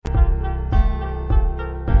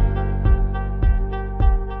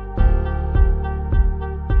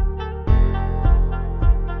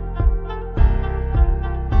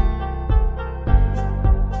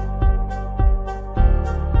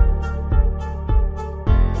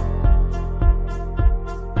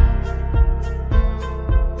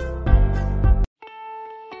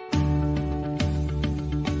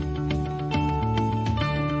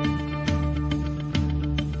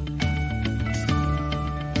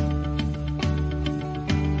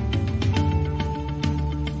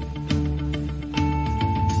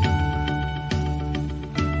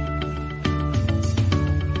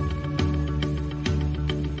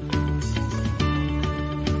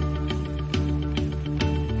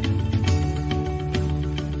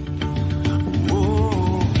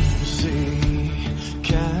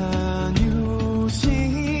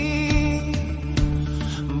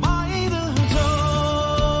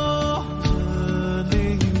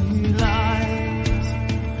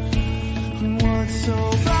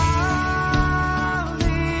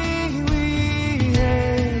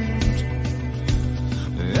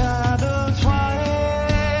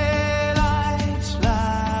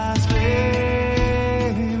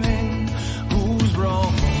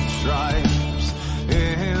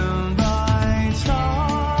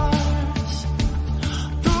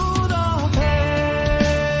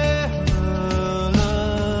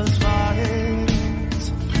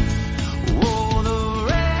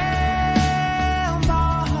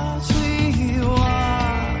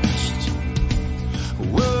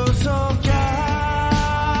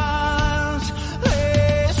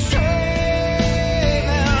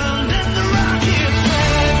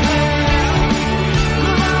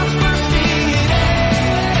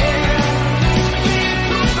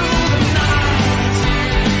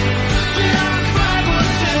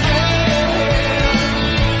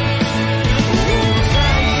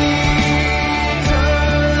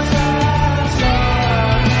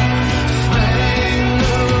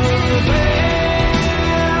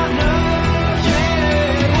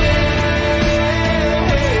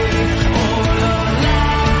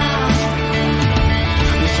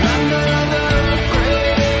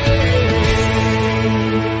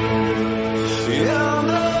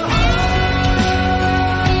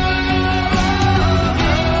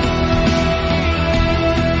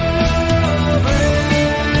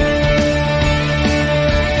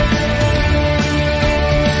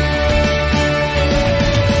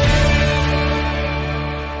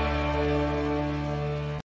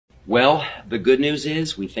The good news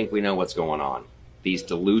is we think we know what's going on. These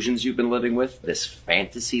delusions you've been living with, this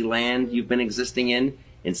fantasy land you've been existing in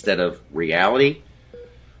instead of reality,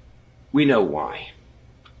 we know why.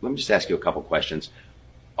 Let me just ask you a couple questions.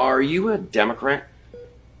 Are you a Democrat?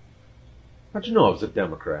 How'd you know I was a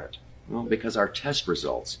Democrat? Well, because our test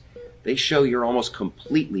results, they show you're almost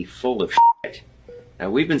completely full of shit. Now,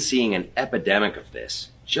 we've been seeing an epidemic of this,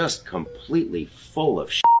 just completely full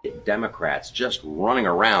of shit Democrats just running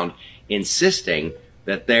around insisting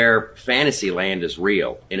that their fantasy land is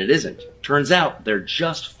real, and it isn't. Turns out they're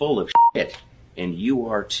just full of shit, and you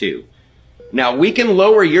are too. Now, we can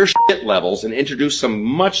lower your shit levels and introduce some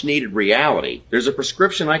much-needed reality. There's a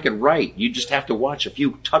prescription I could write. You just have to watch a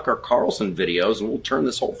few Tucker Carlson videos, and we'll turn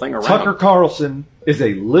this whole thing around. Tucker Carlson is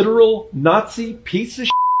a literal Nazi piece of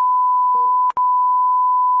shit.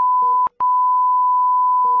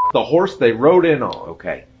 The horse they rode in on.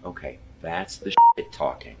 Okay. That's the shit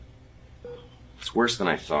talking. It's worse than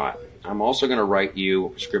I thought. I'm also going to write you a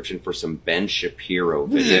prescription for some Ben Shapiro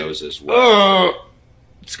videos as well.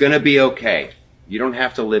 It's going to be okay. You don't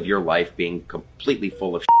have to live your life being completely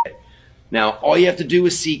full of shit. Now, all you have to do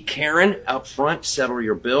is see Karen up front, settle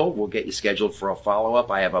your bill. We'll get you scheduled for a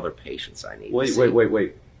follow-up. I have other patients I need. Wait. What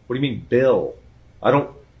do you mean, bill? I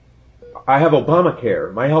have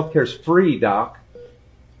Obamacare. My health care's free, Doc.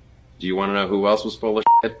 Do you want to know who else was full of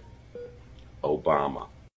shit? Obama.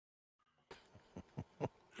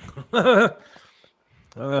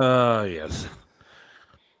 Yes.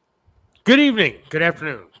 Good evening. Good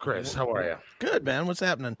afternoon, Chris. How are you? Good, man. What's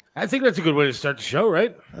happening? I think that's a good way to start the show,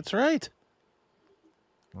 right? That's right.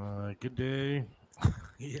 Good day.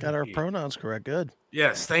 Got our pronouns correct. Good.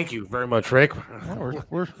 Yes, thank you very much, Rick. Yeah,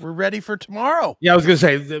 we're ready for tomorrow. Yeah, I was going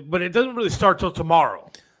to say, but it doesn't really start till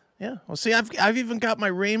tomorrow. Yeah. Well, see, I've even got my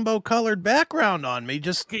rainbow colored background on me,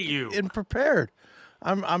 just Look at you. and prepared.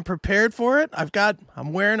 I'm prepared for it.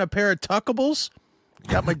 I'm wearing a pair of tuckables.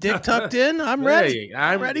 Got my dick tucked in. I'm ready. Hey,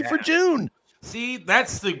 I'm ready for June. See,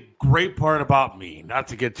 that's the great part about me. Not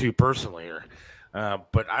to get too personal here,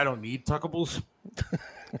 but I don't need tuckables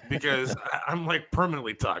because I'm like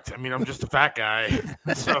permanently tucked. I mean, I'm just a fat guy.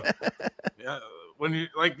 So when you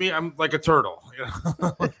like me, I'm like a turtle. You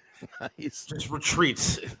know? Nice. Just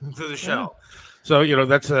retreats into the shell. So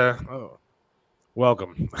that's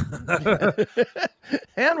welcome.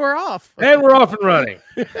 And we're off. And we're off and running.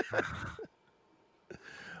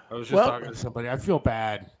 I was just talking to somebody. I feel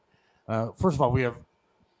bad. First of all, we have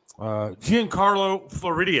Giancarlo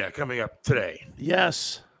Floridia coming up today.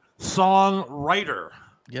 Yes. Songwriter.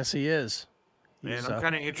 Yes, he is. And I'm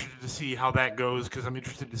kind of interested to see how that goes because I'm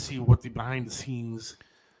interested to see what the behind the scenes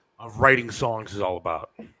of writing songs is all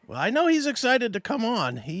about. Well, I know he's excited to come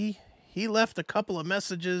on. He left a couple of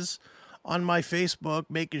messages on my Facebook,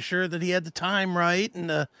 making sure that he had the time right and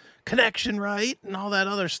the connection right and all that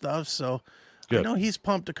other stuff. So good. I know he's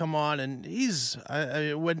pumped to come on, and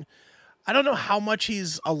I don't know how much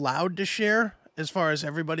he's allowed to share as far as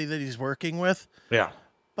everybody that he's working with. Yeah.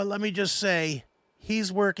 But let me just say,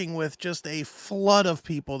 he's working with just a flood of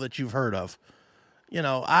people that you've heard of.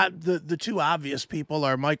 The two obvious people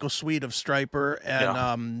are Michael Sweet of Stryper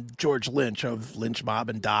and George Lynch of Lynch Mob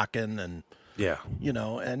and Dokken, and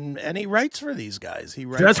and he writes for these guys. He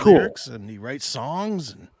writes lyrics and he writes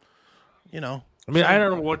songs, and I mean, I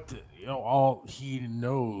don't know what all he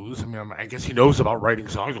knows. I mean, I guess he knows about writing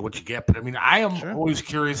songs and what you get, but I mean, I am always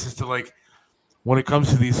curious as to when it comes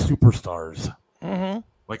to these superstars,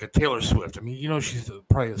 like a Taylor Swift. I mean, she's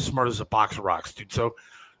probably as smart as a box of rocks, dude. So.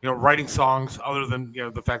 Writing songs other than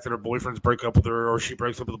the fact that her boyfriends break up with her or she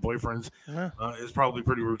breaks up with the boyfriends is probably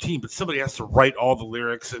pretty routine. But somebody has to write all the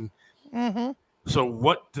lyrics, and so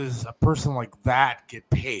what does a person like that get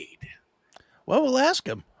paid? Well, we'll ask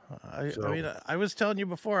him. I mean, I was telling you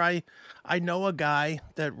before. I know a guy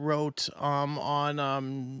that wrote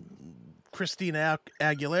on Christina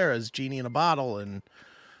Aguilera's "Genie in a Bottle" and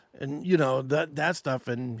that stuff,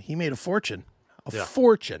 and he made a fortune.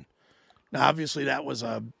 Fortune. Now, obviously, that was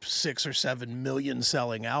a 6 or 7 million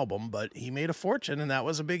selling album, but he made a fortune, and that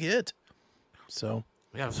was a big hit. So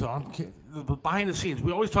the behind the scenes,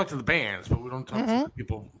 we always talk to the bands, but we don't talk to the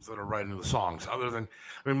people that are writing the songs. Other than,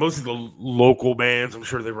 most of the local bands, I'm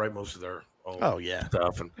sure they write most of their own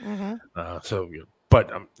stuff. And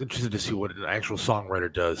but I'm interested to see what an actual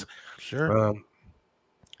songwriter does. Sure.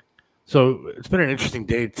 So it's been an interesting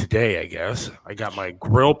day today, I guess. I got my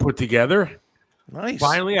grill put together. Nice.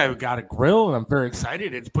 Finally, I've got a grill, and I'm very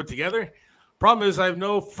excited. It's put together. Problem is, I have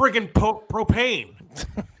no friggin' propane.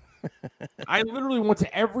 I literally went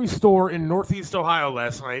to every store in Northeast Ohio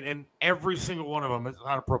last night, and every single one of them is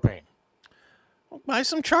out of propane. Buy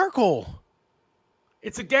some charcoal.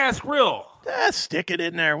 It's a gas grill. Stick it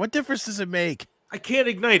in there. What difference does it make? I can't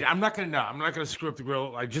ignite it. I'm not gonna screw up the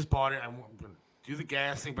grill. I just bought it. I'm gonna do the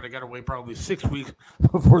gas thing, but I gotta wait probably 6 weeks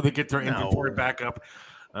before they get their inventory back up.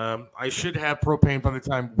 I should have propane by the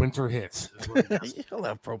time winter hits. You'll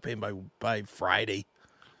have propane by Friday.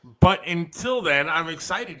 But until then, I'm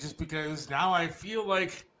excited just because now I feel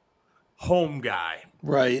like home guy.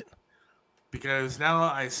 Right. Because now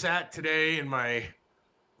I sat today in my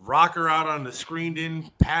rocker out on the screened-in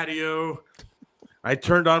patio. I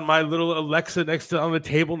turned on my little Alexa on the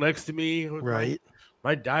table next to me. Right.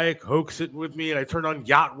 My Diet Coke sitting with me, and I turned on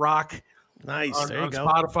Yacht Rock. Nice. On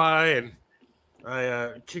Spotify, and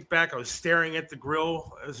I kicked back. I was staring at the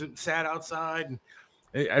grill as it sat outside, and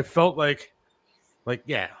I felt like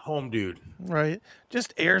home dude. Right.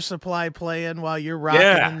 Just Air Supply playing while you're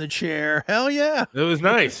rocking in the chair. Hell yeah. It was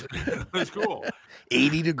nice. It was cool.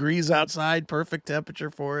 80 degrees outside, perfect temperature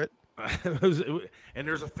for it. And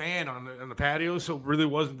there's a fan on the patio, so it really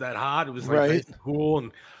wasn't that hot. It was like nice and cool,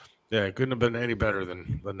 and it couldn't have been any better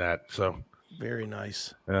than that. So very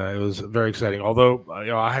nice. It was very exciting. Although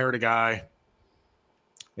I hired a guy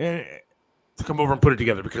to come over and put it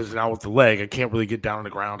together because now with the leg, I can't really get down on the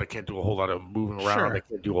ground. I can't do a whole lot of moving around. Sure. I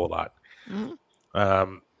can't do a whole lot.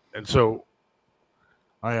 Mm-hmm. And so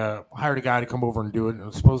I hired a guy to come over and do it.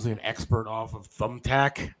 And supposedly an expert off of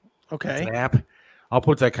Thumbtack. Okay. It's an app. I'll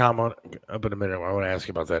put that comment up in a minute. I want to ask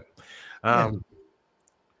you about that.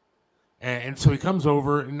 And so he comes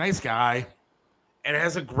over, a nice guy, and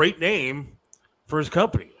has a great name for his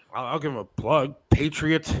company. I'll give him a plug.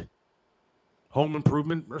 Patriot Home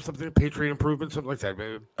Improvement or something. Patriot Improvement, something like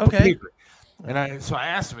that. Okay. And I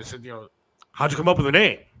asked him, I said, how'd you come up with the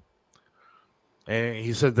name? And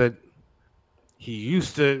he said that he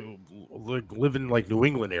used to live in New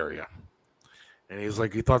England area. And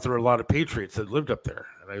he thought there were a lot of Patriots that lived up there,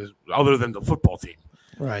 other than the football team.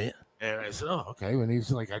 Right. And I said, oh, okay. And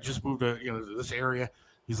he's like, I just moved to this area.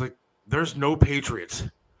 He's like, there's no Patriots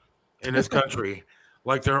in this country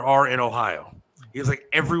like there are in Ohio. He's like,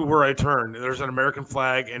 everywhere I turn, there's an American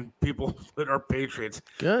flag and people that are patriots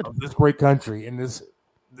of this great country in this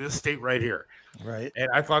state right here. Right. And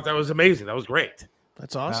I thought that was amazing. That was great.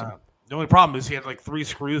 That's awesome. The only problem is he had 3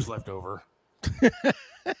 screws left over.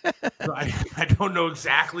 So I don't know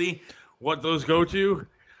exactly what those go to.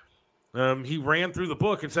 He ran through the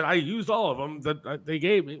book and said, I used all of them that they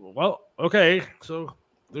gave me. Well, okay. So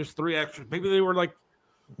there's 3 extras. Maybe they were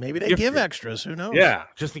maybe they give extras. Who knows? Yeah.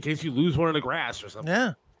 Just in case you lose one in the grass or something.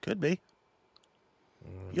 Yeah. Could be.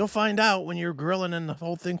 You'll find out when you're grilling and the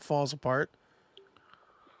whole thing falls apart.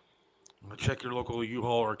 Check your local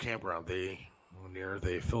U-Haul or campground. They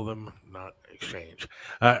fill them, not exchange.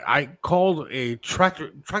 I called a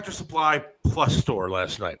Tractor Supply Plus store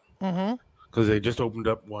last night. Mm-hmm. Because they just opened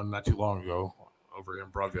up one not too long ago over here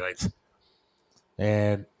in Broadview Heights.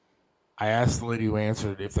 And I asked the lady who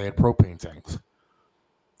answered if they had propane tanks.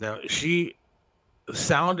 Now, she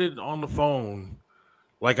sounded on the phone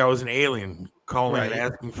like I was an alien calling and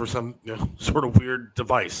asking for some sort of weird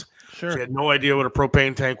device. Sure. She had no idea what a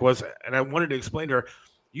propane tank was. And I wanted to explain to her,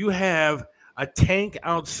 you have a tank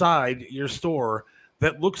outside your store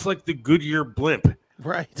that looks like the Goodyear blimp.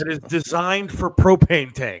 Right. That is designed for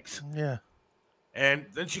propane tanks. Yeah. And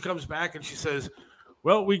then she comes back and she says,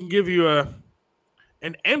 well, we can give you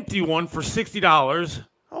an empty one for $60.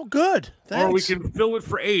 Oh, good. Thanks. Or we can fill it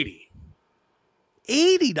for $80.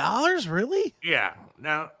 $80? Really? Yeah.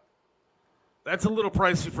 Now, that's a little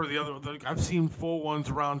pricey for the other. I've seen full ones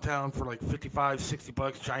around town for $55,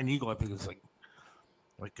 $60. Giant Eagle, I think it's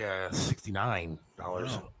 $69.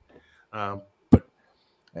 Wow. But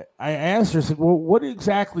I asked her, I said, well, what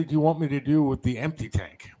exactly do you want me to do with the empty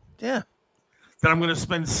tank? Yeah. That I'm going to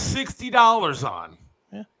spend $60 on.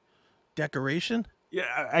 Yeah. Decoration?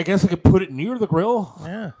 Yeah, I guess I could put it near the grill.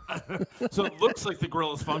 Yeah. So it looks like the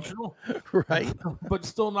grill is functional. Right. But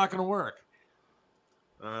still not going to work.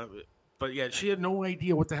 But yeah, she had no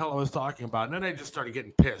idea what the hell I was talking about. And then I just started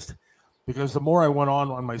getting pissed. Because the more I went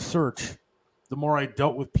on my search, the more I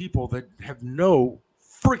dealt with people that have no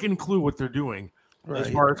freaking clue what they're doing as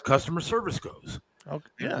far as customer service goes. Okay.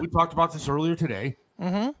 Yeah. We talked about this earlier today.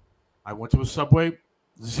 Mm-hmm. I went to a Subway,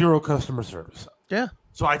 0 customer service. Yeah.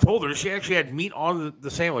 So I told her, she actually had meat on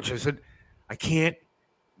the sandwich. I said, I can't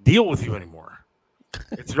deal with you anymore.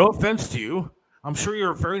 It's no offense to you. I'm sure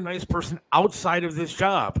you're a very nice person outside of this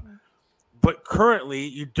job. But currently,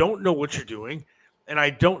 you don't know what you're doing. And I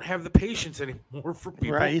don't have the patience anymore for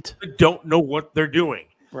people that don't know what they're doing.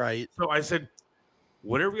 Right. So I said,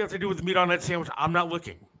 whatever you have to do with the meat on that sandwich, I'm not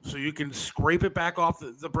looking. So you can scrape it back off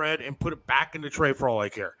the bread and put it back in the tray for all I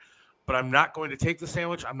care. But I'm not going to take the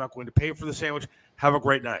sandwich. I'm not going to pay for the sandwich. have a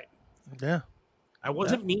great night. Yeah. I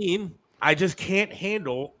wasn't mean. I just can't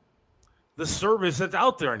handle the service that's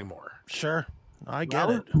out there anymore. Sure. I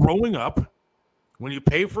get it. Growing up, when you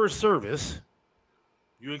pay for a service,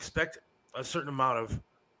 you expect a certain amount of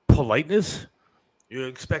politeness. You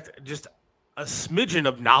expect just a smidgen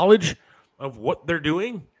of knowledge of what they're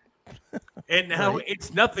doing. And now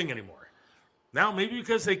it's nothing anymore. Now, maybe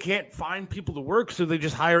because they can't find people to work, so they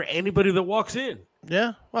just hire anybody that walks in.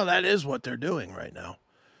 Yeah. Well, that is what they're doing right now.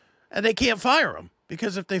 And they can't fire them,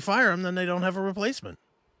 because if they fire them, then they don't have a replacement.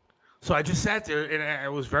 So I just sat there, and I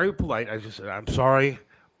was very polite. I just said, I'm sorry,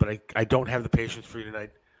 but I don't have the patience for you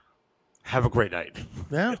tonight. Have a great night.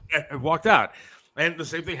 Yeah. I walked out. And the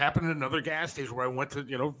same thing happened at another gas station where I went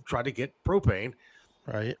to, try to get propane.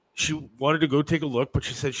 Right. She wanted to go take a look, but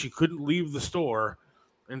she said she couldn't leave the store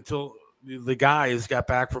until the guys got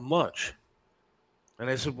back from lunch. And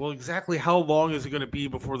I said, well, exactly how long is it going to be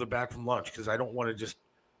before they're back from lunch? Because I don't want to just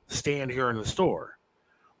stand here in the store.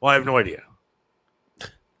 Well, I have no idea.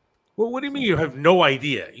 Well, what do you mean you have no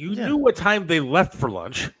idea? You knew what time they left for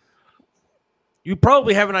lunch. You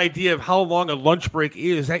probably have an idea of how long a lunch break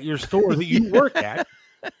is at your store that you work at.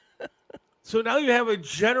 So now you have a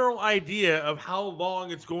general idea of how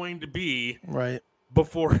long it's going to be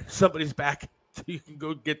before somebody's back so you can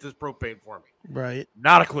go get this propane for me. Right.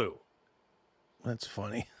 Not a clue. That's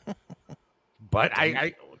funny. But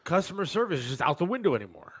I customer service is just out the window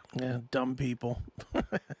anymore. Yeah, dumb people.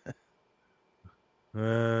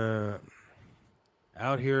 Out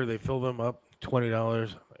here, they fill them up,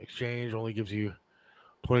 $20. Exchange only gives you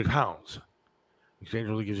 20 pounds. Exchange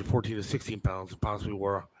only gives you 14 to 16 pounds and possibly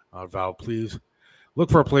more on valve. Please look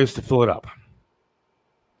for a place to fill it up.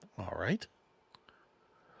 All right.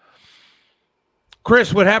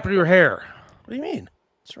 Chris, what happened to your hair? What do you mean?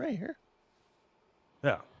 It's right here.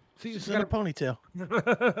 Yeah. See, it's got a ponytail.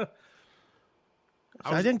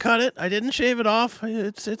 I didn't cut it. I didn't shave it off.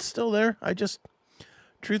 It's still there. I just,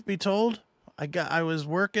 truth be told, I was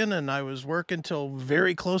working till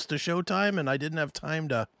very close to showtime, and I didn't have time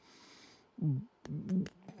to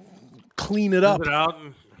clean it up.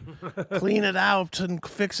 Clean it out and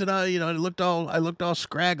fix it out. I looked all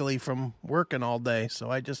scraggly from working all day,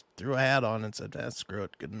 so I just threw a hat on and said, screw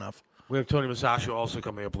it, good enough. We have Tony Masaccio also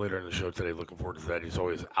coming up later in the show today. Looking forward to that. He's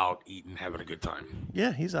always out eating, having a good time.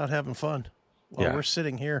 Yeah, he's out having fun while we're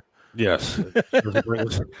sitting here. Yes.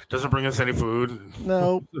 Doesn't bring us any food.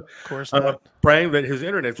 No, of course not. Praying that his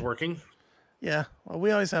internet's working. Yeah. Well,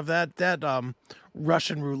 we always have that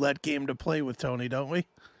Russian roulette game to play with Tony, don't we?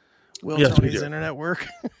 Will Tony's internet work?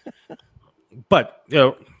 But,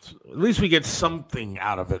 at least we get something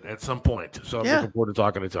out of it at some point. So I'm looking forward to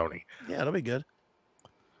talking to Tony. Yeah, it'll be good.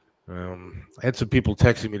 I had some people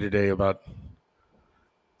texting me today about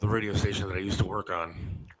the radio station that I used to work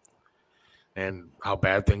on and how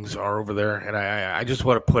bad things are over there. And I just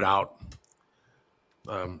want to put out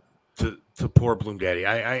to poor Bloom Daddy.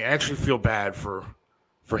 I actually feel bad for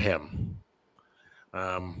him.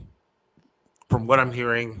 From what I'm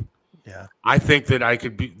hearing, I think that I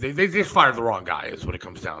could be. They just fired the wrong guy, is what it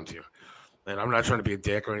comes down to. And I'm not trying to be a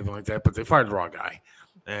dick or anything like that, but they fired the wrong guy.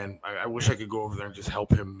 And I wish I could go over there and just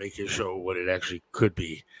help him make his show what it actually could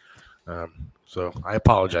be. So I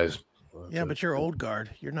apologize. Yeah, but you're old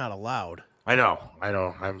guard. You're not allowed. I know.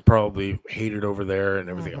 I'm probably hated over there and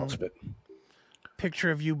everything else. But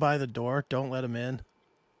picture of you by the door. Don't let him in.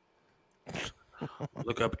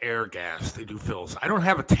 Look up air gas. They do fills. I don't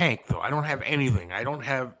have a tank, though. I don't have anything. I don't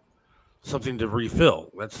have something to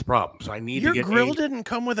refill. That's the problem. So I need to get. Your grill didn't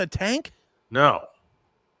come with a tank? No.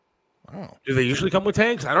 Oh. Do they usually come with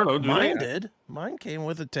tanks? I don't know. Mine did. Mine came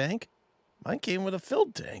with a tank. Mine came with a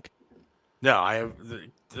filled tank. No,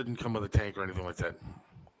 it didn't come with a tank or anything like that.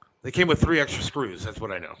 They came with 3 extra screws. That's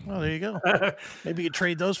what I know. Oh, there you go. Maybe you could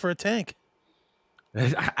trade those for a tank.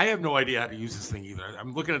 I have no idea how to use this thing either.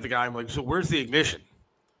 I'm looking at the guy. I'm like, so where's the ignition?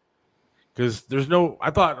 Because there's no. I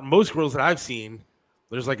thought most grills that I've seen,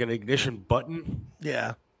 there's like an ignition button.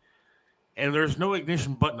 Yeah. And there's no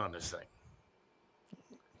ignition button on this thing.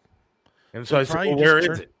 And so I said, well, where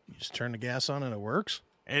is it? You just turn the gas on and it works?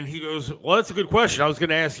 And he goes, well, that's a good question. I was going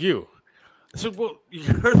to ask you. I said, well,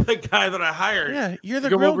 you're the guy that I hired. Yeah, you're the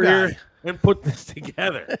to come grill over guy. Here and put this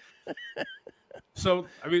together. So,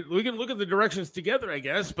 I mean, we can look at the directions together, I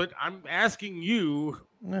guess, but I'm asking you,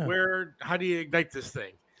 how do you ignite this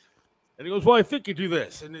thing? And he goes, well, I think you do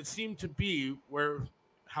this. And it seemed to be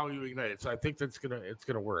how you ignite it. So I think it's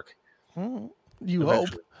gonna work. You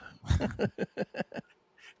eventually. Hope.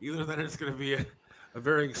 Either that or it's going to be a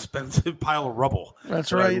very expensive pile of rubble.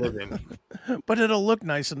 That's right. But it'll look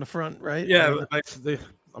nice in the front, right? Yeah,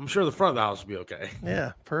 I'm sure the front of the house will be okay.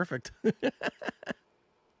 Yeah, perfect.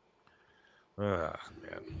 Man.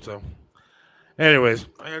 So, anyways,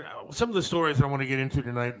 some of the stories I want to get into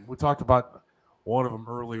tonight, we talked about one of them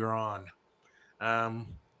earlier on.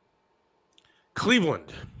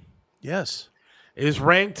 Cleveland. Yes. Is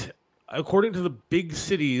ranked, according to the big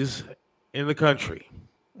cities in the country,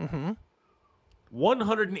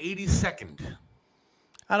 182nd.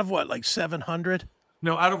 Out of what, like 700?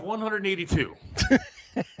 No, out of 182.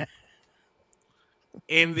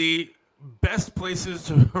 In the best places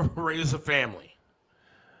to raise a family.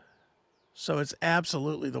 So it's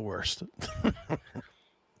absolutely the worst.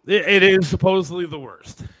 It is supposedly the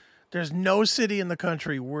worst. There's no city in the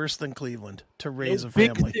country worse than Cleveland to raise a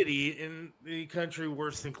family. Big city in the country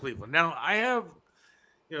worse than Cleveland. Now, I have,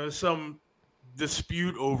 some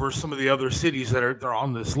dispute over some of the other cities that are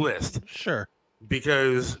on this list. Sure.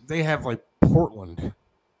 Because they have like Portland,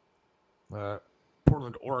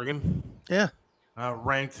 Oregon. Yeah.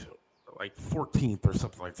 Ranked like 14th or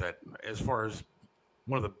something like that as far as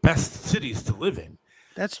one of the best cities to live in.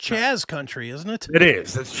 That's Chaz country, isn't it? It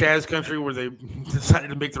is. That's Chaz country where they decided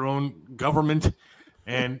to make their own government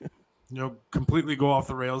and, completely go off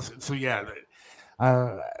the rails. So, yeah,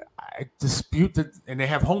 I dispute that. And they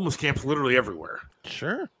have homeless camps literally everywhere.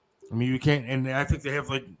 Sure. I mean, you can't. And I think they have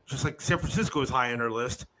just like San Francisco is high on their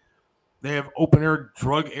list. They have open air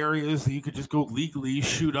drug areas that you could just go legally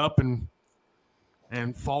shoot up and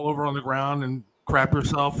fall over on the ground and crap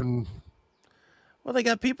yourself. And well, they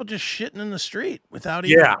got people just shitting in the street without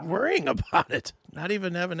even worrying about it, not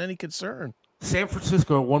even having any concern. San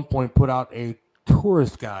Francisco at one point put out a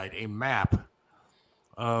tourist guide, a map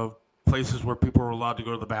of places where people were allowed to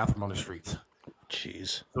go to the bathroom on the streets.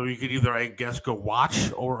 Jeez. So you could either, I guess, go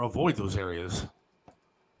watch or avoid those areas.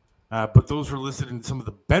 But those are listed in some of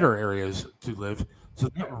the better areas to live. So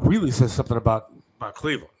that really says something about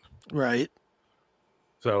Cleveland. Right.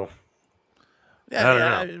 So,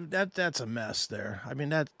 yeah, that's a mess there. I mean,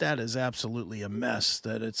 that is absolutely a mess.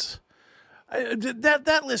 That it's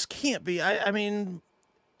that list can't be. I mean,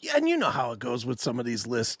 yeah, and you know how it goes with some of these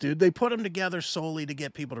lists, dude. They put them together solely to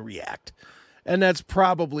get people to react, and that's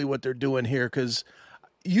probably what they're doing here. Because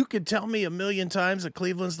you could tell me a million times that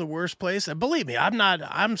Cleveland's the worst place, and believe me,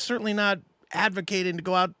 I'm certainly not advocating to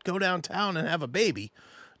go downtown and have a baby.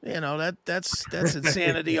 That's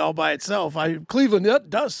insanity all by itself. Cleveland, that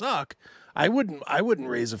does suck. I wouldn't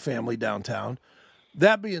raise a family downtown.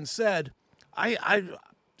 That being said, I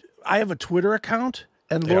have a Twitter account,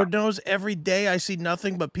 and Lord knows every day I see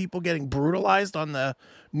nothing but people getting brutalized on the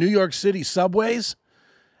New York City subways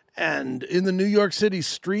and in the New York City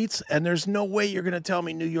streets, and there's no way you're going to tell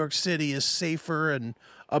me New York City is safer and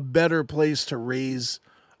a better place to raise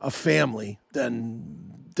a family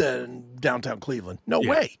than downtown Cleveland. No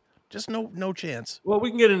way. Just no chance. Well, we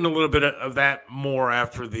can get into a little bit of that more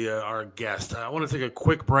after our guest. I want to take a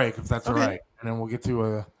quick break, if that's all right, and then we'll get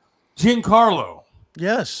to Giancarlo.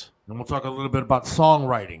 Yes. And we'll talk a little bit about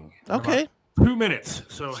songwriting. Okay. 2 minutes,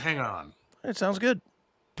 so hang on. It sounds good.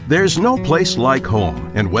 There's no place like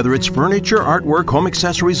home, and whether it's furniture, artwork, home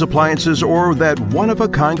accessories, appliances, or that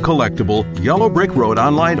one-of-a-kind collectible, Yellow Brick Road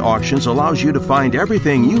Online Auctions allows you to find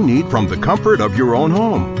everything you need from the comfort of your own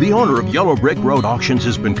home. The owner of Yellow Brick Road Auctions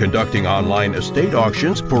has been conducting online estate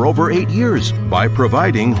auctions for over 8 years by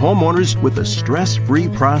providing homeowners with a stress-free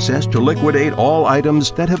process to liquidate all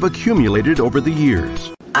items that have accumulated over the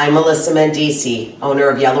years. I'm Melissa Mendici, owner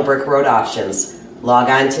of Yellow Brick Road Auctions. Log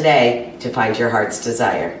on today to find your heart's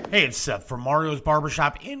desire. Hey, it's Seth from Mario's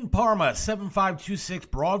Barbershop in Parma, 7526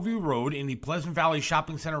 Broadview Road in the Pleasant Valley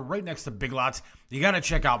Shopping Center right next to Big Lots. You got to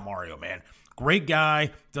check out Mario, man. Great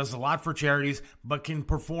guy, does a lot for charities, but can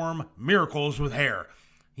perform miracles with hair.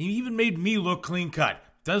 He even made me look clean cut.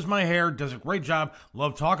 Does my hair, does a great job.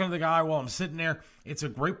 Love talking to the guy while I'm sitting there. It's a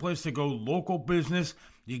great place to go, local business.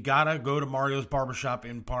 You gotta go to Mario's Barbershop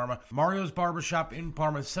in Parma. Mario's Barbershop in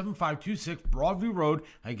Parma, 7526 Broadview Road.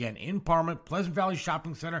 Again, in Parma, Pleasant Valley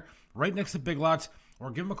Shopping Center, right next to Big Lots.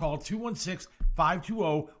 Or give them a call,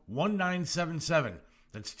 216-520-1977.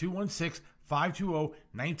 That's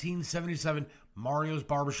 216-520-1977. Mario's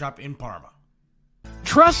Barbershop in Parma.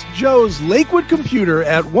 Trust Joe's Lakewood Computer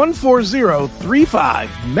at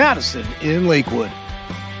 14035 Madison in Lakewood.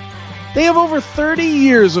 They have over 30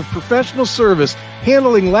 years of professional service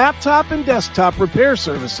handling laptop and desktop repair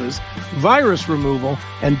services, virus removal,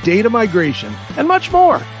 and data migration, and much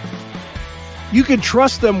more. You can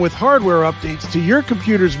trust them with hardware updates to your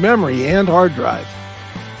computer's memory and hard drive.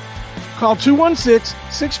 Call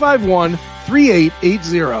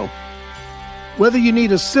 216-651-3880. Whether you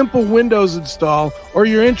need a simple Windows install or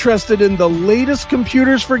you're interested in the latest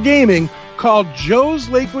computers for gaming, call Joe's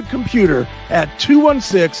Lakewood Computer at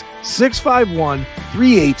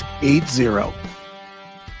 216-651-3880.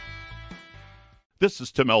 This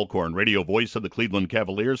is Tim Elkhorn, radio voice of the Cleveland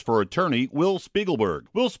Cavaliers, for attorney Will Spiegelberg.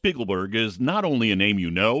 Will Spiegelberg is not only a name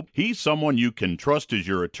you know, he's someone you can trust as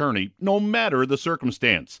your attorney, no matter the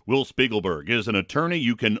circumstance. Will Spiegelberg is an attorney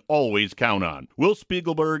you can always count on. Will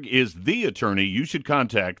Spiegelberg is the attorney you should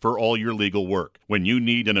contact for all your legal work. When you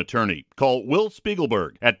need an attorney, call Will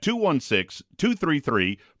Spiegelberg at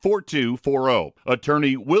 216-233-4240.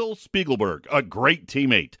 Attorney Will Spiegelberg, a great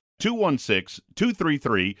teammate.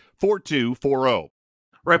 216-233-4240.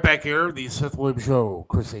 Right back here, the Seth Williams Show,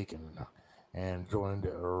 Chris Aiken, and joined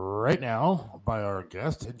right now by our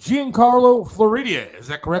guest, Giancarlo Floridia. Is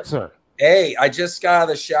that correct, sir? Hey, I just got out of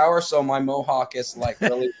the shower, so my mohawk is like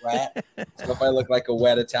really wet. So if I look like a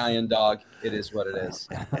wet Italian dog, it is what it is.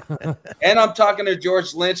 And I'm talking to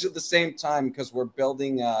George Lynch at the same time because we're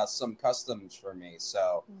building some customs for me.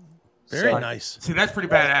 So very nice. See, that's pretty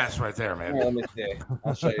badass right there, man. Let me see.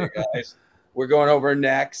 I'll show you guys. We're going over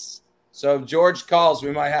necks. So if George calls,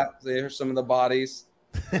 we might have to hear some of the bodies.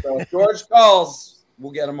 So if George calls,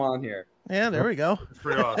 we'll get him on here. Yeah, there we go. That's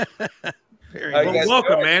pretty awesome. Well,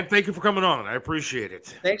 welcome, man. Thank you for coming on. I appreciate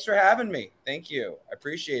it. Thanks for having me. Thank you. I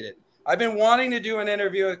appreciate it. I've been wanting to do an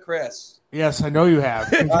interview with Chris. Yes, I know you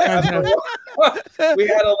have. We had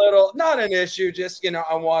a little, not an issue, just,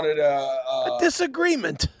 I wanted a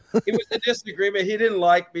disagreement. It was a disagreement. He didn't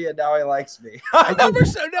like me, and now he likes me. I never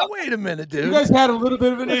said. Now wait a minute, dude. You guys had a little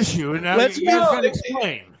bit of an issue, and now you got to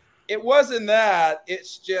explain. It wasn't that.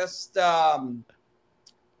 It's just, I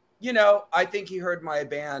think he heard my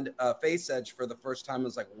band Face Edge for the first time. I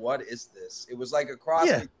was like, "What is this?" It was like a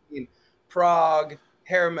cross between prog,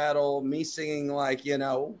 hair metal, me singing like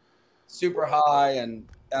super high, and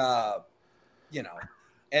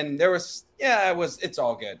and there was it's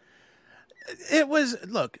all good. It was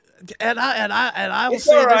look, and I will it's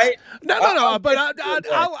say all right. This. No. But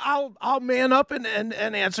I'll man up and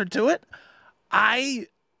answer to it. On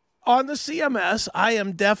the CMS, I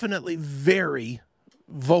am definitely very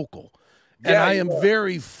vocal, and I am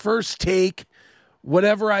very first take.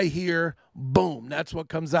 Whatever I hear, boom, that's what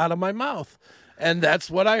comes out of my mouth. And that's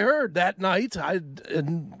what I heard that night. I'm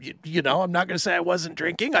not going to say I wasn't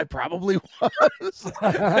drinking. I probably was.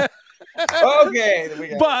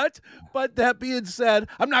 Okay. But that being said,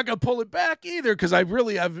 I'm not going to pull it back either because I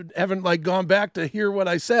really haven't like gone back to hear what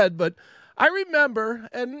I said. But I remember,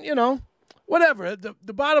 and whatever.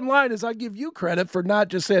 The bottom line is I give you credit for not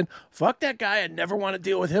just saying, fuck that guy. I never want to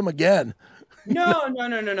deal with him again. No.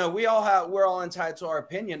 We're all entitled to our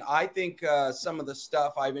opinion. I think some of the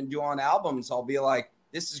stuff I even do on albums, I'll be like,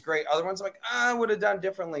 this is great. Other ones like, I would have done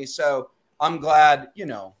differently. So I'm glad,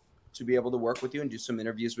 to be able to work with you and do some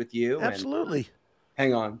interviews with you. Absolutely. And,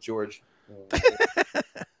 hang on, George.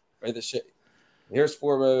 Write the shit. Here's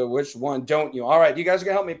for which one don't you? All right, you guys are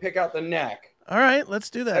gonna help me pick out the neck. All right, let's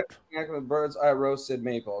do that. Neck with bird's eye roasted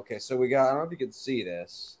maple. Okay, so we got. I don't know if you can see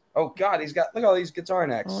this. Oh God, look at all these guitar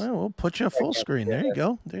necks. Oh, yeah, we'll put you full screen. There you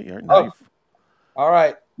go. There you are. All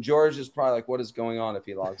right. George is probably like, what is going on if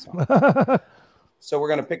he logs on? So we're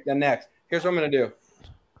gonna pick the next. Here's what I'm gonna do.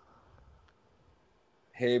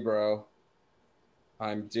 Hey, bro,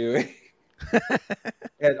 I'm doing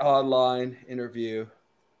an online interview.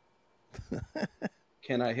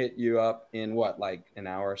 Can I hit you up in what, like an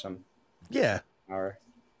hour or something? Yeah. Hour.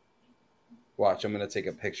 Watch, I'm going to take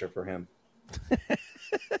a picture for him.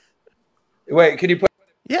 Wait, can you put?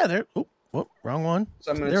 Yeah, there. Oh, wrong one.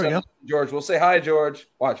 So there we go. George, we'll say hi, George.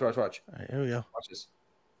 Watch. All right, here we go. Watch this.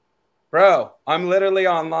 Bro, I'm literally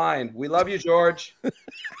online. We love you, George.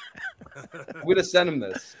 We'd have sent him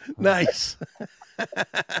this. Nice.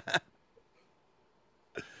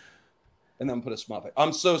 And then put a smile face.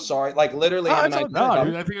 I'm so sorry. Like literally, I think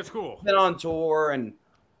it's cool. Been on tour and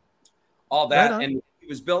all that, and he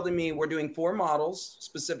was building me. We're doing 4 models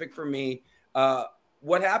specific for me.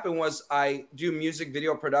 What happened was I do music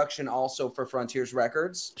video production also for Frontiers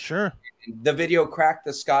Records. Sure. The video Crack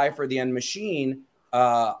the Sky for the End Machine.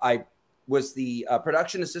 I was the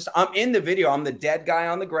production assistant. I'm in the video. I'm the dead guy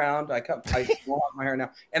on the ground. I pull out my hair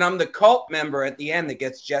now, and I'm the cult member at the end that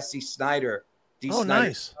gets Jesse Snyder.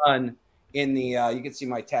 Nice. Son in the you can see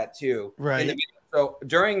my tattoo. Right. In the video. So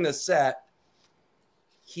during the set,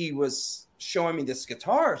 he was showing me this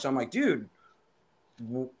guitar. So I'm like, dude,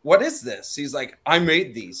 what is this? He's like, I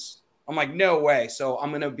made these. I'm like, no way. So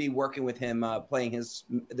I'm gonna be working with him, playing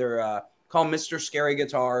they're called Mr. Scary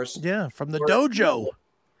guitars. Yeah, from the dojo.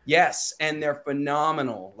 Yes, and they're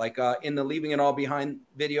phenomenal. Like in the Leaving It All Behind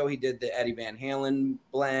video, he did the Eddie Van Halen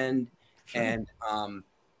blend, and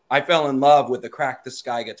I fell in love with the Crack the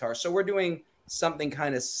Sky guitar. So we're doing something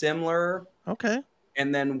kind of similar. Okay.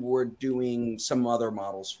 And then we're doing some other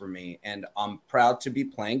models for me, and I'm proud to be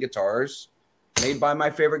playing guitars made by my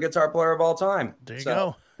favorite guitar player of all time. There you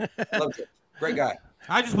go. Loved it. Great guy.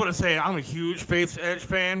 I just want to say I'm a huge Faith Edge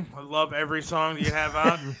fan. I love every song that you have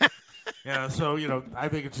out. And, yeah, so I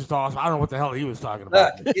think it's just awesome. I don't know what the hell he was talking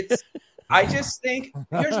about. I just think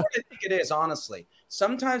here's what I think it is. Honestly,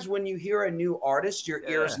 sometimes when you hear a new artist, your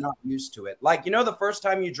ear's not used to it. Like the first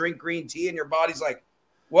time you drink green tea and your body's like,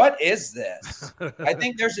 "What is this?" I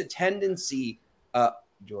think there's a tendency.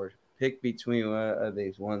 George, pick between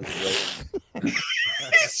these ones.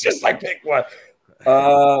 It's just like pick one.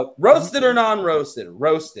 Roasted or non-roasted?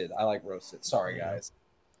 Roasted. I like roasted. Sorry, guys.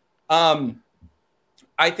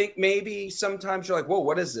 I think maybe sometimes you're like, whoa,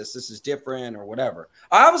 what is this? This is different or whatever.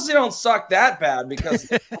 I obviously don't suck that bad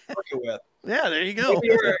because I'm working with. Yeah, there you go.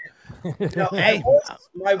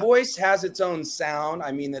 My voice has its own sound.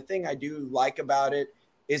 I mean, the thing I do like about it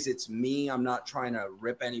is it's me. I'm not trying to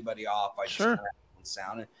rip anybody off. I just have my own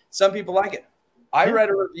sound. And some people like it. I read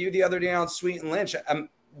a review the other day on Sweet and Lynch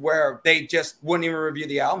where they just wouldn't even review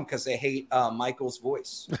the album because they hate Michael's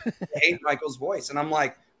voice. They hate Michael's voice. And I'm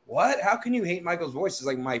like, what? How can you hate Michael's voice? He's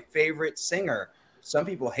like my favorite singer. Some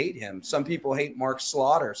people hate him. Some people hate Mark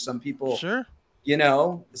Slaughter. Some people,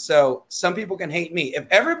 so some people can hate me. If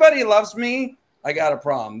everybody loves me, I got a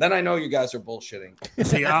problem. Then I know you guys are bullshitting.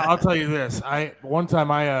 See, I'll tell you this. One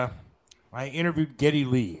time I interviewed Geddy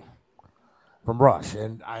Lee from Rush,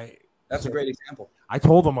 and that's a great example. I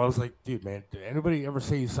told him, I was like, dude, man, did anybody ever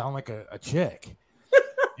say you sound like a chick?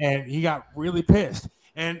 And he got really pissed.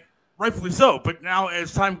 And rightfully so. But now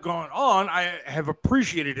as time gone on, I have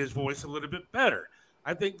appreciated his voice a little bit better.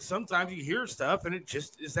 I think sometimes you hear stuff and it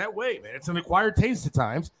just is that way, man. It's an acquired taste at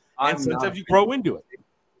times. And sometimes you grow into it.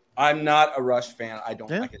 I'm not a Rush fan. I don't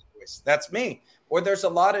like his voice. That's me. Or there's a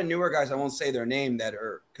lot of newer guys, I won't say their name, that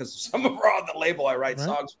are, because some of them are on the label I write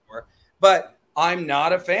songs for. But I'm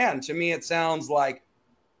not a fan. To me, it sounds like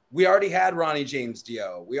we already had Ronnie James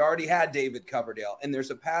Dio. We already had David Coverdale. And there's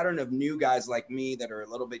a pattern of new guys like me that are a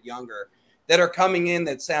little bit younger that are coming in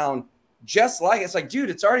that sound just like, it's like, dude,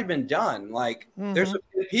 it's already been done. Like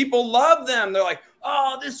people love them. They're like,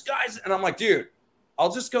 oh, this guy's, and I'm like, dude,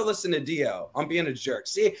 I'll just go listen to Dio. I'm being a jerk.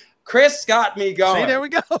 See, Chris got me going. See, there we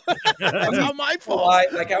go. That's not my fault. I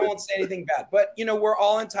won't say anything bad, but we're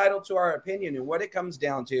all entitled to our opinion. And what it comes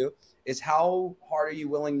down to is how hard are you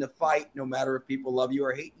willing to fight, no matter if people love you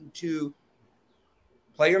or hate you, to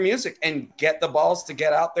play your music and get the balls to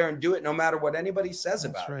get out there and do it, no matter what anybody says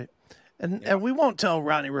about it. That's right. And we won't tell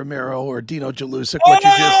Ronnie Romero or Dino Jalusic what you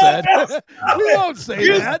just said. We won't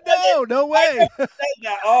say that. No way.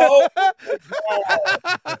 Oh,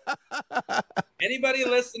 anybody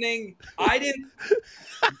listening? I didn't.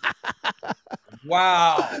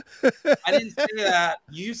 Wow. I didn't say that.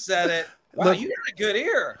 You said it. Wow, look, you got a good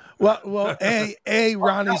ear. Well,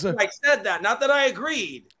 Ronnie's I said that. Not that I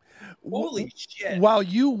agreed. Holy shit. While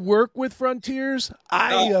you work with Frontiers,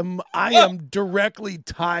 I am directly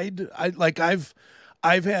tied. I've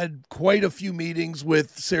had quite a few meetings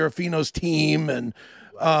with Serafino's team, and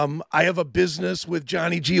I have a business with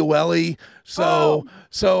Johnny Gioeli. So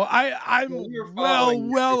I'm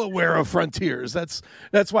well aware of Frontiers. That's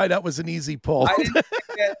why that was an easy pull.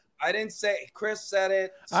 I didn't say Chris said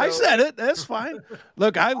it. So. I said it. That's fine.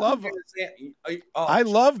 Look, I love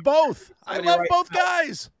both. I love both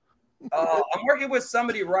guys. I'm working with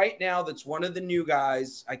somebody right now that's one of the new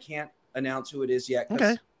guys. I can't announce who it is yet.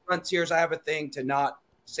 Okay. Frontiers, I have a thing to not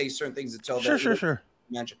say certain things until sure.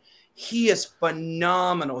 Mention. He is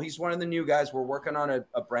phenomenal. He's one of the new guys. We're working on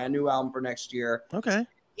a brand new album for next year. Okay.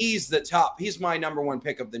 He's the top. He's my number one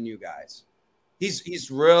pick of the new guys.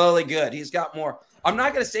 He's really good. He's got more. I'm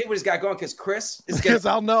not going to say what he's got going because Chris is going to. Because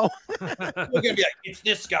I'll know. We're going to be like, it's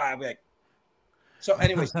this guy. I'll be like. So,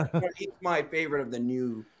 anyways, he's my favorite of the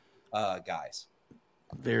new guys.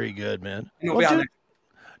 Very good, man. Well,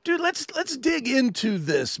 dude, let's dig into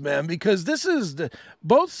this, man, because this is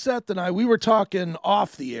both Seth and I. We were talking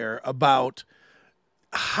off the air about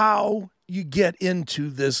how you get into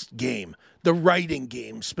this game, the writing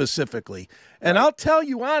game specifically. And I'll tell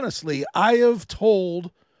you honestly, I have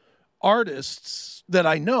told artists that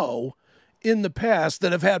I know in the past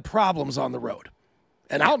that have had problems on the road,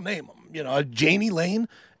 and I'll name them. Janie Lane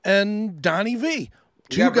and Donnie V.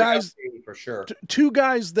 Two guys for sure. Two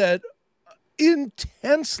guys that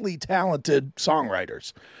intensely talented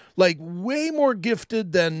songwriters, like way more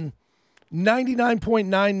gifted than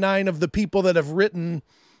 99.99 of the people that have written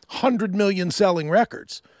 100 million selling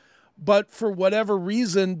records. But for whatever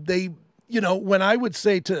reason, they, when I would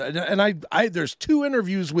say and I there's 2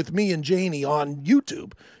 interviews with me and Janie on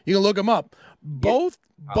YouTube. You can look them up. Both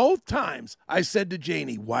times I said to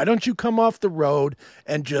Janie, why don't you come off the road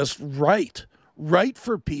and just write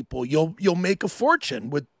for people? You'll make a fortune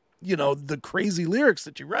with, the crazy lyrics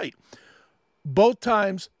that you write. Both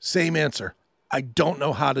times, same answer. I don't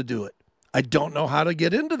know how to do it. I don't know how to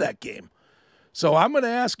get into that game. So I'm going to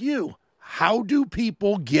ask you, how do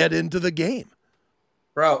people get into the game?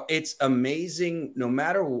 Bro, it's amazing. No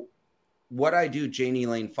matter what I do, Janie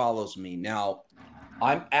Lane follows me. Now,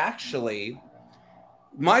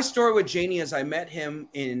 my story with Janie is I met him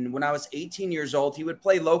when I was 18 years old. He would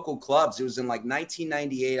play local clubs. It was in like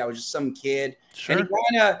 1998. I was just some kid. Sure. And he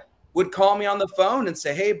kind of would call me on the phone and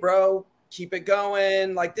say, hey, bro, keep it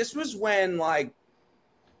going. Like, this was when, like,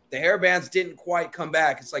 the hair bands didn't quite come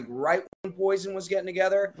back. It's like right when Poison was getting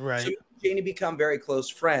together. Right. So Janie become very close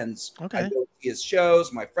friends. Okay. I'd go see his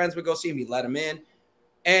shows. My friends would go see him. He'd let him in.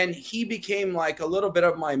 And he became like a little bit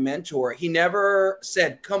of my mentor. He never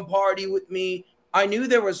said, come party with me. I knew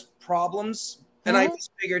there was problems. And I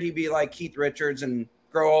just figured he'd be like Keith Richards and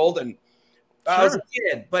grow old. And I was a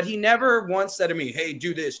kid. But he never once said to me, hey,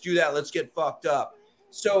 do this, do that. Let's get fucked up.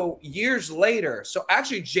 So years later,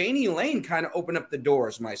 actually Janie Lane kind of opened up the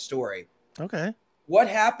doors, my story. Okay. What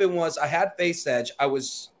happened was I had Face Edge. I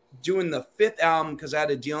was doing the 5th album because I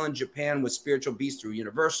had a deal in Japan with Spiritual Beast through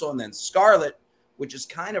Universal, and then Scarlet, which is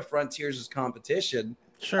kind of Frontiers' competition,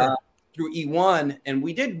 Sure. Through E1. And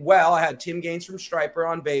we did well. I had Tim Gaines from Stryper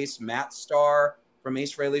on bass, Matt Starr from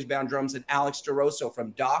Ace Frehley's band drums, and Alex DeRosso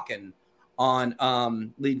from Dokken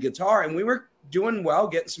on lead guitar. And we were doing well,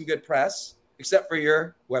 getting some good press, except for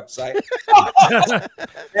your website.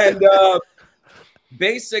 And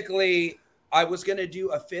basically, I was going to do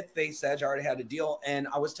a 5th Face Edge. I already had a deal. And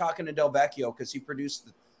I was talking to Del Vecchio because he produced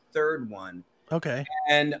the 3rd one. Okay.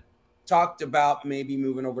 And talked about maybe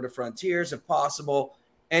moving over to Frontiers if possible.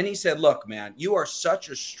 And he said, look, man, you are such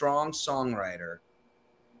a strong songwriter.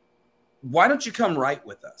 Why don't you come write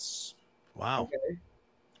with us? Wow. Okay.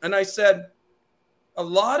 And I said, a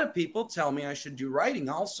lot of people tell me I should do writing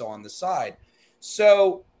also on the side.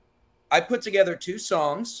 So I put together 2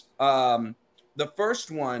 songs. The first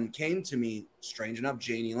one came to me, strange enough,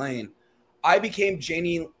 Janie Lane. I became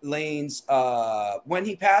Janie Lane's, when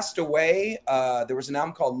he passed away, there was an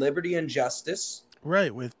album called Liberty and Justice.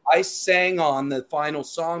 Right. I sang on the final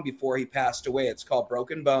song before he passed away. It's called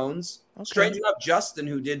Broken Bones. Okay. Strange enough, Justin,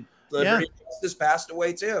 who did Liberty and Justice, passed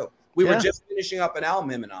away too. We were just finishing up an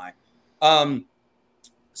album, him and I.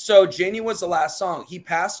 So Janie was the last song. He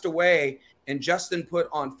passed away, and Justin put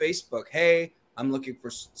on Facebook, hey, I'm looking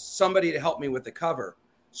for somebody to help me with the cover.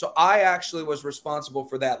 So I actually was responsible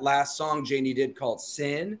for that last song Janie did called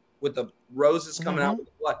Sin, with the roses coming out with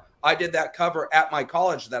the blood. I did that cover at my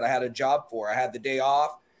college that I had a job for. I had the day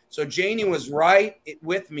off. So Janie was right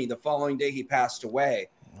with me the following day he passed away.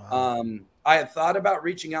 Wow. I had thought about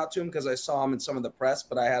reaching out to him because I saw him in some of the press,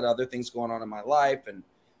 but I had other things going on in my life. And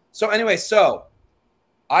so anyway, so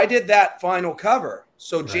I did that final cover.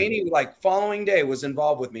 So Janie, like following day, was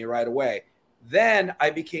involved with me right away. Then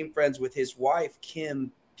I became friends with his wife,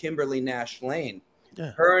 Kimberly Nash Lane.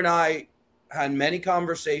 Yeah. Her and I had many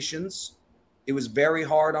conversations. It was very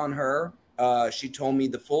hard on her. She told me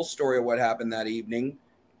the full story of what happened that evening.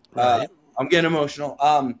 I'm getting emotional.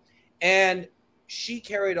 And she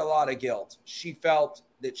carried a lot of guilt. She felt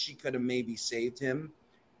that she could have maybe saved him.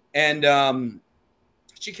 And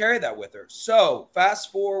she carried that with her. So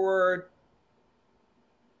fast forward,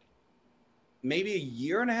 maybe a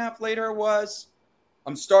year and a half later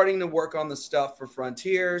I'm starting to work on the stuff for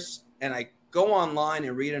Frontiers, and I go online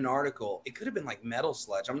and read an article. It could have been like Metal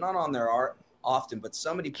Sledge. I'm not on there often, but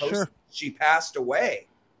somebody posted she passed away.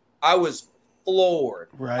 I was floored.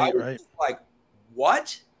 I was like,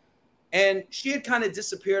 what? And she had kind of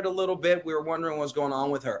disappeared a little bit. We were wondering what was going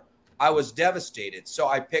on with her. I was devastated. So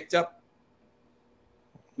I picked up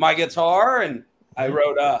my guitar and I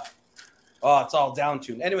wrote it's all down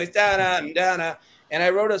tuned. Anyways, da-na, and I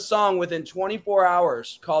wrote a song within 24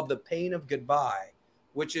 hours called The Pain of Goodbye,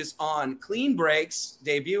 which is on Clean Break's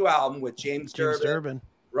debut album with James Durbin,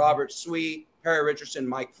 Robert Sweet, Perry Richardson,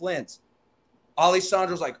 Mike Flint.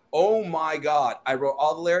 Alessandro's like, oh my God. I wrote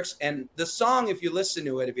all the lyrics. And the song, if you listen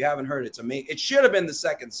to it, if you haven't heard it, it's amazing. It should have been the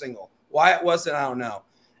second single. Why it wasn't, I don't know.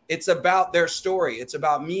 It's about their story. It's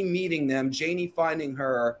about me meeting them, Janie finding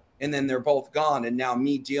her, and then they're both gone. And now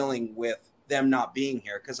me dealing with them not being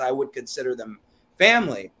here because I would consider them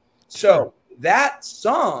family. So that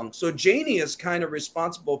song, so Janie is kind of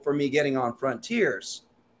responsible for me getting on Frontiers.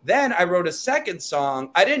 Then I wrote a second song.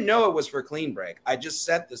 I didn't know it was for Clean Break. I just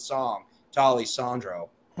sent the song to Alessandro.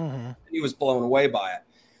 And he was blown away by it.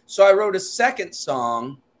 So I wrote a second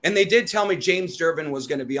song, and they did tell me James Durbin was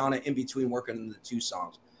going to be on it in between working on the two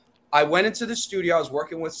songs. I went into the studio. I was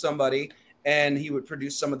working with somebody, and he would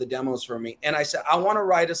produce some of the demos for me. And I said, I want to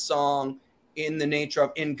write a song in the nature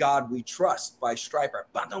of In God We Trust by Stryper.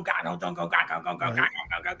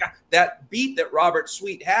 That beat that Robert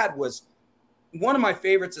Sweet had was one of my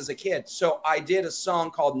favorites as a kid. So I did a song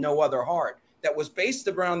called No Other Heart that was based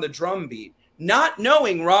around the drum beat, not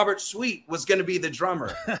knowing Robert Sweet was going to be the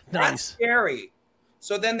drummer. Nice. That's scary.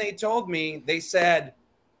 So then they told me, they said,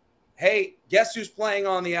 hey, guess who's playing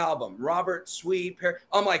on the album? Robert Sweet.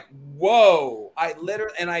 I'm like, whoa. I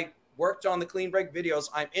worked on the Clean Break videos.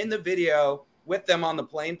 I'm in the video with them on the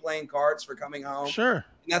plane playing cards for coming home. Sure.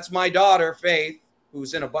 And that's my daughter, Faith,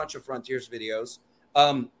 who's in a bunch of Frontiers videos,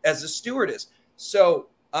 as a stewardess. So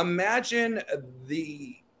imagine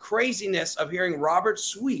the craziness of hearing Robert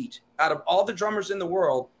Sweet, out of all the drummers in the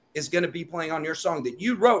world, is going to be playing on your song that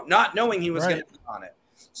you wrote, not knowing he was going to be on it.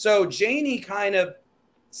 So Janie kind of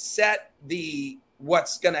set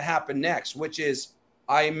what's going to happen next, which is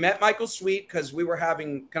I met Michael Sweet because we were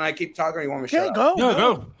having, can I keep talking or you want me to shut up?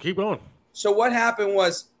 Go. Keep going. So what happened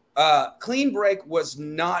was Clean Break was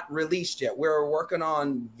not released yet. We were working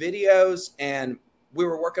on videos and we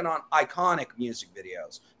were working on iconic music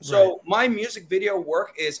videos. So my music video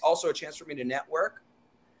work is also a chance for me to network.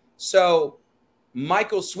 So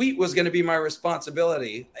Michael Sweet was going to be my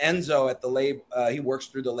responsibility. Enzo at the label, he works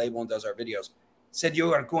through the label and does our videos, said,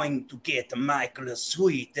 you are going to get Michael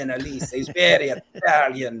Sweet and Elisa. He's very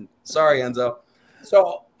Italian. Sorry, Enzo.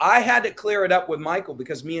 So I had to clear it up with Michael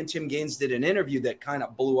because me and Tim Gaines did an interview that kind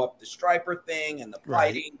of blew up the Stryper thing and the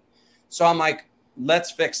fighting. So I'm like,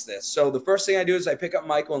 let's fix this. So the first thing I do is I pick up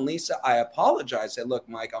Michael and Lisa. I apologize. I said, look,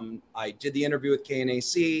 Mike, I did the interview with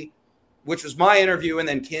KNAC, which was my interview. And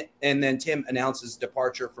then Tim announces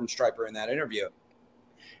departure from Stryper in that interview.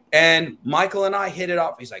 And Michael and I hit it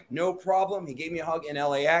off. He's like, no problem. He gave me a hug in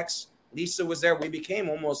LAX. Lisa was there. We became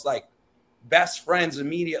almost like best friends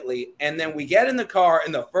immediately. And then we get in the car,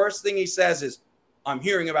 and the first thing he says is, I'm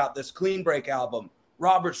hearing about this Clean Break album.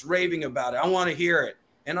 Robert's raving about it. I want to hear it.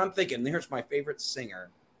 And I'm thinking, here's my favorite singer.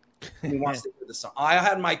 He wants to hear the song. I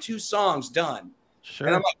had my 2 songs done. Sure.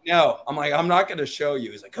 And I'm like, no. I'm not going to show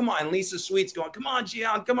you. He's like, come on. And Lisa Sweet's going, come on,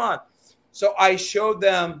 Gian, come on. So I showed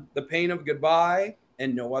them The Pain of Goodbye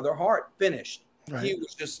and No Other Heart, finished. Right. He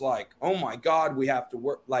was just like, oh my God, we have to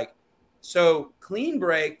work. So Clean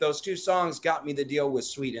Break, those 2 songs got me the deal with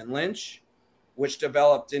Sweet and Lynch, which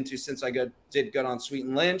developed into, since I did good on Sweet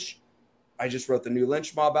and Lynch, I just wrote the new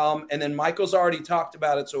Lynch Mob album. And then Michael's already talked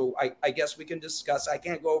about it. So I guess we can discuss. I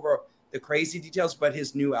can't go over the crazy details, but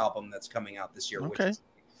his new album that's coming out this year, which is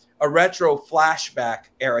a retro flashback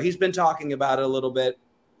era. He's been talking about it a little bit.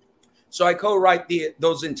 So I co-write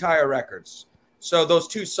those entire records. So those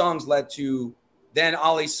 2 songs led to then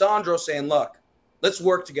Alessandro saying, look, let's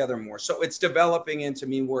work together more. So it's developing into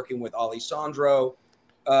me working with Alessandro.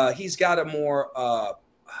 He's got a more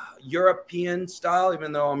European style,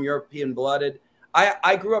 even though I'm European blooded.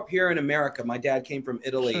 I grew up here in America. My dad came from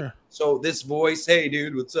Italy. Sure. So this voice, hey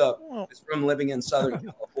dude, what's up? Well, it's from living in Southern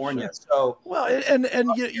California. So well, and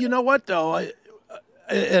you know what though,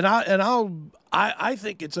 I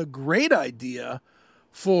think it's a great idea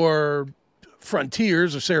for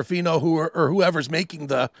Frontiers or Serafino or whoever's making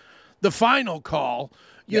the final call.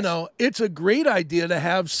 You know, it's a great idea to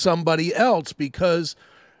have somebody else because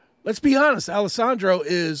let's be honest, Alessandro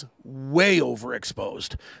is way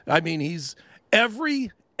overexposed. I mean, he's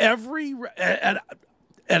every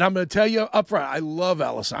and I'm going to tell you up front, I love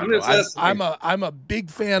Alessandro. I'm a big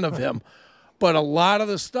fan of him, but a lot of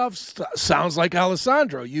the stuff sounds like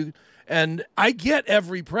Alessandro. And I get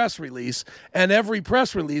every press release, and every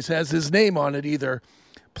press release has his name on it, either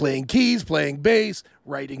playing keys, playing bass,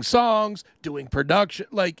 writing songs, doing production.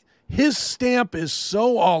 Like, his stamp is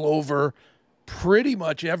so all over pretty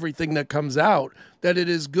much everything that comes out that it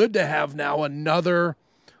is good to have now another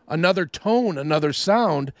tone, another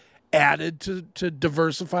sound added to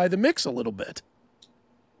diversify the mix a little bit.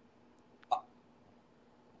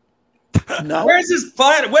 No. Where's his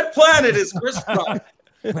planet? What planet is Chris from?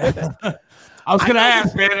 I was going to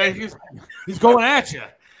ask, man. He's going at you.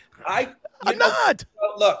 I'm not.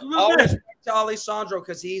 Look, I'll respect to Alessandro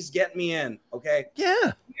because he's getting me in, okay?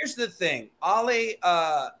 Yeah. Here's the thing. Ale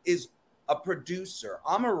is a producer.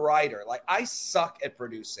 I'm a writer. Like, I suck at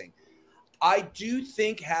producing. I do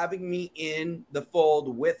think having me in the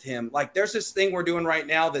fold with him, like there's this thing we're doing right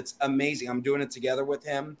now that's amazing. I'm doing it together with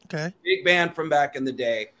him. Okay. Big band from back in the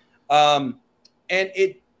day. And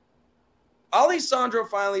Alessandro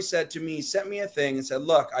finally said to me, sent me a thing and said,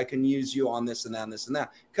 look, I can use you on this and that and this and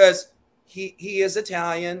that. Because he is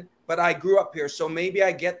Italian, but I grew up here. So maybe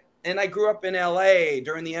I grew up in LA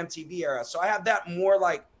during the MTV era. So I have that more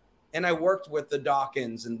like, and I worked with the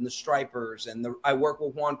Dawkins and the Stripers, and I work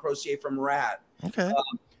with Juan Crocier from Rat. Okay.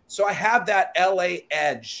 So I have that LA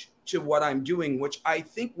edge to what I'm doing, which I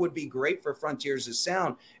think would be great for Frontiers of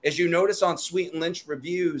Sound. As you notice on Sweet and Lynch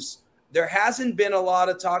reviews, there hasn't been a lot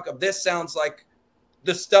of talk of this sounds like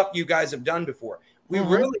the stuff you guys have done before. We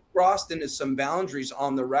really crossed into some boundaries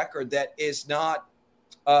on the record that is not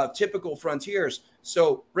typical Frontiers.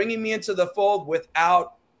 So bringing me into the fold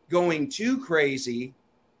without going too crazy,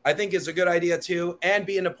 I think is a good idea too, and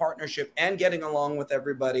being a partnership and getting along with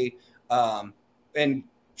everybody and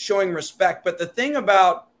showing respect. But the thing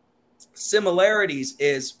about similarities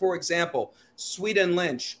is, for example, Sweet and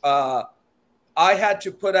Lynch, I had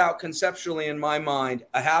to put out conceptually in my mind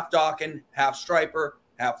a half Dawkins, half Striper,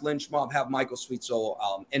 half Lynch Mob, half Michael Sweet solo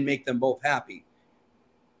album and make them both happy.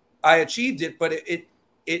 I achieved it, but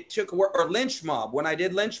it took work. Or Lynch Mob. When I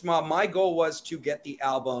did Lynch Mob, my goal was to get the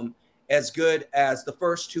album as good as the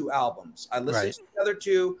first two albums. I listened to the other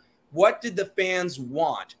two. What did the fans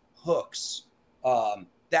want? Hooks.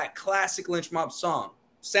 That classic Lynch Mob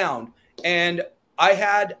sound. And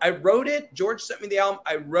I wrote it. George sent me the album.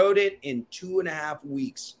 I wrote it in 2.5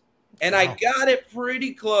 weeks. And I got it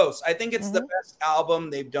pretty close. I think it's the best album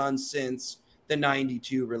they've done since the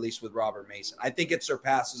 92 release with Robert Mason. I think it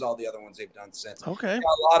surpasses all the other ones they've done since. Okay. Got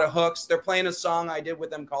a lot of hooks. They're playing a song I did with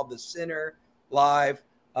them called The Sinner live,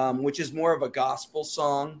 which is more of a gospel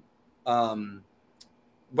song.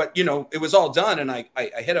 But, it was all done. And I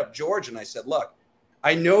hit up George and I said, look,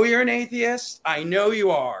 I know you're an atheist. I know you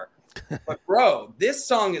are. But, bro, this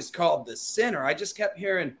song is called The Sinner. I just kept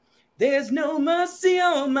hearing, there's no mercy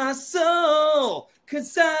on my soul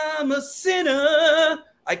because I'm a sinner.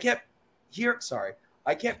 I kept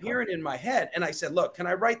hearing in my head. And I said, look, can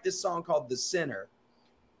I write this song called The Sinner?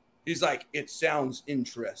 He's like, it sounds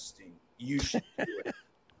interesting. You should do it.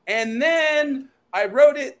 And then I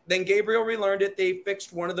wrote it. Then Gabriel relearned it. They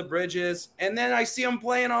fixed one of the bridges. And then I see them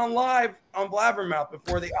playing on live on Blabbermouth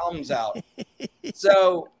before the album's out.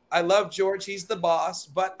 So I love George. He's the boss.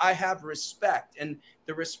 But I have respect. And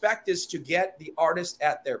the respect is to get the artist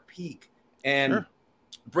at their peak and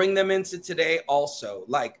bring them into today also.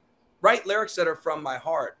 Like, write lyrics that are from my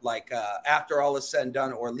heart, like After All Is Said and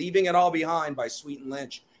Done, or Leaving It All Behind by Sweet and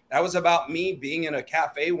Lynch. That was about me being in a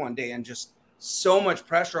cafe one day and just so much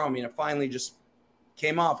pressure on me, and it finally just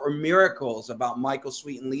came off. Or Miracles about Michael,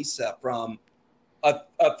 Sweet, and Lisa from a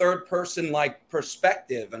third person like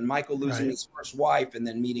perspective, and Michael losing his first wife and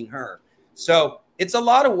then meeting her. So it's a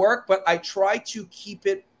lot of work, but I try to keep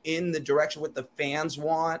it in the direction what the fans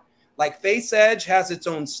want. Like Face Edge has its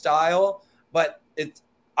own style, but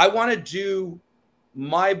I want to do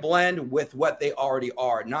my blend with what they already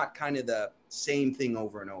are, not kind of the same thing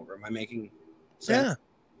over and over. Am I making sense?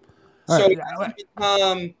 Yeah. So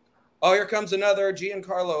here comes another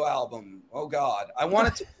Giancarlo album. Oh God. I want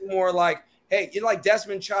it to be more like, hey, you like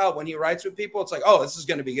Desmond Child when he writes with people, it's like, oh, this is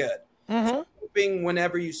going to be good. So I'm hoping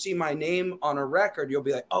whenever you see my name on a record, you'll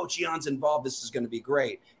be like, oh, Gian's involved. This is going to be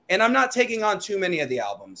great. And I'm not taking on too many of the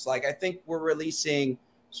albums. Like I think we're releasing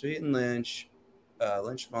Sweet and Lynch,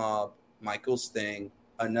 Lynch Mob, Michael's Thing,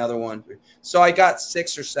 another one. So I got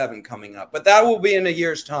 6 or 7 coming up, but that will be in a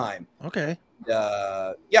year's time. Okay.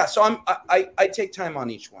 So I take time on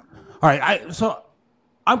each one. All right. So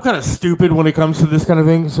I'm kind of stupid when it comes to this kind of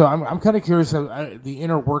thing. So I'm kind of curious of the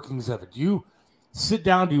inner workings of it. Do you sit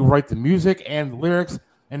down? Do you write the music and the lyrics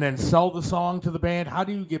and then sell the song to the band? How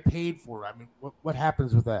do you get paid for it? I mean, what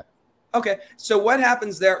happens with that? Okay. So what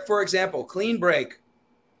happens there? For example, Clean Break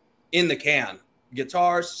in the can.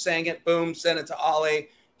 Guitars, sang it, boom, sent it to Ollie.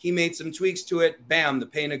 He made some tweaks to it. Bam, the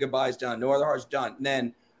Pain of Goodbye's done. No Other Heart's done. And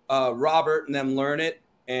then Robert and them learn it.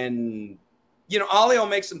 And, Ollie will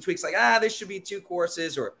make some tweaks like, this should be 2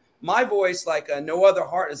 choruses. Or my voice, like No Other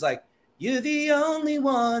Heart is like, you're the only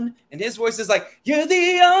one. And his voice is like, you're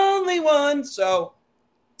the only one. So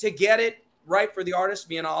to get it right for the artist,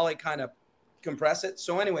 me and Ollie kind of compress it.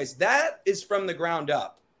 So anyways, that is from the ground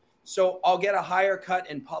up. So I'll get a higher cut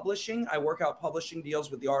in publishing. I work out publishing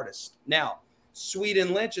deals with the artist. Now, Sweet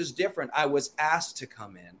and Lynch is different. I was asked to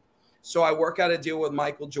come in. So I work out a deal with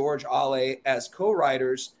Michael, George, Ale as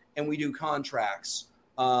co-writers, and we do contracts.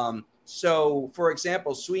 So, for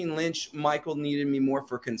example, Sweet and Lynch, Michael needed me more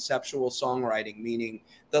for conceptual songwriting, meaning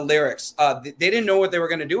the lyrics. They didn't know what they were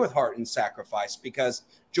going to do with Heart and Sacrifice because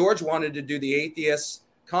George wanted to do the atheist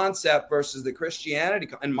concept versus the Christianity,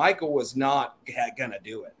 and Michael was not going to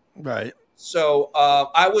do it. Right. So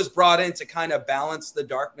I was brought in to kind of balance the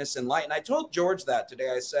darkness and light. And I told George that today.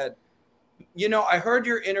 I said, you know, I heard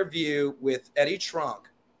your interview with Eddie Trunk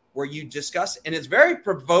where you discuss, and it's very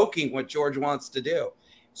provoking what George wants to do.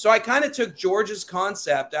 So I kind of took George's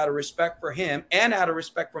concept out of respect for him and out of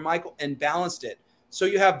respect for Michael and balanced it. So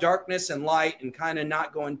you have darkness and light and kind of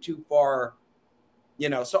not going too far, you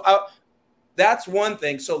know. So that's one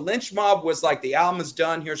thing. So Lynch Mob was like, the album is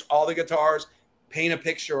done. Here's all the guitars. Paint a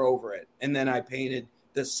picture over it. And then I painted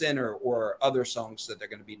The Sinner or other songs that they're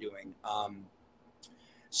going to be doing.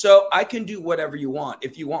 So I can do whatever you want.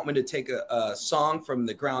 If you want me to take a song from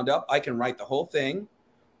the ground up, I can write the whole thing.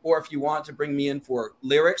 Or if you want to bring me in for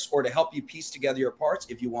lyrics or to help you piece together your parts,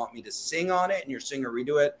 if you want me to sing on it and your singer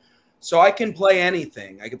redo it. So I can play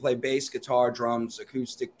anything. I can play bass, guitar, drums,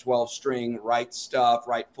 acoustic, 12-string, write stuff,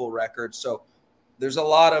 write full records. So there's a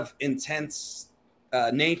lot of intense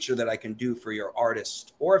nature that I can do for your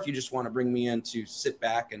artist. Or if you just want to bring me in to sit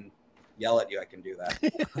back and yell at you, I can do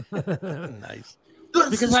that. Nice.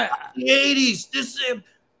 Because the 80s, this is,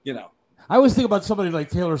 you know. I always think about somebody like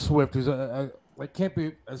Taylor Swift, who's like can't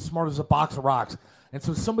be as smart as a box of rocks, and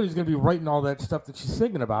so somebody's going to be writing all that stuff that she's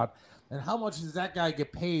singing about. And how much does that guy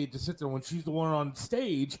get paid to sit there when she's the one on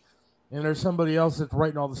stage, and there's somebody else that's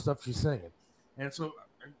writing all the stuff she's singing? And so,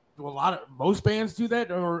 do most bands do that,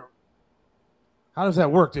 or how does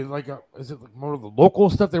that work? Is it like more of the local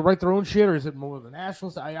stuff they write their own shit, or is it more of the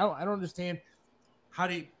national stuff? I don't understand how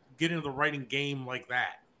do you get into the writing game like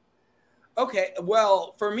that. Okay,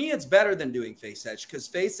 well, for me, it's better than doing Face Edge because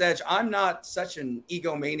Face Edge, I'm not such an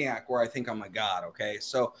egomaniac where I think I'm a god, okay?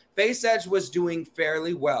 So Face Edge was doing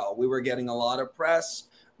fairly well. We were getting a lot of press,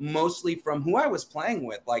 mostly from who I was playing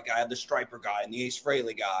with. Like I had the Striper guy and the Ace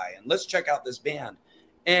Frehley guy, and let's check out this band.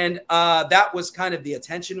 And that was kind of the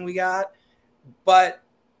attention we got. But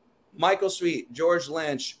Michael Sweet, George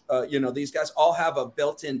Lynch, you know, these guys all have a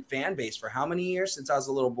built-in fan base for how many years since I was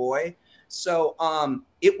a little boy? So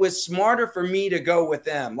it was smarter for me to go with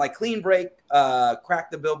them. Like Clean Break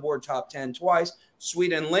cracked the Billboard top 10 twice.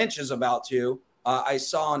 Sweet and Lynch is about to. I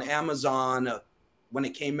saw on Amazon when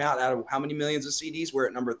it came out of how many millions of CDs, we're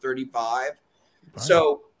at number 35. Right.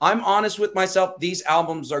 So I'm honest with myself. These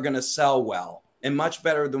albums are going to sell well and much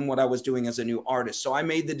better than what I was doing as a new artist. So I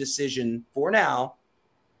made the decision for now,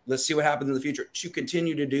 let's see what happens in the future, to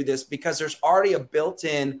continue to do this because there's already a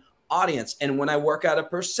built-in audience. And when I work out a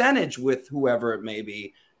percentage with whoever it may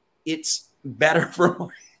be, it's better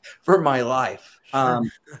for my life. Sure.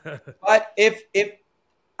 But if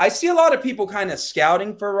I see a lot of people kind of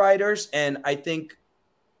scouting for writers, and I think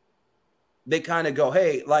they kind of go,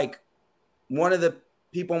 hey, like one of the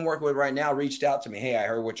people I'm working with right now reached out to me. Hey, I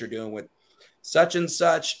heard what you're doing with such and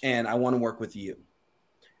such, and I want to work with you.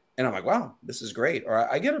 And I'm like, wow, this is great.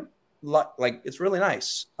 Or I get a lot, like, it's really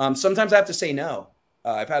nice. Sometimes I have to say no.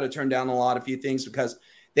 I've had to turn down a few things because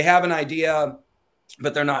they have an idea,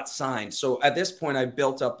 but they're not signed. So at this point, I've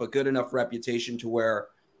built up a good enough reputation to where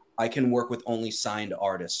I can work with only signed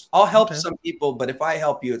artists. I'll help some people, but if I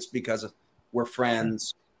help you, it's because we're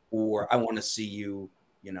friends or I want to see you,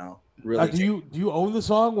 you know, really. Do you own the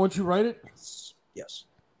song once you write it? Yes.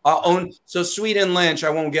 I'll own. So Sweet and Lynch, I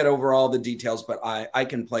won't get over all the details, but I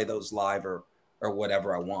can play those live or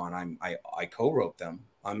whatever I want. I co-wrote them.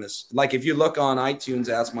 Like if you look on iTunes,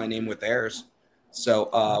 ask my name with theirs.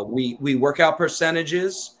 So we work out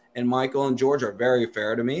percentages, and Michael and George are very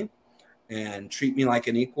fair to me and treat me like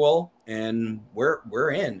an equal, and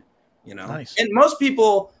we're in, you know. Nice. And most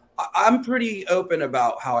people, I'm pretty open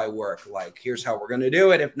about how I work. Like, here's how we're going to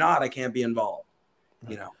do it. If not, I can't be involved,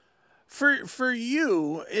 you know. For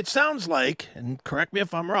you, it sounds like, and correct me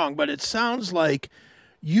if I'm wrong, but it sounds like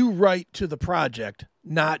you write to the project,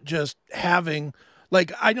 not just having.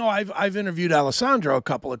 Like, I know I've interviewed Alessandro a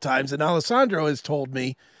couple of times, and Alessandro has told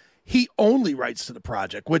me he only writes to the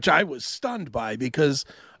project, which I was stunned by, because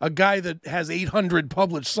a guy that has 800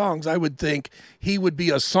 published songs, I would think he would be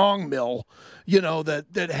a song mill, you know,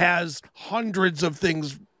 that has hundreds of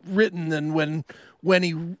things written, and when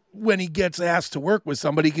he gets asked to work with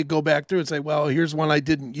somebody, he could go back through and say, well, here's one I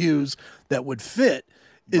didn't use that would fit.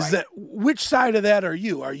 Is right. That which side of that are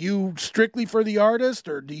you? Are you strictly for the artist,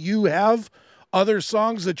 or do you have other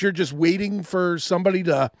songs that you're just waiting for somebody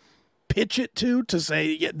to pitch it to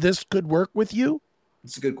say, yeah, this could work with you?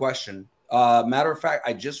 It's a good question. Matter of fact,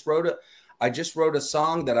 I just wrote a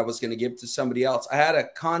song that I was going to give to somebody else. I had a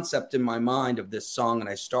concept in my mind of this song, and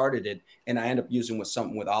I started it, and I ended up using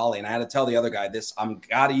something with Ollie, and I had to tell the other guy, I'm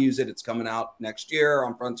got to use it. It's coming out next year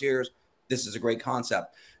on Frontiers. This is a great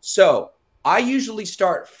concept. So I usually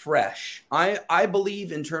start fresh. I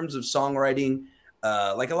believe in terms of songwriting,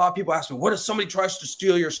 like a lot of people ask me, what if somebody tries to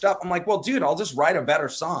steal your stuff? I'm like, well, dude, I'll just write a better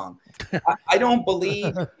song. I don't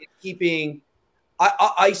believe in keeping,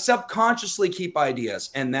 I subconsciously keep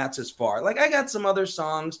ideas, and that's as far. Like, I got some other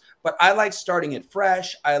songs, but I like starting it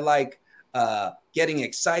fresh. I like getting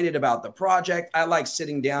excited about the project. I like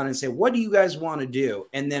sitting down and say, what do you guys want to do?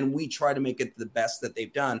 And then we try to make it the best that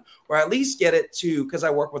they've done, or at least get it to, because I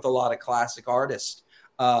work with a lot of classic artists,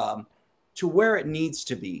 to where it needs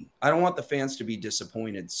to be. I don't want the fans to be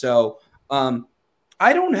disappointed. So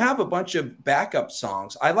I don't have a bunch of backup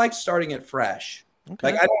songs. I like starting it fresh.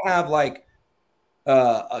 Okay. Like, I don't have like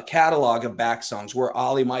a catalog of back songs where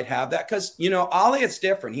Ollie might have that. Because, you know, Ollie, it's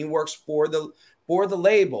different. He works for the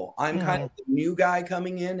label. I'm kind of the new guy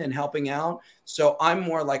coming in and helping out. So I'm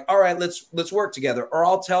more like, all right, let's work together. Or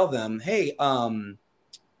I'll tell them, hey,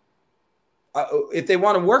 if they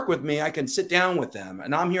want to work with me, I can sit down with them.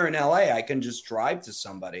 And I'm here in LA. I can just drive to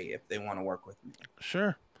somebody if they want to work with me.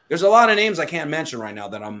 Sure. There's a lot of names I can't mention right now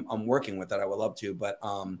that I'm working with that I would love to. But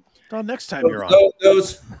well, next time you're on,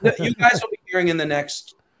 those you guys will be hearing in the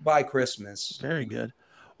next by Christmas. Very good.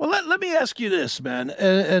 Well, let me ask you this, man.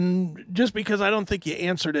 And just because I don't think you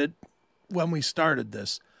answered it when we started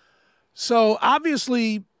this. So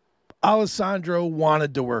obviously, Alessandro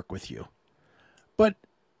wanted to work with you, but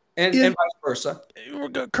and vice versa.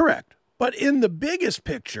 Correct. But in the biggest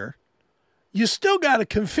picture, you still got to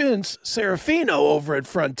convince Serafino over at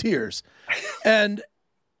Frontiers. And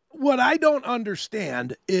what I don't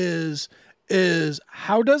understand is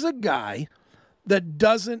how does a guy that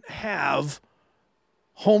doesn't have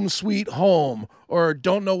Home Sweet Home or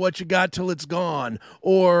Don't Know What You Got Till It's Gone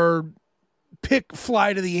or pick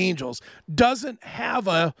Fly to the Angels, doesn't have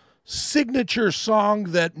a signature song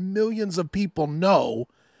that millions of people know,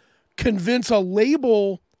 convince a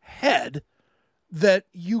label head that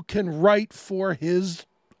you can write for his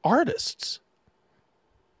artists?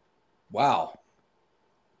 Wow.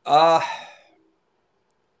 Or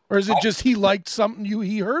is it just he liked something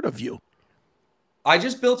he heard of you? I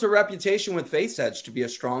just built a reputation with Faith Edge to be a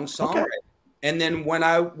strong songwriter. Okay. And then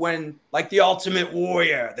when like the Ultimate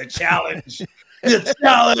Warrior, the challenge, the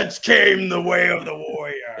challenge came the way of the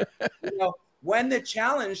warrior. You know, when the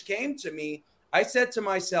challenge came to me, I said to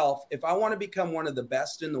myself, if I want to become one of the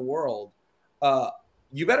best in the world,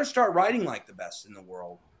 you better start writing like the best in the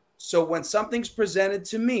world. So when something's presented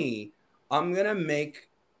to me, I'm going to make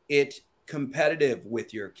it competitive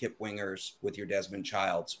with your Kip Wingers, with your Desmond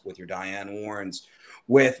Childs, with your Diane Warrens,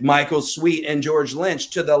 with Michael Sweet and George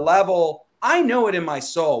Lynch, to the level I know it in my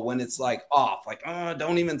soul when it's like off, like, oh,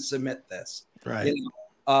 don't even submit this. Right. You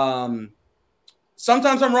know?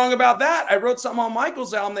 Sometimes I'm wrong about that. I wrote something on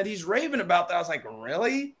Michael's album that he's raving about that. I was like,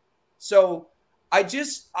 really? So I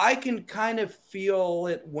can kind of feel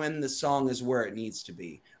it when the song is where it needs to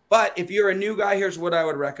be. But if you're a new guy, here's what I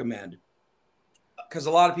would recommend. Because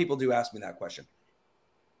a lot of people do ask me that question.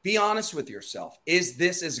 Be honest with yourself. Is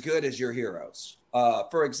this as good as your heroes?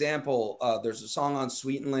 For example, there's a song on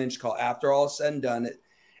Sweet and Lynch called After All Is Said and Done.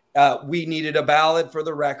 We needed a ballad for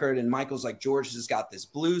the record. And Michael's like, George has got this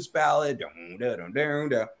blues ballad.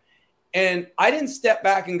 And I didn't step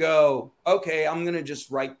back and go, okay, I'm going to just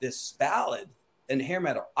write this ballad and hair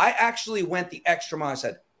metal. I actually went the extra mile. I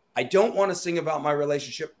said, I don't want to sing about my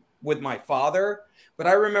relationship with my father. But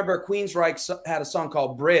I remember Queensryche had a song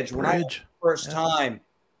called Bridge when I heard it the first time.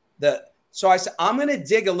 So I said, I'm going to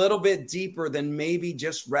dig a little bit deeper than maybe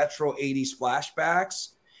just retro 80s flashbacks.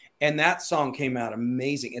 And that song came out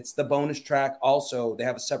amazing. It's the bonus track. Also, they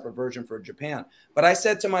have a separate version for Japan. But I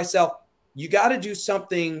said to myself, you got to do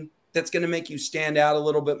something that's going to make you stand out a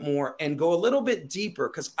little bit more and go a little bit deeper.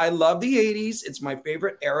 Because I love the 80s. It's my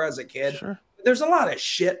favorite era as a kid. Sure. There's a lot of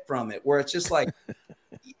shit from it where it's just like,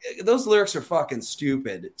 those lyrics are fucking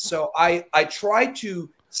stupid. So I try to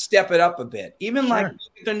step it up a bit. Even like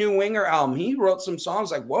the new Winger album, he wrote some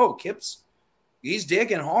songs like, whoa, he's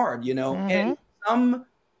digging hard, you know? Mm-hmm. And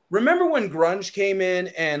remember when grunge came in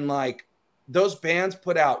and like those bands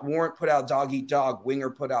Warrant put out Dog Eat Dog, Winger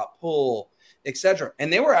put out Pull, etc.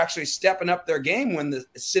 And they were actually stepping up their game when the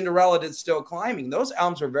Cinderella did Still Climbing. Those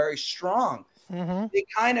albums were very strong. Mm-hmm. They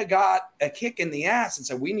kind of got a kick in the ass and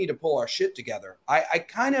said, we need to pull our shit together. I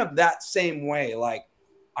kind of that same way. Like,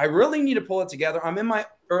 I really need to pull it together. I'm in my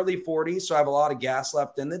early 40s, so I have a lot of gas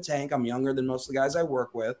left in the tank. I'm younger than most of the guys I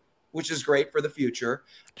work with, which is great for the future.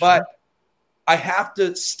 But I have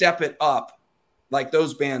to step it up like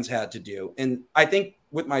those bands had to do. And I think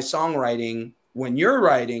with my songwriting, when you're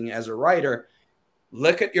writing as a writer,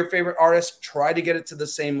 look at your favorite artist, try to get it to the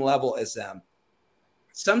same level as them.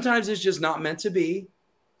 Sometimes it's just not meant to be.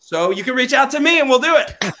 So you can reach out to me and we'll do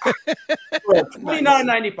it.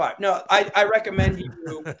 $29.95. No, I recommend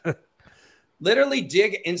you literally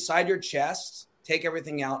dig inside your chest, take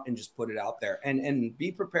everything out, and just put it out there, and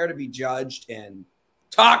be prepared to be judged and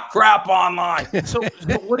talk crap online. So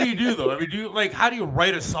what do you do though? I mean, how do you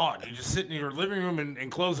write a song? Do you just sit in your living room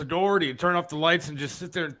and close the door? Do you turn off the lights and just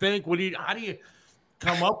sit there and think? How do you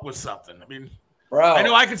come up with something? I mean, bro, I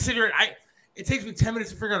know I can sit here. It takes me 10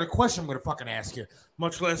 minutes to figure out a question I'm going to fucking ask you,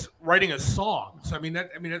 much less writing a song. So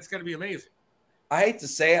that's got to be amazing. I hate to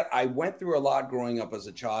say it, I went through a lot growing up as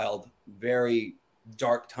a child, very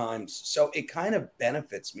dark times. So it kind of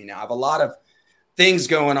benefits me now. I have a lot of things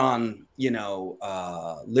going on,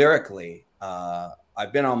 lyrically.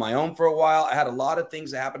 I've been on my own for a while. I had a lot of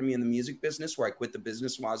things that happened to me in the music business where I quit the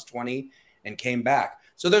business when I was 20 and came back.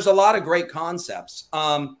 So there's a lot of great concepts.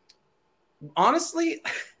 Honestly,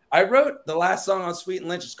 I wrote the last song on Sweet and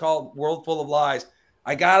Lynch. It's called World Full of Lies.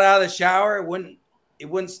 I got out of the shower. It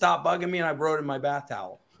wouldn't stop bugging me, and I wrote it in my bath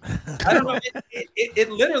towel. I don't know.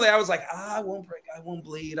 It literally, I was like, I won't break. I won't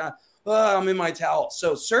bleed. I'm in my towel.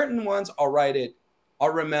 So certain ones, I'll write it. I'll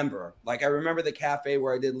remember. Like I remember the cafe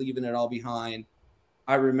where I did Leaving It All Behind.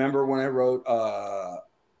 I remember when I wrote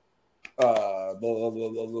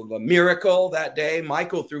the Miracle that day.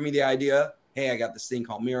 Michael threw me the idea. Hey, I got this thing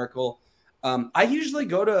called Miracle. I usually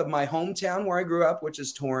go to my hometown where I grew up, which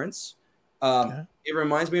is Torrance. It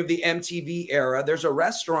reminds me of the MTV era. There's a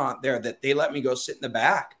restaurant there that they let me go sit in the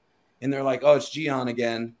back. And they're like, oh, it's Gian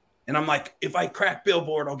again. And I'm like, if I crack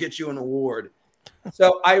Billboard, I'll get you an award.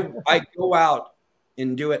 So I go out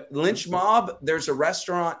and do it. Lynch Mob, there's a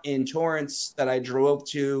restaurant in Torrance that I drove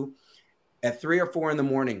to at 3 or 4 in the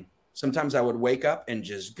morning. Sometimes I would wake up and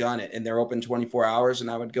just gun it. And they're open 24 hours. And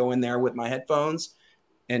I would go in there with my headphones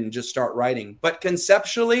and just start writing. But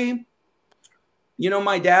conceptually,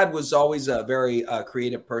 my dad was always a very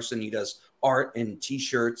creative person. He does art and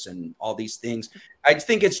T-shirts and all these things. I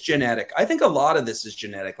think it's genetic. I think a lot of this is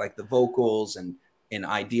genetic, like the vocals and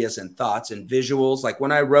ideas and thoughts and visuals. Like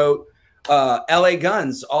when I wrote LA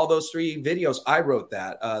Guns, all those 3 videos, I wrote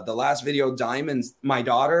that. The last video, Diamonds, my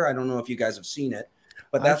daughter. I don't know if you guys have seen it,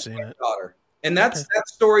 but that's my daughter. And that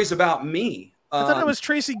story's about me. I thought it was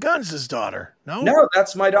Tracy Guns' daughter. No,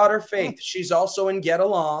 that's my daughter, Faith. She's also in Get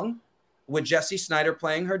Along with Jesse Snyder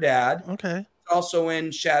playing her dad. Okay. Also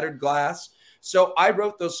in Shattered Glass. So I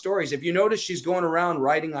wrote those stories. If you notice, she's going around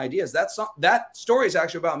writing ideas. That story is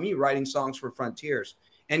actually about me writing songs for Frontiers.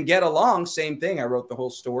 And Get Along, same thing. I wrote the whole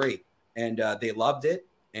story, and they loved it.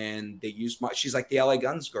 And they used she's like the LA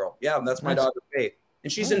Guns girl. Yeah, that's my daughter, Faith.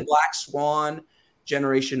 And she's in Black Swan,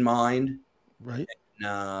 Generation Mind. Right.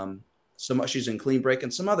 And, she's in Clean Break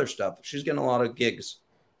and some other stuff. She's getting a lot of gigs.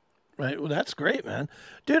 Right. Well, that's great, man.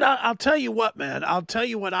 Dude, I'll tell you what, man. I'll tell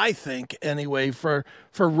you what I think anyway for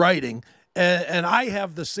writing. And I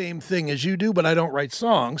have the same thing as you do, but I don't write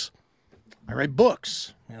songs. I write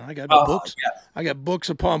books. I got books. Yeah. I got books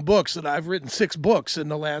upon books, and I've written 6 books in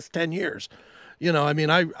the last 10 years.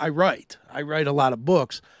 I write. I write a lot of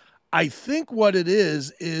books. I think what it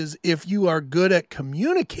is if you are good at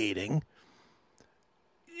communicating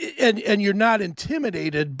and you're not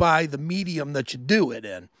intimidated by the medium that you do it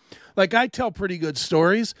in. Like I tell pretty good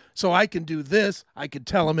stories, so I can do this. I can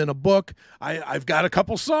tell them in a book. I've got a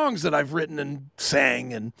couple songs that I've written and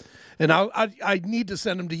sang, and I need to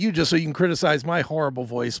send them to you just so you can criticize my horrible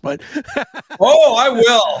voice. But oh, I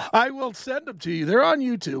will. I will send them to you. They're on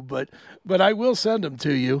YouTube, but I will send them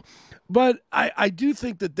to you. But I do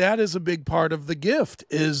think that is a big part of the gift,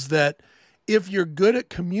 is that if you're good at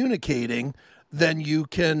communicating, then you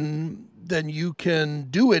can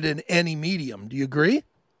do it in any medium. Do you agree?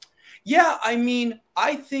 Yeah, I mean,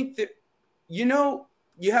 I think that,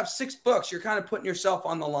 you have 6 books. You're kind of putting yourself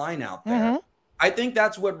on the line out there. Mm-hmm. I think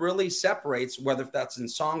that's what really separates, whether that's in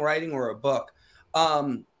songwriting or a book.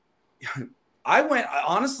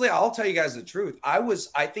 Honestly, I'll tell you guys the truth.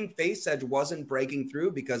 I think Face Edge wasn't breaking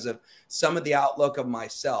through because of some of the outlook of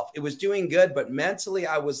myself. It was doing good, but mentally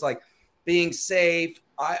I was like being safe.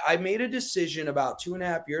 I made a decision about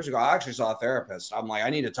 2.5 years ago. I actually saw a therapist. I'm like,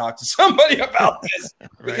 I need to talk to somebody about this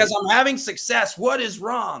because I'm having success. What is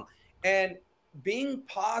wrong? And being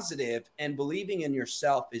positive and believing in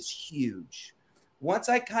yourself is huge. Once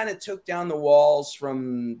I kind of took down the walls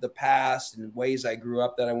from the past and ways I grew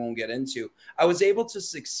up that I won't get into, I was able to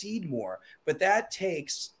succeed more. But that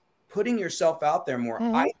takes putting yourself out there more.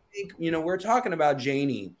 Mm-hmm. I think, we're talking about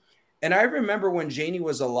Janie. And I remember when Janie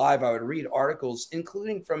was alive, I would read articles,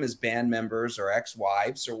 including from his band members or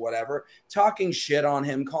ex-wives or whatever, talking shit on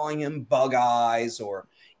him, calling him bug eyes or,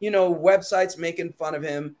 websites making fun of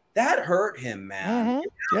him. That hurt him, man. Mm-hmm.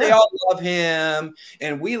 Yeah. They all love him.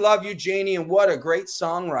 And we love you, Janie. And what a great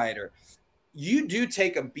songwriter. you do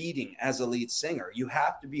take a beating as a lead singer. You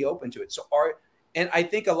have to be open to it. And I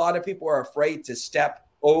think a lot of people are afraid to step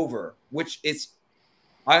over,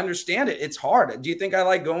 I understand it. It's hard. Do you think I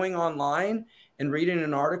like going online and reading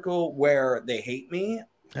an article where they hate me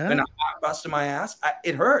and I'm busting my ass?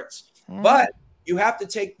 It hurts, but you have to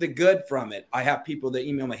take the good from it. I have people that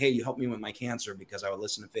email me, hey, you helped me with my cancer because I would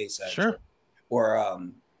listen to Face Edge. Sure. Or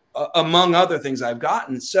among other things I've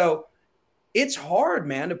gotten. So it's hard,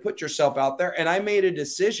 man, to put yourself out there. And I made a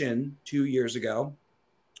decision 2 years ago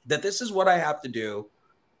that this is what I have to do.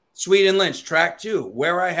 Sweet and Lynch, track 2,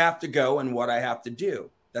 where I have to go and what I have to do.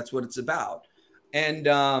 That's what it's about. And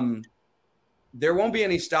there won't be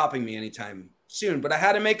any stopping me anytime soon. But I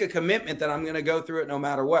had to make a commitment that I'm going to go through it no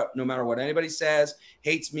matter what anybody says,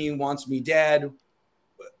 hates me, wants me dead.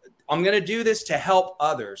 I'm going to do this to help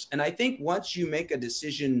others. And I think once you make a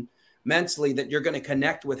decision mentally that you're going to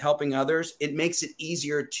connect with helping others, it makes it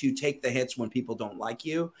easier to take the hits when people don't like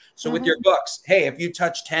you. So with your books, hey, if you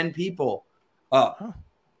touch 10 people,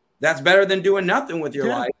 that's better than doing nothing with your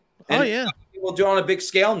life. And people do it on a big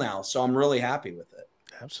scale now. So I'm really happy with it.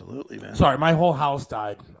 Absolutely, man. Sorry, my whole house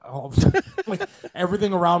died. Like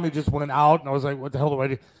everything around me just went out, and I was like, "What the hell do I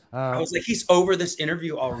do?" I was like, "He's over this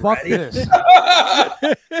interview already." Fuck this.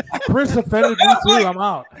 Chris offended me too. I'm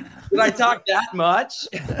out. Did I talk that much?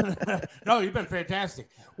 No, you've been fantastic.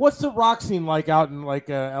 What's the rock scene like out in like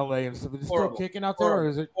LA and stuff? Is it still kicking out there, or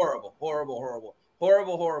is it horrible?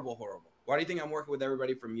 Why do you think I'm working with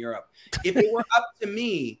everybody from Europe? If it were up to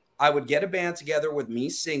me, I would get a band together with me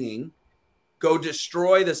singing, go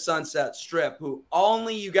destroy the Sunset Strip, who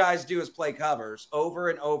only you guys do is play covers over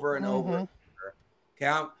and over and over.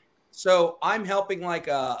 Okay. So I'm helping like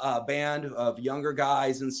a band of younger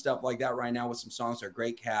guys and stuff like that right now with some songs. They're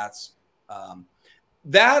great cats.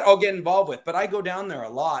 That I'll get involved with, but I go down there a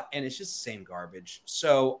lot and it's just the same garbage.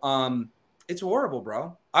 So it's horrible,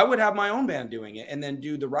 bro. I would have my own band doing it and then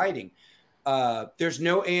do the writing. There's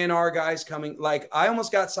no A&R guys coming. Like I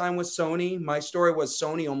almost got signed with Sony. My story was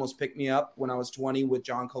Sony almost picked me up when I was 20 with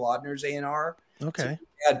John Kolodner's A&R. Okay. So we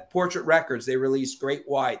had Portrait Records. They released Great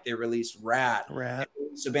White. They released Rat. They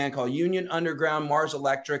released a band called Union Underground, Mars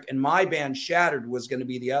Electric, and my band Shattered was going to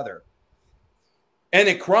be the other. And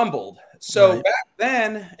it crumbled. So back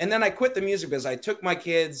then, and then I quit the music business. I took my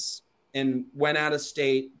kids and went out of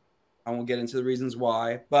state. I won't get into the reasons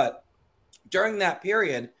why, but during that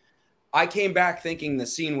period, I came back thinking the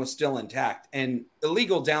scene was still intact and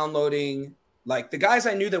illegal downloading. Like the guys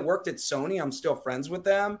I knew that worked at Sony, I'm still friends with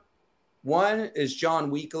them. One is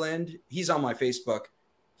John Weekland. He's on my Facebook.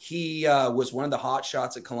 He was one of the hot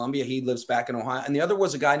shots at Columbia. He lives back in Ohio. And the other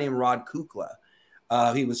was a guy named Rod Kukla.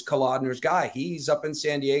 He was Kolodner's guy. He's up in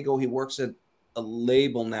San Diego. He works at a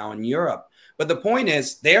label now in Europe. But the point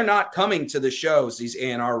is, they're not coming to the shows, these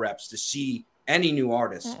A&R reps, to see any new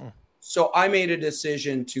artists. So I made a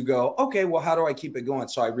decision to go, okay, well, how do I keep it going?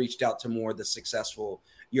 So I reached out to more of the successful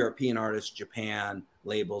European artists, Japan,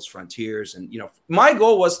 labels, Frontiers. And, my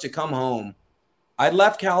goal was to come home. I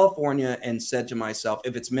left California and said to myself,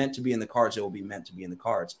 if it's meant to be in the cards, it will be meant to be in the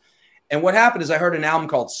cards. And what happened is I heard an album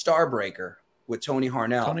called Starbreaker with Tony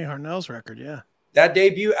Harnell. Tony Harnell's record, yeah. That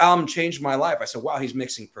debut album changed my life. I said, wow, he's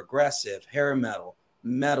mixing progressive, hair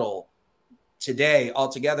metal today all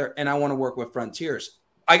together. And I want to work with Frontiers.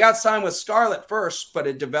 I got signed with Scarlet first, but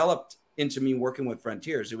it developed into me working with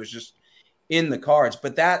Frontiers. It was just in the cards.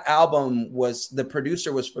 But that album the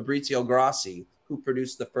producer was Fabrizio Grossi, who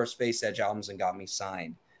produced the first Face Edge albums and got me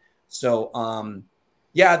signed. So,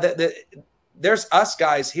 there's us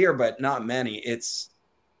guys here, but not many.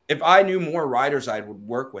 If I knew more writers, I would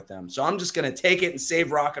work with them. So I'm just going to take it and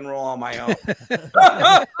save rock and roll on my own.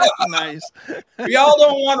 Nice. If y'all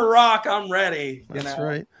don't want to rock, I'm ready. That's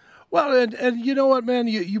right. Well, and you know what, man?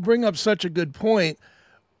 You bring up such a good point.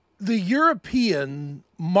 The European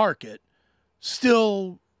market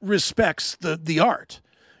still respects the art.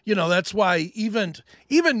 That's why even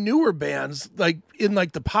newer bands like in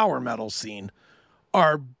like the power metal scene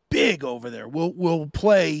are big over there. We'll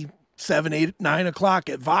play 7, 8, 9 o'clock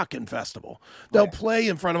at Wacken Festival. They'll play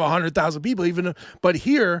in front of 100,000 people, but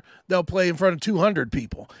here they'll play in front of 200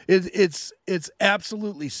 people. It's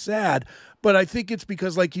absolutely sad. But I think it's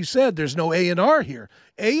because, like you said, there's no A&R here.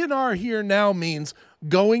 A&R here now means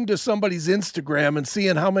going to somebody's Instagram and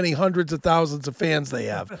seeing how many hundreds of thousands of fans they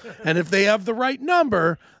have. And if they have the right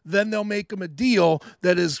number, then they'll make them a deal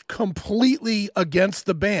that is completely against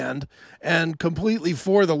the band and completely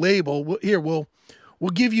for the label. Here, we'll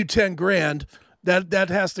give you 10 grand. That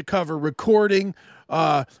has to cover recording,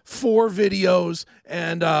 4 videos,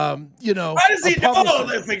 and you know. Why does he know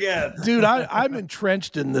this again? Dude, I'm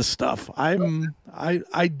entrenched in this stuff.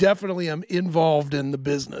 I definitely am involved in the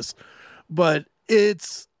business, but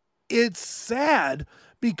it's sad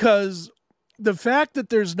because the fact that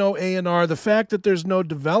there's no A&R, the fact that there's no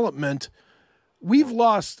development, we've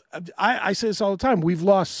lost. I say this all the time. We've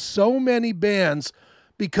lost so many bands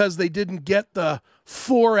because they didn't get the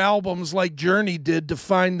 4 albums like Journey did to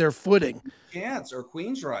find their footing. Chance or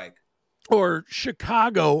Queensryche. Or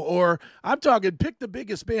Chicago, or I'm talking pick the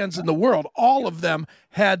biggest bands in the world. All of them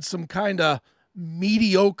had some kind of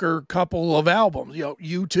mediocre couple of albums. You know,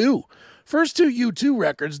 U2. First 2 U2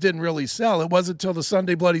 records didn't really sell. It wasn't until the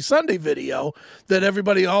Sunday Bloody Sunday video that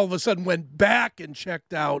everybody all of a sudden went back and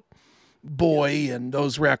checked out Boy and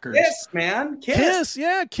those records. Kiss, man. Kiss,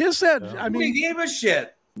 yeah. Kiss had, I mean. We gave a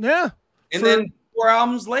shit. Yeah. And then 4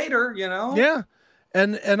 albums later, you know? Yeah.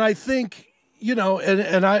 And I think, you know,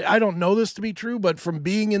 and I don't know this to be true, but from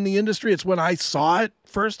being in the industry, it's when I saw it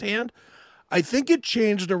firsthand. I think it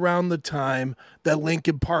changed around the time that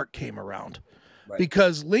Linkin Park came around. Right.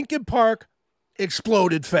 Because Linkin Park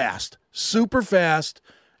exploded fast, super fast,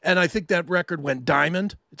 and I think that record went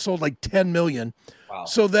diamond. It sold like 10 million. Wow.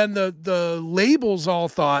 So then the labels all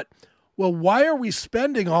thought, well, why are we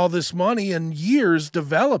spending all this money and years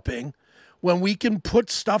developing when we can put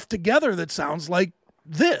stuff together that sounds like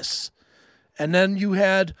this? And then you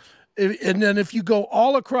had, and then if you go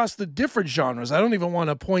all across the different genres, I don't even want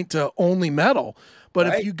to point to only metal, but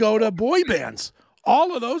if you go to boy bands,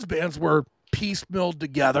 all of those bands were piecemealed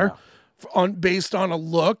together based on a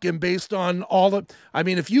look and based on all the, I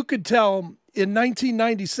mean, if you could tell in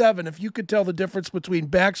 1997, if you could tell the difference between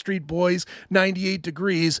Backstreet Boys, 98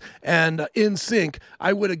 Degrees, and NSYNC,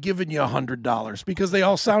 I would have given you $100 because they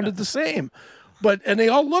all sounded the same, and they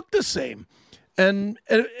all looked the same. And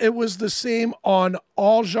it was the same on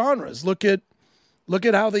all genres. Look at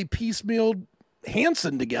how they piecemealed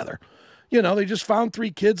Hanson together. You know, they just found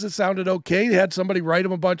 3 kids that sounded okay. They had somebody write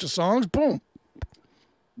them a bunch of songs. Boom.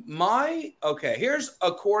 Here's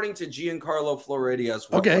according to Giancarlo Floridia's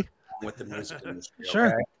with the music industry. Sure.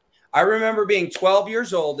 Okay? I remember being 12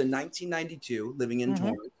 years old in 1992, living in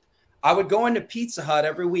Torrance. I would go into Pizza Hut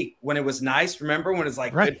every week when it was nice. Remember when it was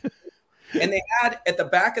like good? And they had at the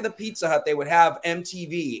back of the Pizza Hut, they would have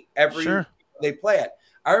MTV every they play it.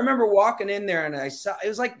 I remember walking in there and I saw it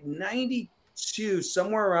was like 92,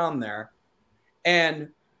 somewhere around there. And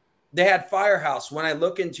they had Firehouse, When I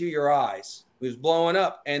Look Into Your Eyes. It was blowing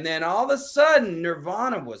up. And then all of a sudden,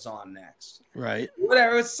 Nirvana was on next. Right.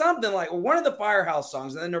 Whatever. It was something like one of the Firehouse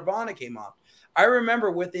songs, and then Nirvana came on. I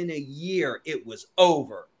remember within a year, it was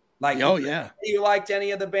over. Like, if you liked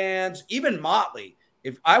any of the bands, even Motley.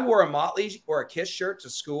 If I wore a Motley or a Kiss shirt to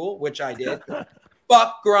school, which I did,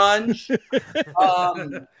 fuck grunge.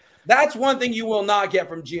 That's one thing you will not get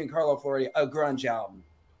from Giancarlo Floridia, a grunge album.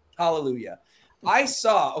 Hallelujah.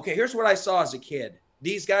 Here's what I saw as a kid.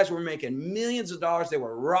 These guys were making millions of dollars. They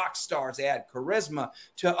were rock stars. They had charisma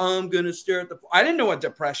I'm going to stare at the... I didn't know what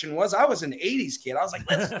depression was. I was an 80s kid. I was like,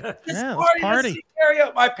 let's party.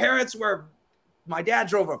 My parents were... My dad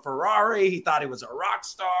drove a Ferrari. He thought he was a rock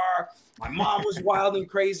star. My mom was wild and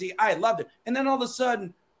crazy. I loved it. And then all of a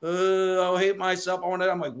sudden, I hate myself.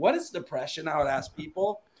 I'm like, what is depression? I would ask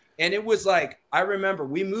people. And it was like, I remember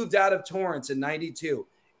we moved out of Torrance in 92.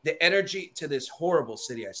 The energy to this horrible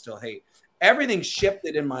city I still hate. Everything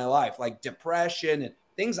shifted in my life, like depression and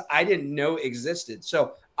things I didn't know existed.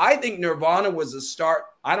 So I think Nirvana was a start.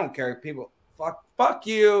 I don't care if people... Fuck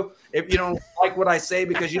you if you don't like what I say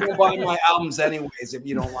because you don't buy my albums anyways if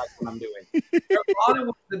you don't like what I'm doing. Nirvana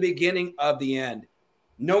was the beginning of the end.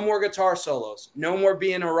 No more guitar solos. No more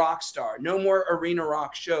being a rock star. No more arena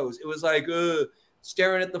rock shows. It was like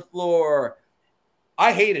staring at the floor.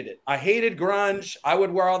 I hated it. I hated grunge. I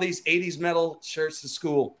would wear all these 80s metal shirts to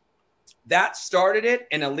school. That started it,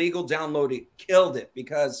 and illegal downloading killed it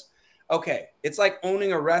because it's like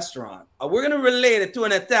owning a restaurant. We're going to relate it to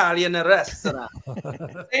an Italian restaurant.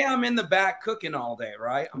 Say I'm in the back cooking all day,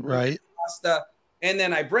 right? I'm right. Pasta, and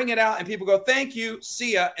then I bring it out, and people go, thank you,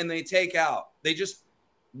 see ya, and they take out.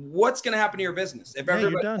 What's going to happen to your business? If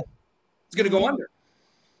everybody, done. It's going to go under.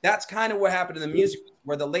 That's kind of what happened in the music,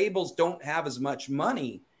 where the labels don't have as much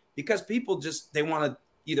money because people they want to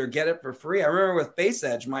either get it for free. I remember with Face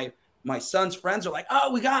Edge, my son's friends are like,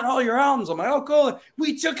 oh, we got all your albums. I'm like, oh, cool.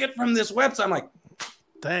 We took it from this website. I'm like,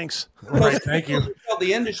 thanks. Right, thank you.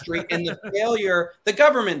 The industry and the failure, the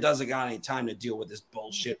government doesn't got any time to deal with this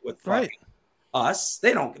bullshit with fucking us.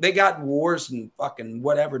 They got wars and fucking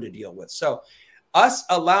whatever to deal with. So us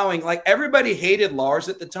allowing, like everybody hated Lars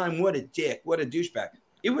at the time. What a dick. What a douchebag.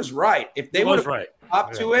 it was right. If they would have right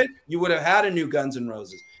up to it, you would have had a new Guns N'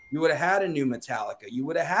 Roses. You would have had a new Metallica. You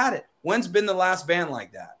would have had it. When's been the last band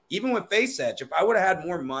like that? Even with Face Edge, if I would have had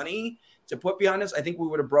more money to put behind us, I think we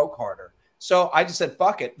would have broke harder. So I just said,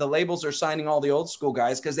 fuck it. The labels are signing all the old school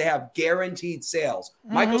guys because they have guaranteed sales.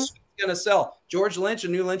 Michael Sweet's going to sell. George Lynch, a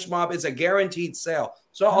new Lynch Mob, is a guaranteed sale.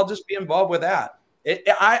 So I'll just be involved with that.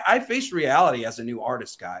 I face reality as a new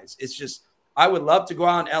artist, guys. It's just, I would love to go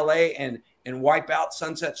out in LA and wipe out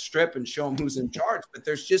Sunset Strip and show them who's in charge. But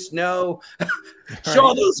there's just no show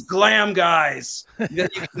all those glam guys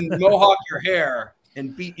that you can mohawk your hair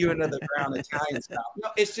and beat you into the ground Italian style. No,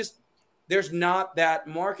 it's just there's not that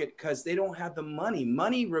market because they don't have the money.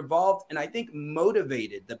 Money revolved and I think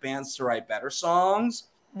motivated the bands to write better songs.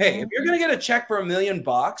 Hey, if you're gonna get a check for $1 million,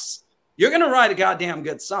 you're gonna write a goddamn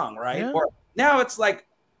good song, right? Yeah. Or now it's like,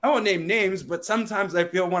 I won't name names, but sometimes I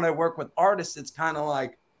feel when I work with artists, it's kind of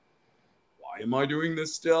like, why am I doing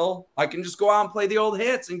this still? I can just go out and play the old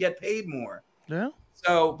hits and get paid more. Yeah.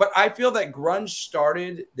 So, but I feel that grunge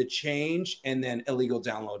started the change and then illegal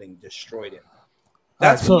downloading destroyed it.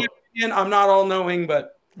 That's my opinion. I'm not all knowing,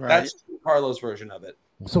 but that's Carlo's version of it.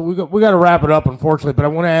 So we got to wrap it up, unfortunately, but I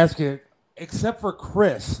want to ask you, except for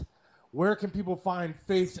Chris, where can people find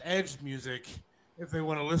Faith's Edge music if they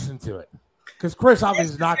want to listen to it? Because Chris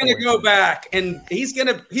obviously is not going to go back, and he's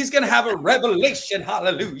gonna have a revelation.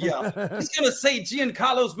 Hallelujah! He's gonna say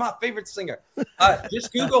Giancarlo's my favorite singer.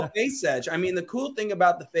 Just Google Face Edge. I mean, the cool thing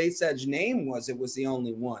about the Face Edge name was it was the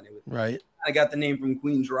only one. It was, I got the name from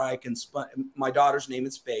Queensryche, and my daughter's name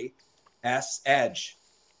is Faith S Edge.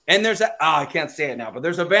 And there's I can't say it now, but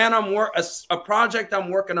there's a band a project I'm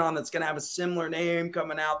working on that's going to have a similar name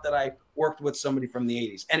coming out that I worked with somebody from the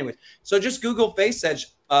 80s. Anyways, so just Google Face Edge.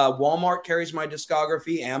 Walmart carries my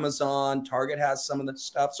discography. Amazon, Target has some of the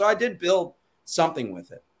stuff. So I did build something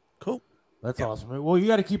with it. Cool. That's awesome. Well, you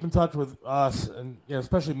got to keep in touch with us, and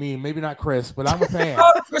especially me. Maybe not Chris, but I'm a fan.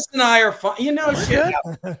 Chris and I are fun. You know, shit.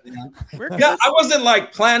 Yeah, I wasn't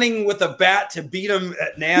like planning with a bat to beat him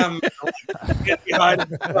at NAMM, get behind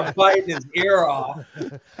him, biting his ear off.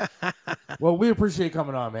 Well, we appreciate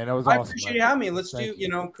coming on, man. That was awesome. I appreciate you having me. Let's do. You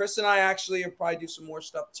know, Chris and I actually will probably do some more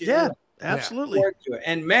stuff too. Yeah, absolutely.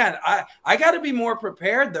 And man, I got to be more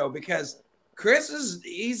prepared though because. Chris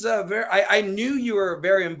he's a very, I knew you were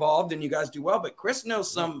very involved and you guys do well, but Chris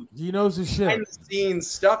knows he knows his shit. behind the scenes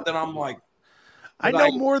stuff that I'm like, I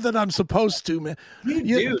know more than I'm supposed to, man. You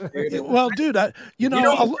do, dude. Well, dude, a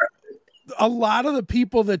lot of the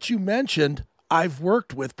people that you mentioned, I've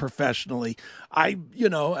worked with professionally. And you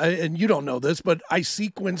don't know this, but I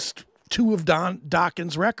sequenced 2 of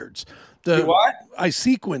Dokken's records. What? I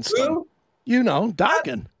sequenced them. You know,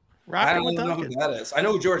 Dokken. I don't know who that is. I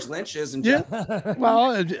know who George Lynch is. And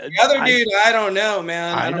well, the other dude, I don't know,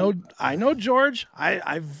 man. I know George.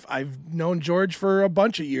 I've known George for a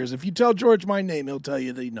bunch of years. If you tell George my name, he'll tell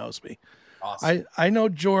you that he knows me. Awesome. I know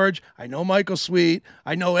George. I know Michael Sweet.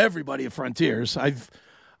 I know everybody at Frontiers.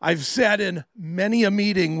 I've sat in many a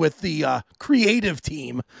meeting with the creative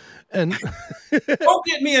team, and don't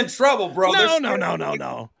get me in trouble, bro.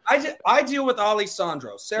 No. I deal with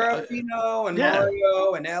Alessandro, Serafino, and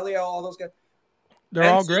Mario, and Elio, all those guys.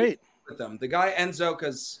 They're all great with them. The guy Enzo,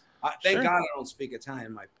 because thank God I don't speak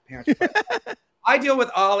Italian. My parents. I deal with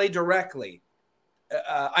Ali directly.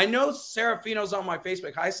 I know Serafino's on my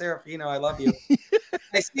Facebook. Hi, Serafino. I love you.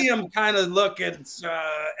 I see him kind of looking.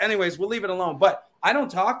 Anyways, we'll leave it alone. But I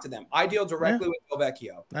don't talk to them. I deal directly with El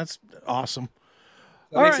Vecchio. That's awesome.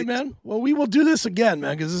 So all right, man. Well, we will do this again,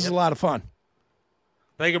 man, because this is a lot of fun.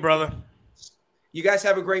 Thank you, brother. You guys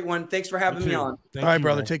have a great one. Thanks for having me on. All right,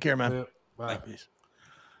 brother. Man. Take care, man. Bye. Peace.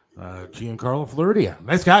 Giancarlo, Floridia.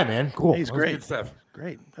 Nice guy, man. Cool. He's great. Good stuff.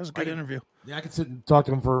 Great. That was a good interview. Yeah, I could sit and talk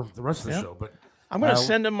to him for the rest of the show, but I'm going to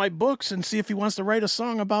send him my books and see if he wants to write a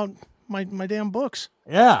song about my damn books.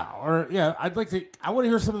 Yeah, I'd like to. I want to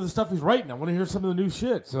hear some of the stuff he's writing. I want to hear some of the new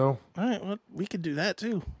shit. So, all right, well, we could do that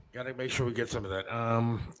too. Got to make sure we get some of that.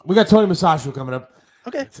 We got Tony Masaccio coming up.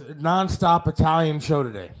 Okay, it's a non-stop Italian show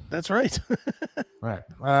today. That's right. All right,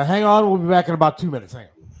 hang on. We'll be back in about 2 minutes. Hang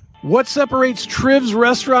on. What separates Triv's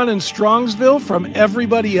restaurant in Strongsville from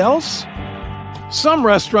everybody else? Some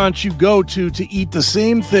restaurants you go to eat the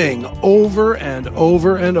same thing over and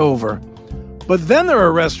over and over. But then there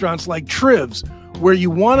are restaurants like Triv's, where you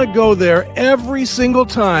want to go there every single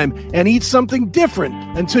time and eat something different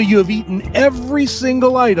until you have eaten every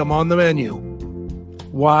single item on the menu.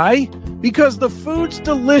 Why? Because the food's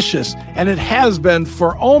delicious, and it has been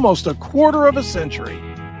for almost a quarter of a century.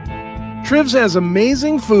 Triv's has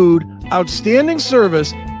amazing food, outstanding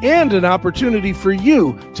service, and an opportunity for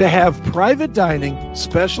you to have private dining,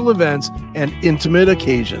 special events, and intimate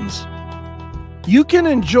occasions. You can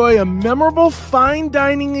enjoy a memorable fine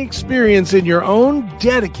dining experience in your own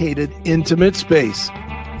dedicated, intimate space.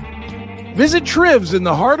 Visit Trivs in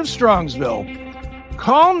the heart of Strongsville.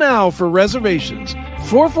 Call now for reservations,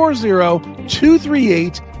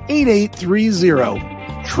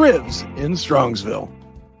 440-238-8830. Trivs in Strongsville.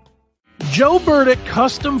 Joe Burdick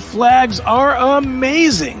custom flags are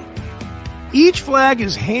amazing. Each flag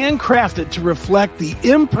is handcrafted to reflect the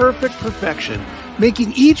imperfect perfection,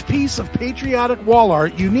 making each piece of patriotic wall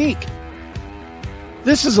art unique.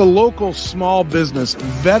 This is a local small business,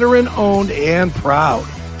 veteran-owned and proud.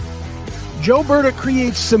 Joe Burdick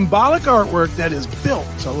creates symbolic artwork that is built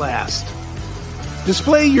to last.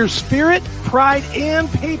 Display your spirit, pride, and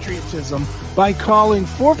patriotism by calling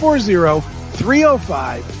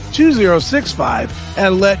 440-305-2065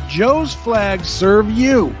 and let Joe's flag serve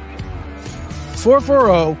you.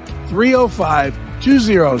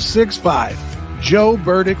 440-305-2065. Joe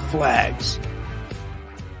Burdick Flags.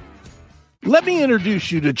 Let me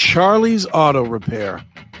introduce you to Charlie's Auto Repair.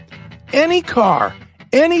 Any car,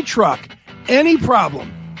 any truck, any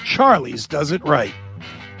problem, Charlie's does it right.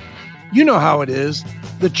 You know how it is.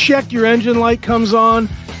 The check your engine light comes on,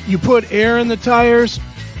 you put air in the tires,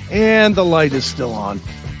 and the light is still on.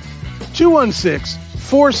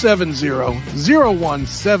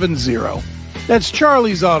 216-470-0170. That's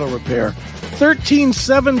Charlie's Auto Repair,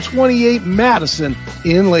 13728 Madison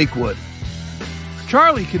in Lakewood.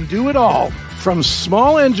 Charlie can do it all, from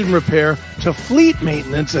small engine repair to fleet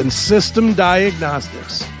maintenance and system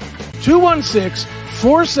diagnostics.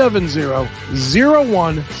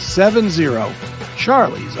 216-470-0170.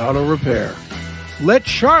 Charlie's Auto Repair. Let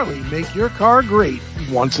Charlie make your car great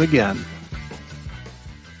once again.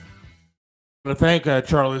 I want to thank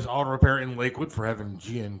Charlie's Auto Repair in Lakewood for having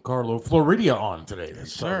Giancarlo Floridia on today.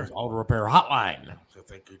 That's Charlie's Auto Repair Hotline. So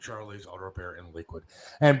thank you, Charlie's Auto Repair in Lakewood.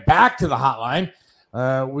 And back to the hotline,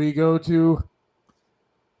 we go to...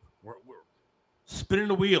 We're spinning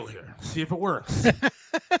the wheel here. See if it works.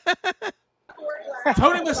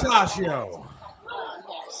 Tony Masaccio.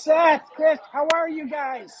 Seth, Chris, how are you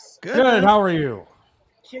guys? Good. How are you?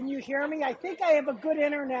 Can you hear me? I think I have a good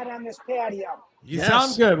internet on this patio. You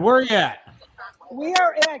sound good. Where are you at? We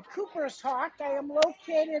are at Cooper's Hawk. I am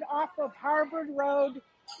located off of Harvard Road,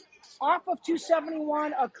 off of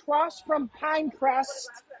 271, across from Pinecrest,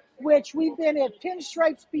 which we've been at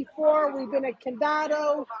Pinstripes before. We've been at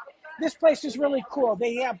Condado. This place is really cool.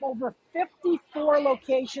 They have over 54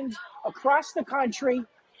 locations across the country,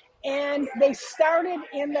 and they started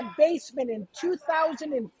in the basement in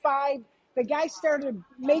 2005. The guy started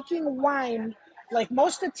making wine like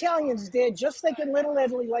most Italians did, just like in Little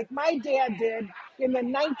Italy, like my dad did in the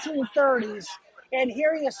 1930s. And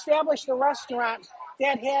here he established a restaurant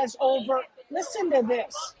that has over, listen to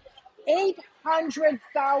this,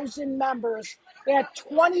 800,000 members at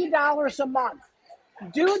 $20 a month.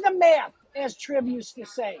 Do the math, as Triv used to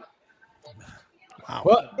say. Wow.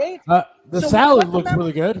 Well, the salad looks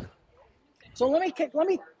really good. So let me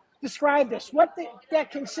describe this. What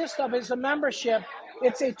that consists of is a membership.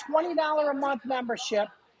 It's a $20 a month membership,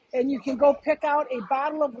 and you can go pick out a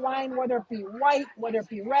bottle of wine, whether it be white, whether it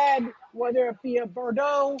be red, whether it be a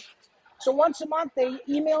Bordeaux. So once a month, they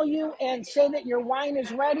email you and say that your wine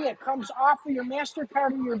is ready. It comes off of your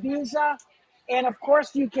MasterCard or your Visa. And, of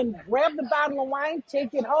course, you can grab the bottle of wine,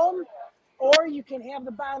 take it home, or you can have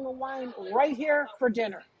the bottle of wine right here for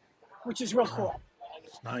dinner, which is real cool.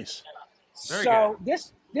 Nice. Very good.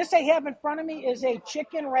 This I have in front of me is a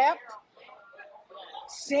chicken wrapped,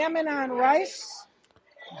 salmon on rice,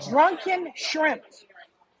 drunken shrimp.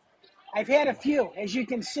 I've had a few, as you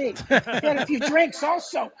can see. I've had a few drinks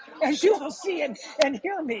also, as you will see and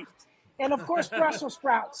hear me. And, of course, Brussels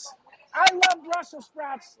sprouts. I love Brussels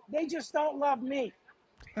sprouts. They just don't love me.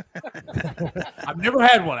 I've never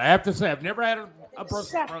had one. I have to say, I've never had a Brussels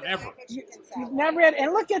sprout ever. You've never had,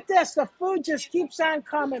 and look at this. The food just keeps on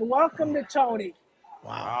coming. Welcome to Tony.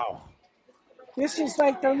 Wow. This is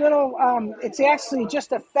like their little, it's actually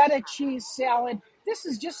just a feta cheese salad. This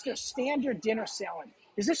is just their standard dinner salad.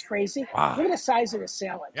 Is this crazy? Wow. Look at the size of this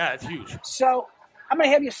salad. Yeah, it's huge. So I'm going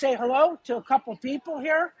to have you say hello to a couple people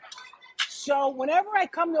here. So whenever I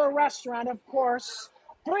come to a restaurant, of course,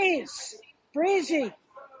 Breezy.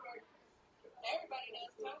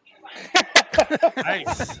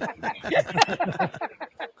 Nice.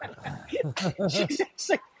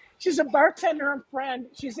 She's a bartender and friend.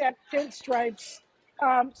 She's at Pinstripes.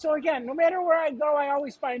 So again, no matter where I go, I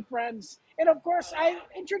always find friends. And of course, I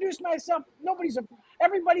introduced myself.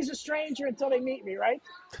 Everybody's a stranger until they meet me, right?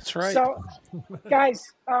 That's right. So, guys,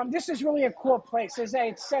 this is really a cool place. As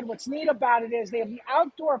I said, what's neat about it is they have the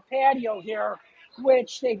outdoor patio here,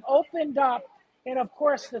 which they've opened up. And of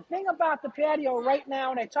course, the thing about the patio right now,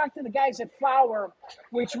 and I talked to the guys at Flower,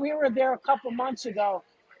 which we were there a couple months ago.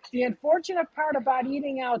 The unfortunate part about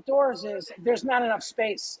eating outdoors is there's not enough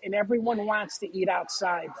space, and everyone wants to eat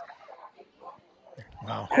outside.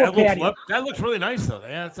 Wow. Cool That looks really nice, though.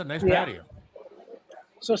 Yeah, it's a nice patio.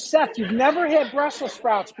 So, Seth, you've never had Brussels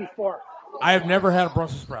sprouts before. I have never had a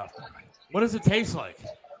Brussels sprout. What does it taste like?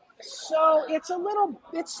 So it's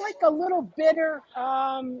like a little bitter.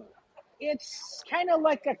 It's kind of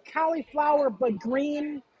like a cauliflower, but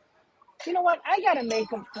green. You know what? I got to make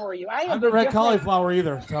them for you. I've never had cauliflower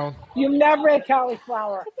either, Tone. You've never had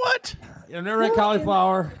cauliflower. What? I've never had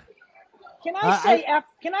cauliflower. Can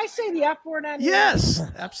I say the F word on here? Yes,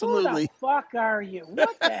 absolutely. Who the fuck are you?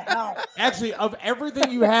 What the hell? Actually, of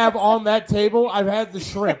everything you have on that table, I've had the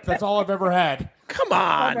shrimp. That's all I've ever had. Come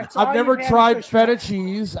on. I've never tried feta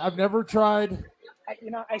cheese. I've never tried.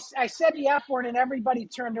 I said the F word and everybody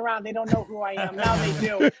turned around. They don't know who I am. Now they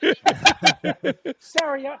do.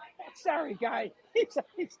 Sorry, guy.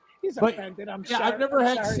 He's offended. I'm sorry. I've never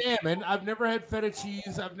had salmon. I've never had feta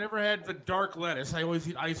cheese. I've never had the dark lettuce. I always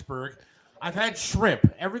eat iceberg. I've had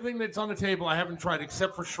shrimp. Everything that's on the table I haven't tried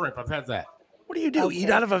except for shrimp. I've had that. What do you do? Eat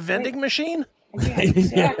out of a vending machine? Yeah,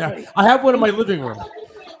 exactly. Yeah. I have one in my living room.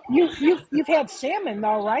 You've had salmon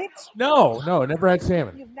though, right? No, never had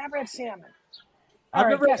salmon. You've never had salmon. I've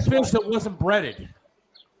never had fish that wasn't breaded.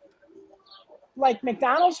 Like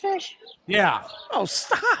McDonald's fish? Yeah. Oh,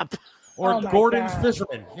 stop. Or Gordon's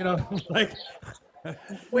Fisherman. Like.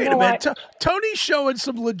 Wait a minute. Tony's showing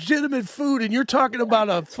some legitimate food, and you're talking about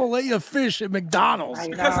a fillet of fish at McDonald's.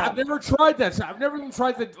 Because I've never tried that. I've never even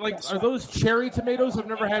tried that. Like, are those cherry tomatoes? I've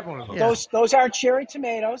never had one of those. Those are cherry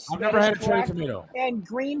tomatoes. I've never had a cherry tomato. And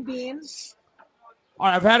green beans. All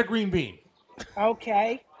right, I've had a green bean.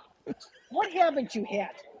 Okay. What haven't you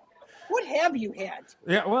had? What have you had?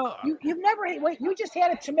 Yeah, well, you've never had. Wait, you just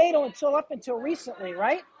had a tomato up until recently,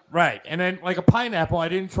 right? Right, and then like a pineapple, I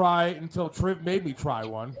didn't try until Triv made me try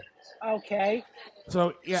one. Okay.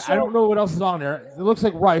 So I don't know what else is on there. It looks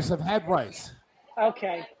like rice. I've had rice.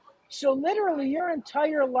 Okay. So literally your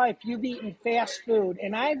entire life you've eaten fast food,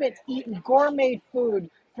 and I've been eating gourmet food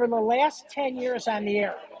for the last 10 years on the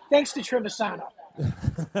air, thanks to Trevisano.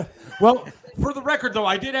 Well, for the record, though,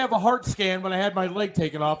 I did have a heart scan when I had my leg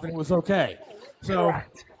taken off, and it was okay. So.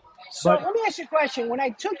 Correct. So let me ask you a question. When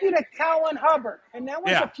I took you to Cow and Hubbard, and that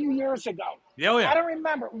was a few years ago. Yeah. I don't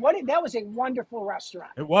remember. That was a wonderful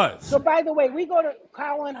restaurant. It was. So by the way, we go to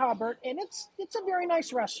Cow and Hubbard, and it's a very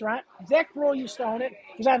nice restaurant. Zach Brule used to own it.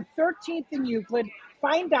 It was on 13th and Euclid.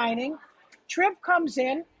 Fine dining. Triv comes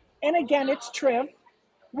in, and again, it's Triv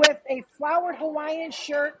with a flowered Hawaiian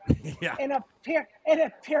shirt and a pair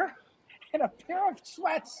of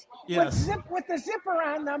sweats with the zipper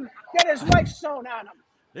on them that his wife sewn on them.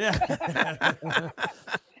 Yeah.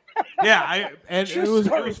 It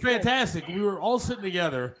was fantastic. We were all sitting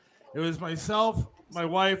together. It was myself, my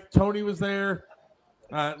wife, Tony was there,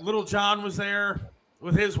 little John was there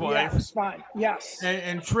with his wife. Yeah, it was fun. Yes.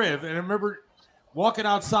 And Triv. And I remember walking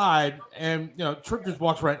outside, and Triv just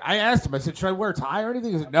walks right. I asked him, I said, should I wear a tie or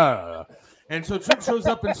anything? He said, no. And so Triv shows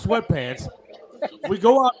up in sweatpants. We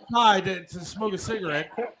go outside to smoke a cigarette.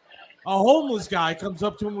 A homeless guy comes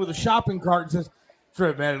up to him with a shopping cart and says,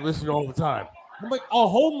 Triv, man, I listen to you all the time. I'm like, a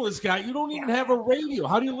homeless guy? You don't even have a radio.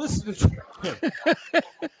 How do you listen to Triv?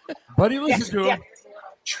 But he listened to him.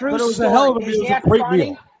 True but it was story. a hell of a meal. It was a great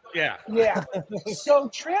meal. Yeah. So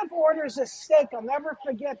Triv orders a steak. I'll never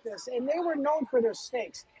forget this. And they were known for their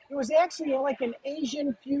steaks. It was actually like an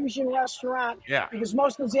Asian fusion restaurant. Yeah. Because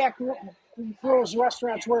most of Zach Brule's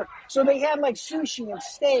restaurants were. So they had like sushi and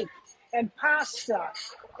steak and pasta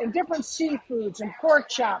and different seafoods and pork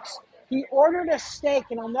chops. He ordered a steak,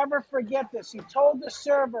 and I'll never forget this. He told the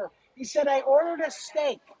server, he said, I ordered a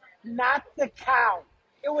steak, not the cow.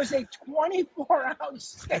 It was a 24-ounce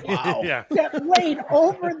steak that laid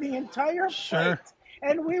over the entire plate.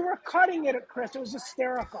 And we were cutting it at Chris. It was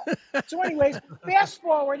hysterical. So anyways, fast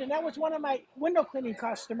forward, and that was one of my window cleaning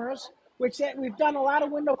customers, which we've done a lot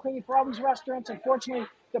of window cleaning for all these restaurants. Unfortunately,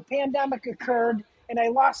 the pandemic occurred, and I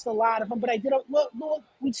lost a lot of them. But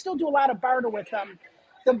we'd still do a lot of barter with them.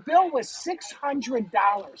 The bill was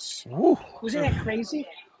 $600. Wasn't that crazy?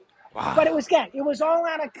 Wow. But it was all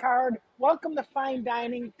on a card. Welcome to fine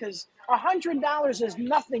dining, because $100 is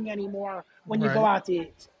nothing anymore when you go out to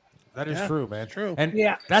eat. That is true, man. True. And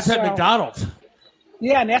that's at McDonald's.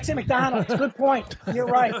 Yeah, and that's at McDonald's. Good point. You're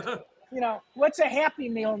right. what's a happy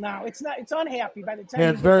meal now? It's not. It's unhappy by the time. Yeah,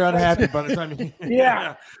 you it's get very to unhappy place. by the time you.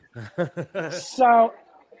 Yeah. So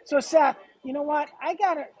Seth, you know what? I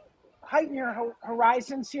gotta heighten your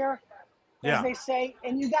horizons here, as Yeah. they say,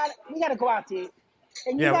 and we gotta go out to eat,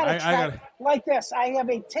 and you Yeah, gotta I try gotta. like this. I have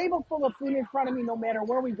a table full of food in front of me. No matter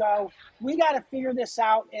where we go, we gotta figure this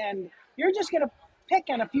out, and you're just gonna pick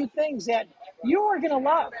on a few things that you are gonna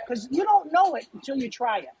love because you don't know it until you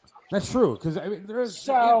try it. That's true because it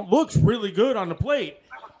So looks really good on the plate,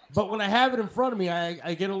 but when I have it in front of me,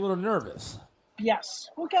 I get a little nervous. yes.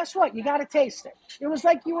 Well, guess what? You got to taste it. It was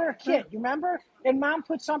like you were a kid. You remember? And mom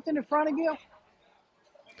put something in front of you.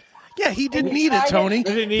 Yeah, he didn't And you need it, tried Tony. I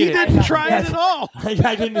didn't He eat it. didn't try it at all.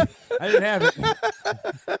 I didn't have it.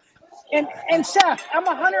 And Seth, I'm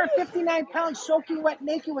 159 pounds soaking wet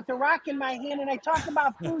naked with a rock in my hand, and I talk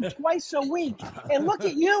about food twice a week. And look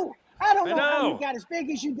at you. I don't I know how you know. got as big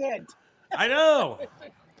as you did. I know.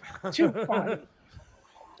 Too funny.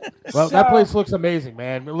 Well, that place looks amazing,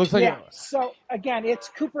 man. It looks like Yeah. So again, it's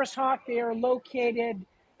Cooper's Hawk. They are located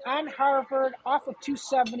on Harvard, off of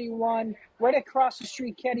 271, right across the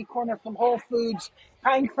street, caddy corner from Whole Foods.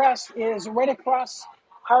 Pinecrest is right across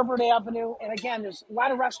Harvard Avenue. And again, there's a lot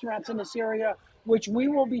of restaurants in this area, which we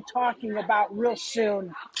will be talking about real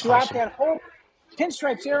soon throughout that whole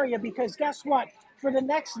Pinstripes area. Because guess what? For the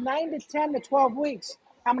next 9 to 10 to 12 weeks,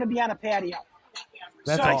 I'm going to be on a patio.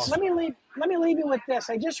 That's so awesome. let me leave you with this.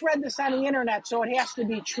 I just read this on the internet, so it has to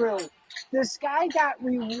be true. This guy got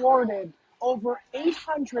rewarded over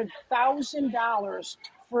 $800,000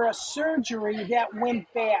 for a surgery that went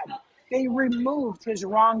bad. They removed his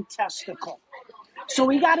wrong testicle. So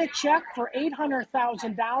he got a check for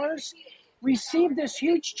 $800,000, received this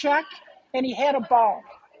huge check, and he had a ball.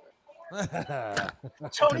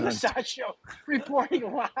 Tony Masaccio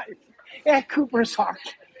reporting live at Cooper's Hawk.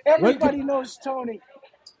 Everybody knows Tony.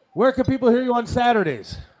 Where can people hear you on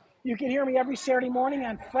Saturdays? You can hear me every Saturday morning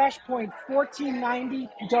on Flashpoint 1490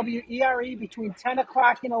 WERE between 10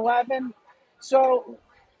 o'clock and 11. So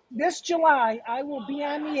this July, I will be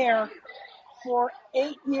on the air for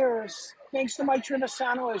 8 years. Thanks to Mike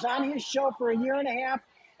Trevisano. I was on his show for a year and a half.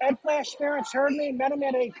 Ed Flash Ferentz heard me, met him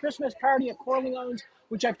at a Christmas party at Corleone's,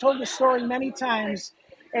 which I've told the story many times.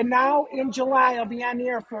 And now in July, I'll be on the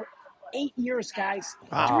air for 8 years, guys.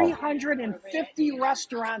 Wow. 350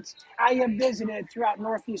 restaurants I have visited throughout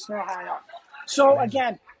Northeastern Ohio. So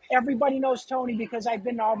again, everybody knows Tony because I've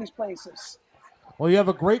been to all these places. Well, you have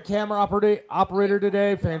a great camera operator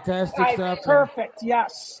today. Fantastic stuff. Perfect,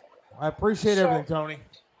 yes. I appreciate everything, Tony.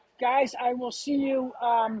 Guys, I will see you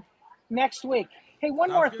next week. Hey,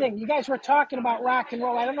 one more thing. You guys were talking about rock and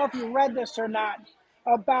roll. I don't know if you read this or not.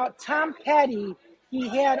 About Tom Petty. He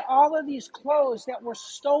had all of these clothes that were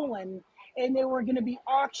stolen, and they were going to be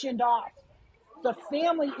auctioned off. The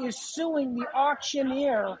family is suing the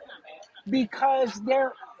auctioneer because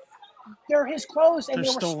they're his clothes, and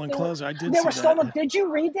They're stolen clothes. I did They see were stolen. that. Did you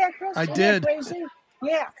read that, Chris? I Isn't did. that crazy?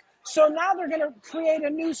 Yeah. So now they're going to create a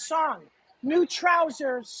new song, New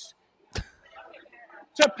Trousers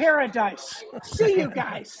to Paradise. See you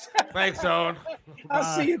guys. Thanks, Owen. I'll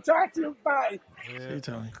see you. Talk to you. Bye. See you,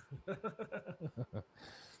 Tony.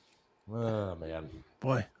 Oh, man.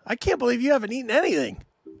 Boy, I can't believe you haven't eaten anything.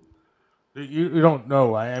 You don't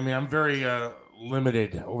know. I mean, I'm very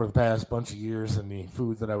limited over the past bunch of years in the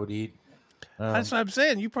food that I would eat. That's what I'm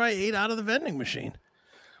saying. You probably ate out of the vending machine.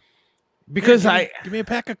 Because give me a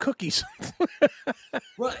pack of cookies.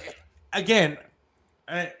 Well, again,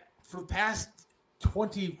 for the past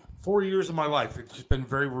 24 years of my life, it's just been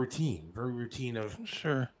very routine of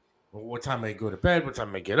sure. What time I go to bed, what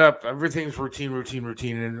time I get up. Everything's routine,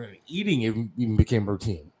 and eating even became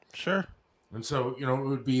routine. Sure. And so, it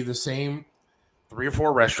would be the same 3 or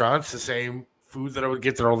 4 restaurants, the same food that I would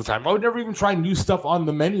get there all the time. I would never even try new stuff on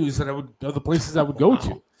the menus the places I would go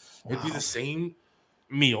to. It'd be the same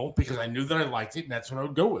meal because I knew that I liked it, and that's what I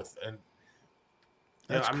would go with. And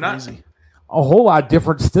that's I'm crazy. not a whole lot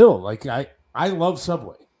different still. Like I love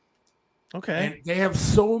Subway. Okay. And they have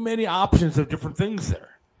so many options of different things there.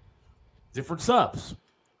 Different subs.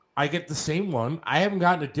 I get the same one. I haven't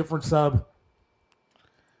gotten a different sub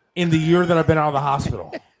in the year that I've been out of the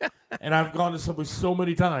hospital. And I've gone to Subway so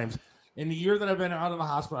many times. In the year that I've been out of the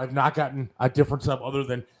hospital, I've not gotten a different sub other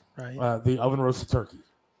than the oven roasted turkey.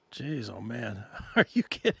 Jeez, oh man. Are you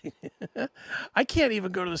kidding? I can't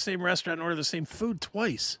even go to the same restaurant and order the same food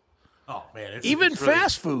twice. Oh man. It's even really...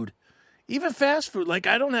 fast food. Even fast food. Like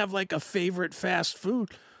I don't have like a favorite fast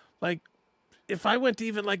food. Like if I went to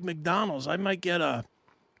even like McDonald's, I might get a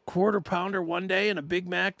quarter pounder one day and a Big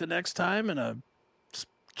Mac the next time and a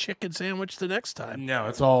chicken sandwich the next time. No,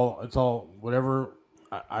 it's all whatever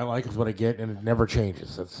I like is what I get, and it never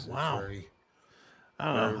changes. That's wow. Very,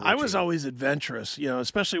 I don't know. I was always adventurous,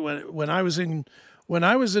 especially when I was in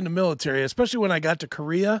the military, especially when I got to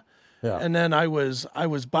Korea, and then I was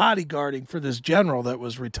bodyguarding for this general that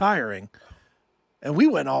was retiring, and we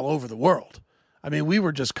went all over the world. I mean, we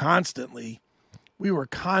were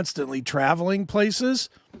constantly traveling places.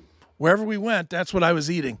 Wherever we went, that's what I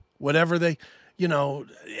was eating. Whatever they, and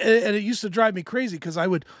it used to drive me crazy because I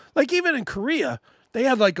would, like, even in Korea, they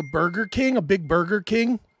had like a big Burger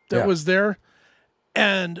King that was there.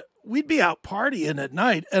 And we'd be out partying at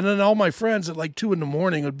night. And then all my friends at like 2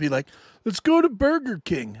 a.m. would be like, let's go to Burger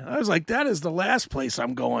King. I was like, that is the last place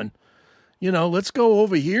I'm going. Let's go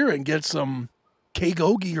over here and get some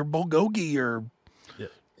kegogi or bulgogi or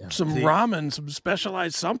some ramen, some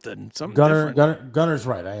specialized something different. Gunner's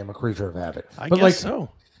right. I am a creature of habit. I guess so.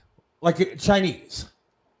 Like Chinese.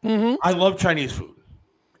 Mm-hmm. I love Chinese food.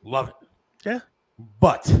 Love it. Yeah.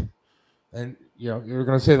 But, and you're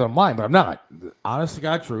going to say that I'm lying, but I'm not. Honest to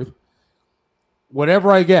God truth.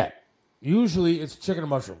 Whatever I get, usually it's chicken and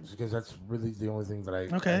mushrooms because that's really the only thing that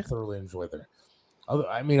I thoroughly enjoy there.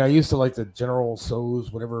 I mean, I used to like the General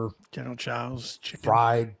Tso's, whatever. General Chow's chicken.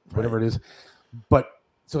 Fried, whatever it is. But,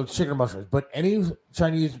 so it's chicken and mushrooms. But any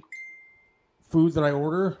Chinese food that I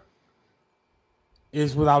order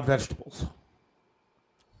is without vegetables.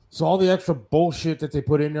 So all the extra bullshit that they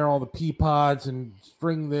put in there, all the pea pods and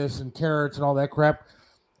string this and carrots and all that crap,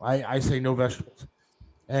 I say no vegetables.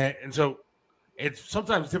 And so it's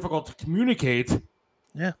sometimes difficult to communicate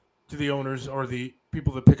to the owners or the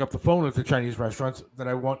people that pick up the phone at the Chinese restaurants that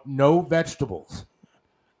I want no vegetables.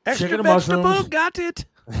 Extra chicken vegetable, and mushrooms. got it.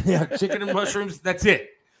 Yeah, chicken and mushrooms, that's it.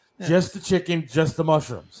 Yeah. Just the chicken, just the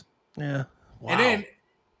mushrooms. Yeah. Wow. And then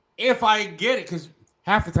if I get it, because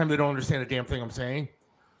half the time they don't understand a damn thing I'm saying.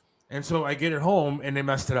 And so I get it home and they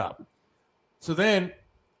messed it up. So then,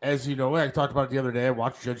 as you know, I talked about it the other day, I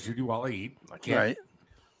watch Judge Judy while I eat. I can't. Right.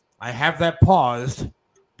 I have that paused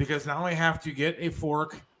because now I have to get a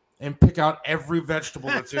fork and pick out every vegetable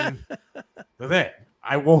that's in the thing.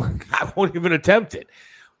 I won't even attempt it.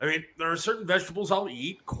 I mean, there are certain vegetables I'll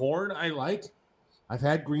eat. Corn I like. I've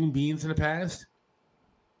had green beans in the past.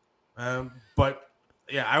 But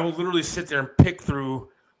yeah, I will literally sit there and pick through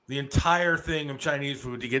the entire thing of Chinese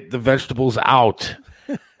food to get the vegetables out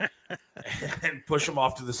and push them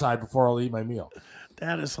off to the side before I'll eat my meal.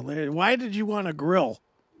 That is hilarious. Why did you want to grill?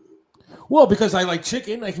 Well, because I like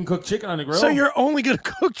chicken. I can cook chicken on the grill. So you're only going to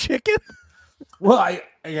cook chicken? Well, I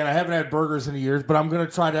haven't had burgers in years, but I'm going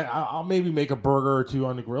to try to. I'll maybe make a burger or two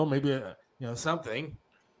on the grill, maybe something.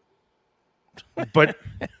 But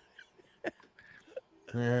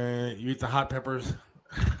you eat the hot peppers.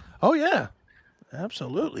 Oh yeah,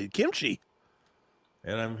 absolutely, kimchi.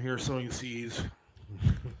 And I'm here sowing seeds.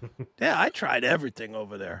 Yeah, I tried everything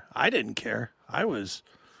over there. I didn't care. I was,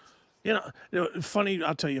 funny.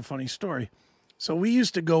 I'll tell you a funny story. So we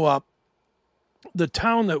used to go up. The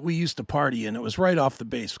town that we used to party in, it was right off the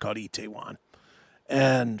base, called Itaewon.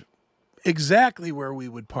 And exactly where we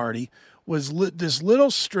would party was this little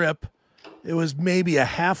strip. It was maybe a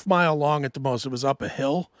half mile long at the most. It was up a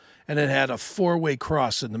hill, and it had a 4-way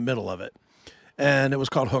cross in the middle of it. And it was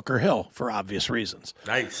called Hooker Hill for obvious reasons.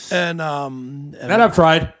 Nice. And that I've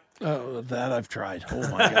tried. That I've tried. Oh,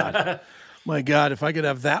 my God. My God, if I could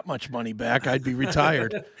have that much money back, I'd be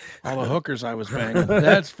retired. All the hookers I was banging.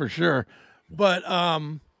 That's for sure. But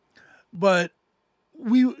one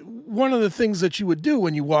of the things that you would do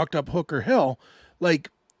when you walked up Hooker Hill, like,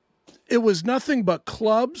 it was nothing but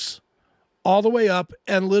clubs all the way up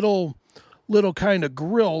and little kind of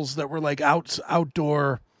grills that were like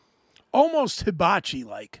outdoor, almost hibachi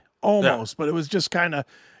like, almost. Yeah. But it was just kind of,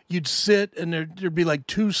 you'd sit and there'd be like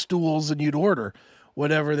 2 stools and you'd order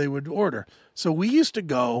whatever they would order. So we used to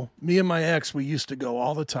go, me and my ex, we used to go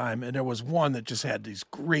all the time. And there was one that just had these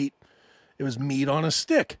great, it was meat on a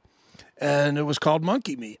stick, and it was called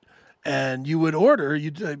monkey meat. And you would order,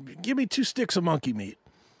 you'd give me 2 sticks of monkey meat,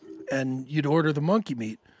 and you'd order the monkey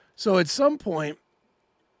meat. So at some point,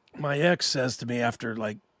 my ex says to me after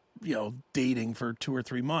dating for 2 or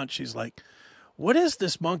 3 months, she's like, "What is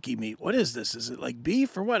this monkey meat? What is this? Is it like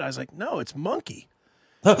beef or what?" I was like, "No, it's monkey."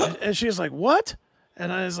 And she was like, "What?"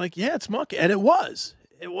 And I was like, "Yeah, it's monkey." And it was.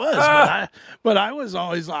 But I was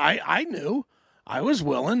always, I knew. I was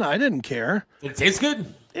willing. I didn't care. Did it taste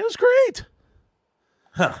good? It was great.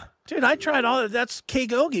 Huh. Dude, I tried all that. That's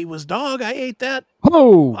kegogi was dog. I ate that.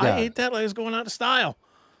 Oh, God. I ate that like it was going out of style.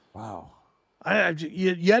 Wow.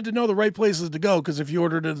 You had to know the right places to go, because if you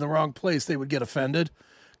ordered it in the wrong place, they would get offended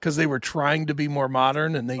because they were trying to be more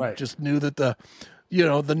modern, and they just knew that the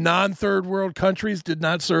non-third world countries did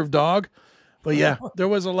not serve dog. But yeah, there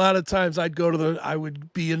was a lot of times I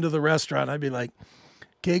would be into the restaurant. I'd be like,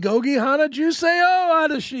 Keigogi hana juseo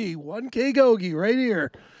adashi, 1 keigogi right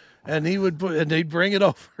here. And they'd bring it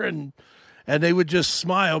over and they would just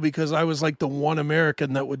smile because I was like the one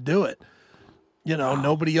American that would do it.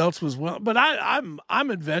 Nobody else was but I'm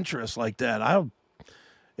adventurous like that.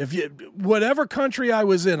 Whatever country I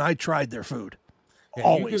was in, I tried their food. Yeah,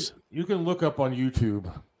 always. You can look up on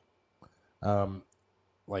YouTube,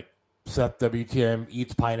 like Seth WTM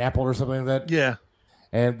eats pineapple or something like that. Yeah.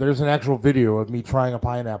 And there's an actual video of me trying a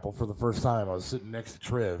pineapple for the first time. I was sitting next to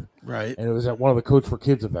Triv. Right. And it was at one of the Coach for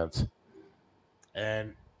Kids events.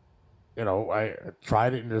 And, I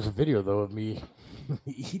tried it, and there's a video, though, of me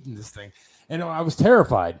eating this thing. And I was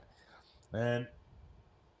terrified. And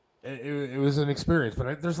it was an experience.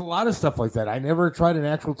 But there's a lot of stuff like that. I never tried an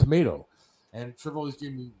actual tomato. And Triv always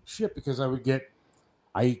gave me shit because I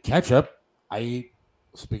eat ketchup, I eat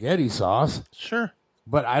spaghetti sauce. Sure.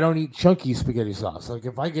 But I don't eat chunky spaghetti sauce. Like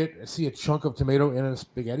if I see a chunk of tomato in a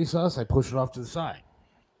spaghetti sauce, I push it off to the side.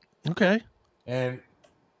 Okay. And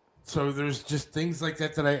so there's just things like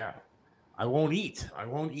that I won't eat. I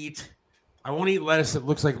won't eat lettuce that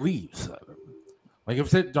looks like leaves. Like if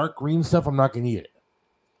it's that dark green stuff, I'm not going to eat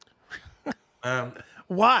it.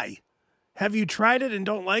 Why? Have you tried it and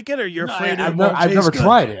don't like it, or you're afraid I've never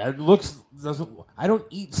tried it. I don't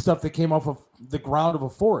eat stuff that came off of the ground of a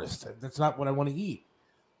forest. That's not what I want to eat.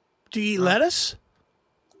 Do you eat lettuce?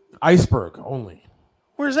 Iceberg only.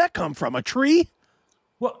 Where does that come from? A tree?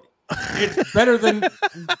 Well, it's better than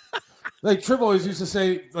like Triv always used to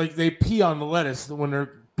say, like they pee on the lettuce when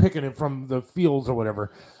they're picking it from the fields or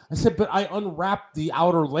whatever. I said, but I unwrapped the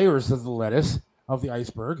outer layers of the lettuce of the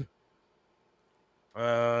iceberg.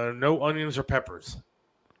 No onions or peppers.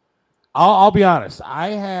 I'll be honest.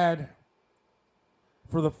 I had,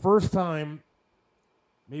 for the first time,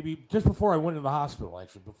 maybe just before I went to the hospital,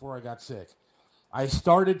 actually, before I got sick, I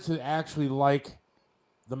started to actually like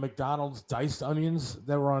the McDonald's diced onions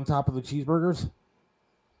that were on top of the cheeseburgers.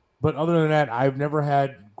 But other than that, I've never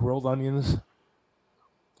had grilled onions.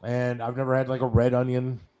 And I've never had like a red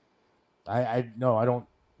onion.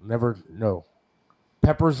 No.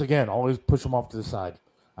 Peppers, again, always push them off to the side.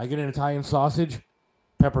 I get an Italian sausage,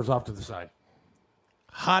 peppers off to the side.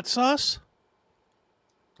 Hot sauce?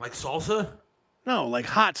 Like salsa? No, like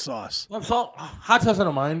hot sauce. Hot sauce, I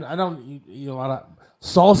don't mind. I don't eat a lot of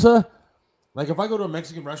salsa. Like if I go to a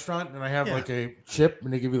Mexican restaurant and I have like a chip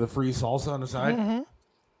and they give you the free salsa on the side,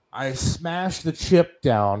 I smash the chip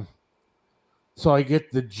down so I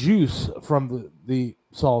get the juice from the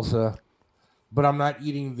salsa. But I'm not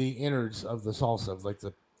eating the innards of the salsa, like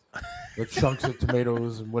the chunks of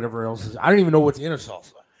tomatoes and whatever else is. I don't even know what's in a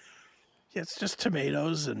salsa. Yeah, it's just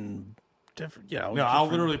tomatoes and different. No, I'll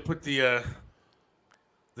literally put the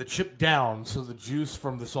chip down so the juice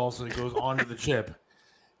from the salsa goes onto the chip,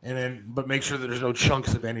 but make sure that there's no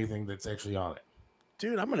chunks of anything that's actually on it.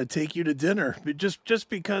 Dude, I'm gonna take you to dinner just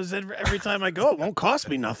because every time I go, it won't cost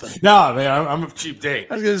me nothing. No, man, I'm a cheap date.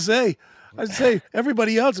 I'd say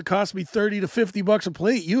everybody else, it cost me $30 to $50 a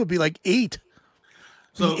plate. You would be like $8.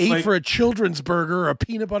 So $8 for a children's burger or a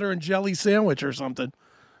peanut butter and jelly sandwich or something.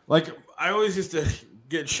 Like I always used to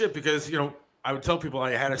get shit because I would tell people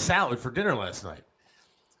I had a salad for dinner last night,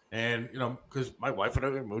 and because my wife and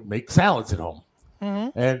I would make salads at home,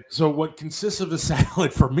 and so what consists of a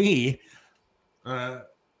salad for me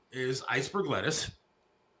is iceberg lettuce,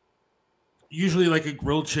 usually like a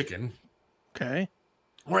grilled chicken. Okay.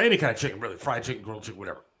 Or any kind of chicken, really. Fried chicken, grilled chicken,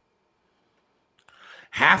 whatever.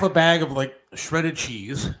 Half a bag of, like, shredded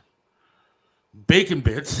cheese, bacon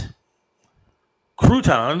bits,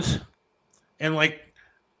 croutons, and, like,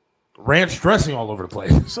 ranch dressing all over the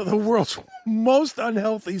place. So the world's most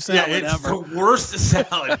unhealthy salad ever. Yeah, it's the worst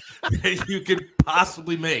salad that you could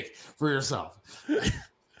possibly make for yourself.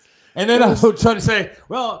 And then I would try to say,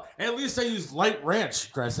 well, at least I used light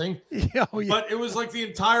ranch dressing. But it was like the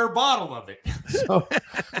entire bottle of it. So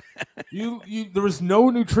there was no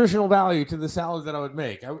nutritional value to the salad that I would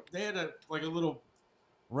make. They had a little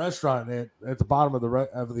restaurant at the bottom of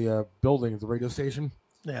the building at the radio station.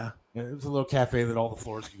 Yeah. And it was a little cafe that all the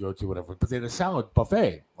floors could go to, whatever. But they had a salad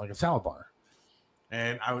buffet, like a salad bar.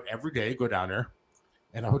 And I would every day go down there.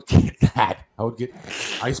 And I would get that. I would get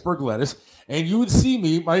iceberg lettuce. And you would see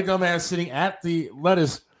me, my dumb ass, sitting at the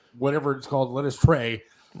lettuce, whatever it's called, lettuce tray.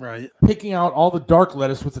 Right. Picking out all the dark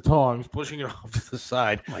lettuce with the tongs, pushing it off to the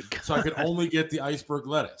side. Oh my God. So I could only get the iceberg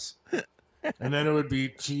lettuce. And then it would be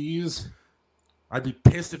cheese. I'd be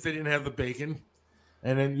pissed if they didn't have the bacon.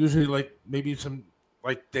 And then usually, like, maybe some,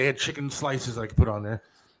 like, they had chicken slices I could put on there.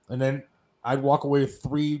 And then I'd walk away with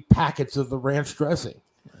 3 packets of the ranch dressing.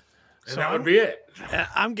 And that would be it.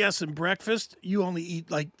 I'm guessing breakfast, you only eat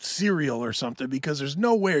like cereal or something because there's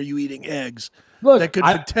nowhere you eating eggs that could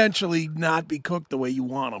potentially not be cooked the way you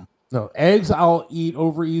want them. No, eggs I'll eat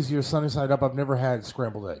over easy or sunny side up. I've never had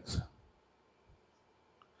scrambled eggs.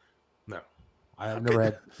 No, I have never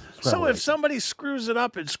had scrambled So if eggs. somebody screws it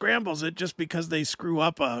up and scrambles it just because they screw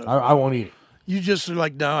up I won't eat it. You just are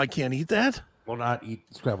like, no, I can't eat that? Will not eat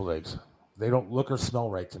scrambled eggs. They don't look or smell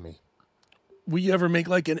right to me. Will you ever make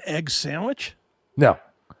like an egg sandwich? No,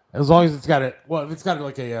 as long as it's got it. Well, if it's got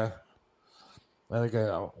like a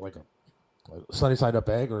sunny side up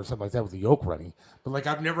egg or something like that with the yolk runny. But like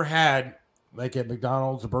I've never had like at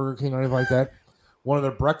McDonald's or Burger King or anything like that one of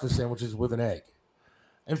their breakfast sandwiches with an egg.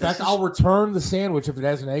 In fact, I'll return the sandwich if it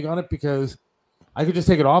has an egg on it because I could just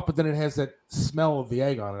take it off, but then it has that smell of the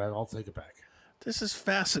egg on it. I'll take it back. This is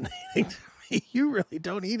fascinating to me. You really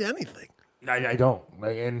don't eat anything. I don't.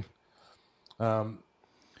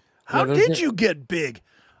 How did you get big?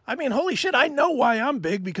 I mean, holy shit, I know why I'm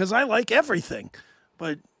big because I like everything.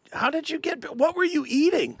 But how did you get big? What were you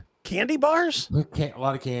eating? Candy bars? A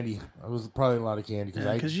lot of candy. It was probably a lot of candy.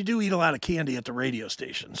 Because you do eat a lot of candy at the radio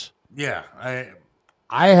stations. Yeah.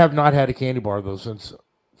 I have not had a candy bar, though,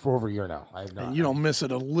 for over a year now. I have not. And you don't miss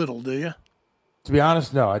it a little, do you? To be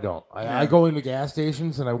honest, no, I don't. I go into gas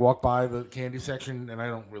stations and I walk by the candy section and I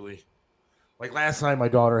don't really. Like last night, my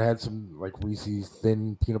daughter had some like Reese's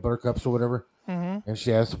thin peanut butter cups or whatever, and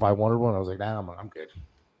she asked if I wanted one. I was like, nah, I'm good.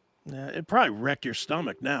 Yeah, it'd probably wreck your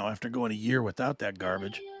stomach now after going a year without that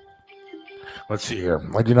garbage. Let's see here.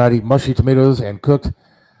 I do not eat mushy tomatoes and cooked,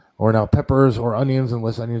 or now peppers or onions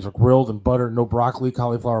unless onions are grilled and buttered. No broccoli,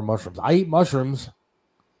 cauliflower, mushrooms. I eat mushrooms.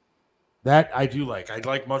 That I do like. I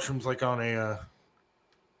like mushrooms like on a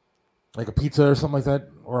pizza or something like that,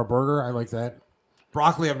 or a burger. I like that.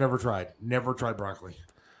 Broccoli, I've never tried. Never tried broccoli.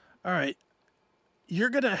 All right. You're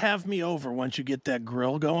going to have me over once you get that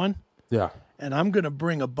grill going. Yeah. And I'm going to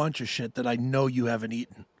bring a bunch of shit that I know you haven't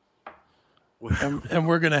eaten. and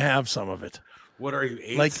we're going to have some of it. What are you,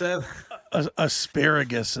 8, like Seth?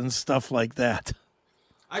 Asparagus and stuff like that.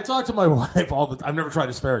 I talk to my wife all the time. I've never tried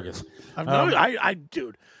asparagus.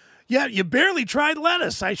 Dude. Yeah, you barely tried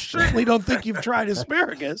lettuce. I certainly don't think you've tried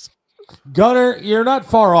asparagus. Gunner, you're not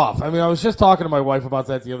far off. I mean, I was just talking to my wife about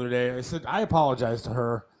that the other day. I said, I apologize to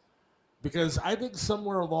her because I think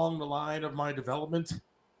somewhere along the line of my development,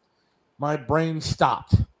 my brain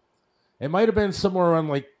stopped. It might have been somewhere around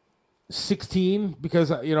like 16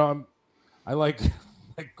 because, I like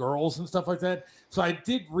girls and stuff like that. So I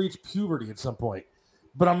did reach puberty at some point,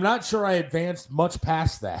 but I'm not sure I advanced much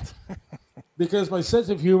past that. Because my sense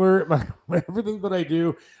of humor, my everything that I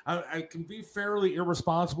do, I can be fairly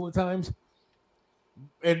irresponsible at times.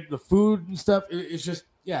 And the food and stuff, it's just,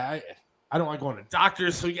 I don't like going to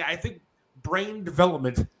doctors. So, I think brain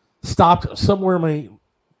development stopped somewhere in my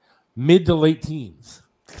mid to late teens.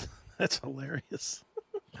 That's hilarious.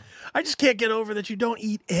 I just can't get over that you don't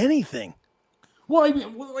eat anything. Well, I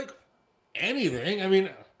mean, like anything. I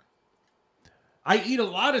mean, I eat a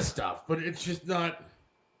lot of stuff, but it's just not...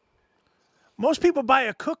 Most people buy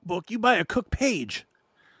a cookbook. You buy a cook page.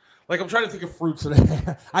 Like, I'm trying to think of fruits.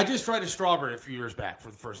 I just tried a strawberry a few years back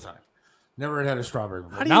for the first time. Never had a strawberry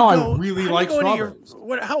before. Now I really like strawberries.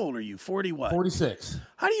 How old are you? 40 what? 46.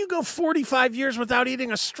 How do you go 45 years without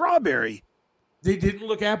eating a strawberry? They didn't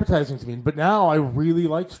look appetizing to me, but now I really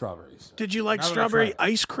like strawberries. Did you like strawberry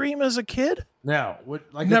ice cream as a kid? No.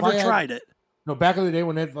 Never tried it. No, back in the day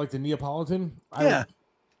when they had like the Neapolitan, I would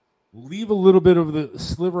leave a little bit of the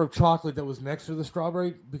sliver of chocolate that was next to the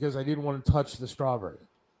strawberry because I didn't want to touch the strawberry.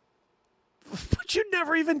 But you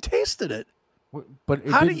never even tasted it. But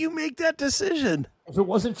how do you make that decision? If it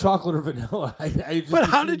wasn't chocolate or vanilla, But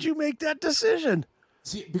how did you make that decision?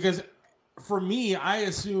 See, because for me, I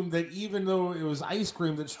assumed that even though it was ice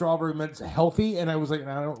cream, that strawberry meant healthy, and I was like,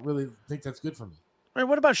 I don't really think that's good for me. All right,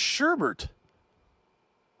 what about sherbet?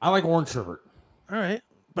 I like orange sherbet. All right,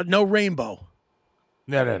 but no rainbow.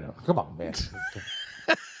 No. Come on, man.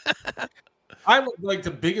 I'm like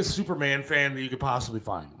the biggest Superman fan that you could possibly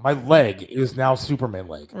find. My leg is now Superman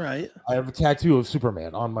leg. Right. I have a tattoo of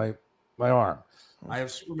Superman on my arm. I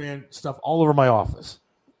have Superman stuff all over my office.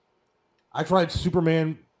 I tried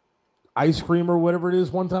Superman ice cream or whatever it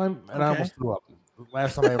is one time, and I almost threw up. The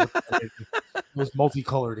last time I ever tried it was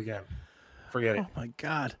multicolored again. Forget it. Oh, my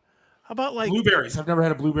God. How about like... blueberries? I've never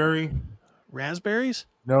had a blueberry. Raspberries?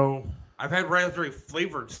 No. I've had raspberry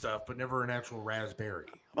flavored stuff, but never an actual raspberry.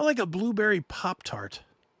 How about like a blueberry Pop-Tart?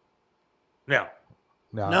 No.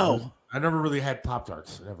 I never really had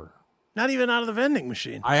Pop-Tarts. Never. Not even out of the vending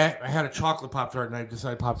machine. I had a chocolate Pop-Tart, and I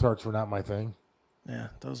decided Pop-Tarts were not my thing. Yeah,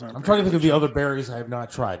 those aren't. I'm trying to think of the other berries I have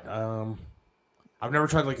not tried. I've never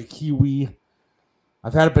tried like a kiwi.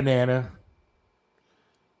 I've had a banana.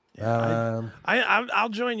 Yeah, I'll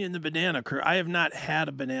join you in the banana crew. I have not had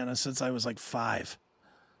a banana since I was like 5.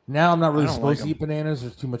 Now I'm not really supposed to eat bananas.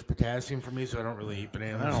 There's too much potassium for me, so I don't really eat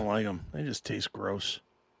bananas. I don't like them. They just taste gross.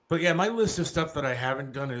 But yeah, my list of stuff that I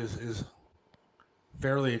haven't done is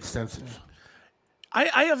fairly extensive.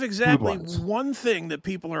 I have exactly one thing that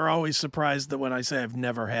people are always surprised that when I say I've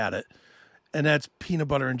never had it, and that's peanut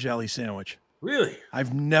butter and jelly sandwich. Really?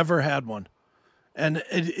 I've never had one. And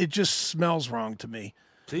it just smells wrong to me.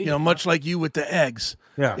 See? You know, much like you with the eggs.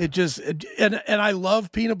 Yeah. And I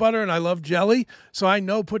love peanut butter and I love jelly. So I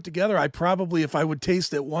know put together, I probably, if I would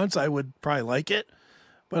taste it once, I would probably like it.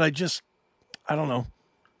 But I don't know.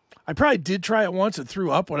 I probably did try it once and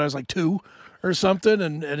threw up when I was like 2 or something.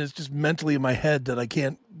 And it's just mentally in my head that I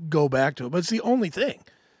can't go back to it. But it's the only thing.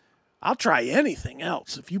 I'll try anything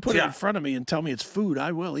else. If you put it in front of me and tell me it's food,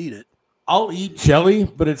 I will eat it. I'll eat jelly,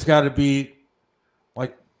 but it's got to be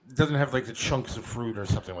like, it doesn't have like the chunks of fruit or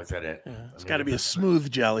something like that in it. Yeah, it's got to be a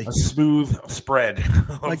smooth jelly. A smooth spread.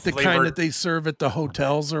 Like the flavor. kind that they serve at the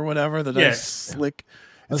hotels or whatever, the nice slick.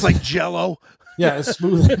 It's like Jell-O. Yeah, a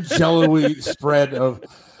smooth Jell-O-y spread of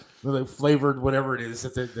flavored whatever it is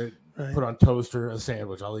that they put on toast or a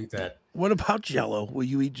sandwich. I'll eat that. What about Jell-O? Will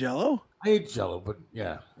you eat Jell-O? I eat Jell-O, but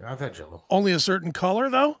yeah, I've had Jell-O. Only a certain color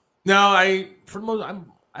though? No, I'll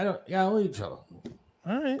eat Jell-O.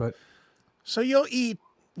 All right. But so you'll eat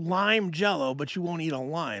lime Jell-O, but you won't eat a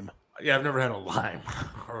lime. Yeah, I've never had a lime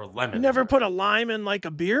or a lemon. You never put a lime in like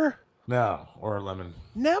a beer? No, or a lemon.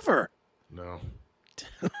 Never. No.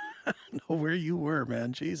 I know where you were,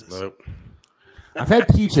 man. Jesus. Nope. I've had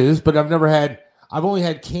peaches, but I've only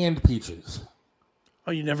had canned peaches.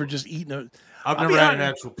 Oh, you never just eaten a... I've never had an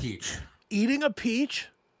actual peach. Eating a peach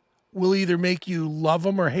will either make you love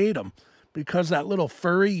them or hate them because that little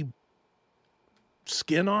furry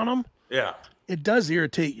skin on them. Yeah. It does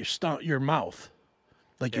irritate your mouth,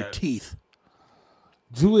 like your teeth.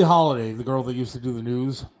 Julie Holiday, the girl that used to do the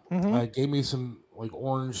news, gave me some like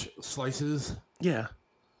orange slices. Yeah.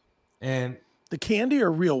 And the candy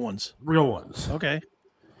or real ones? Real ones. Okay.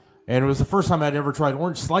 And it was the first time I'd ever tried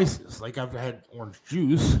orange slices. Like I've had orange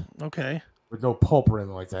juice. Okay. With no pulp or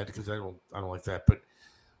anything like that because I don't like that. But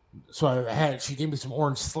so she gave me some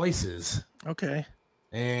orange slices. Okay.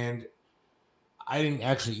 And I didn't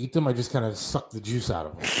actually eat them. I just kind of sucked the juice out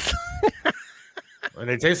of them. And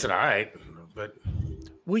they tasted all right. But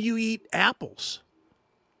will you eat apples?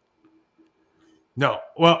 No.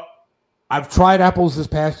 Well, I've tried apples this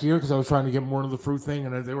past year because I was trying to get more into the fruit thing,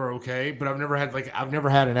 and they were okay. But I've never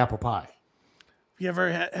had an apple pie.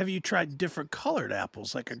 Have you tried different colored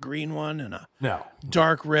apples, like a green one and a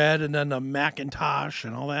dark red, and then a Macintosh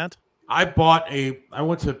and all that? I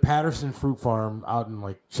went to Patterson Fruit Farm out in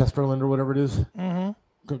like Chesterland or whatever it is.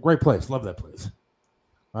 Mm-hmm. Great place, love that place.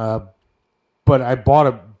 But I bought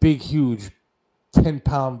a big, huge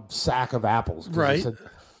 10-pound sack of apples. Right. Said,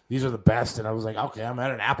 these are the best. And I was like, okay, I'm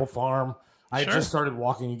at an apple farm. I had just started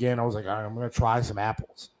walking again. I was like, all right, I'm going to try some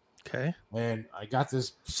apples. Okay. And I got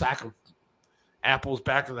this sack of apples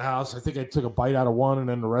back to the house. I think I took a bite out of one, and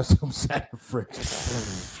then the rest of them sat in the fridge.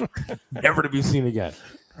 Never to be seen again.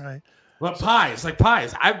 Right. But pies, like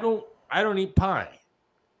pies. I don't eat pie.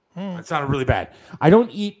 That sounded really bad. I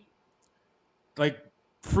don't eat like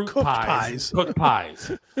fruit pies. Cooked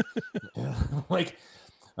pies. Like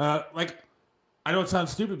I know it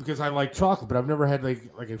sounds stupid because I like chocolate, but I've never had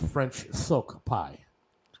like a French silk pie.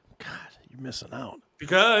 God, you're missing out.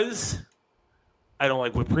 Because I don't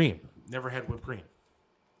like whipped cream. Never had whipped cream.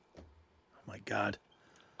 Oh my God.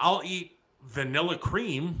 I'll eat vanilla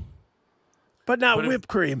cream. But not whipped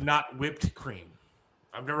cream. Not whipped cream.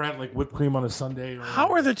 I've never had like whipped cream on a sundae. How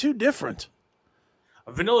are the two different?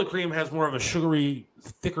 Vanilla cream has more of a sugary,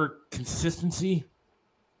 thicker consistency.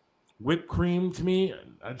 Whipped cream to me,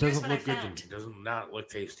 it doesn't look good to me. It does not look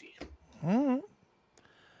tasty. Mm-hmm.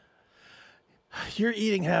 Your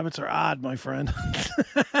eating habits are odd, my friend.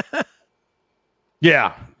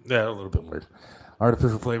 Yeah, a little bit weird.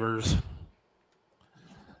 Artificial flavors.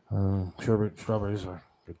 Sherbet, strawberries are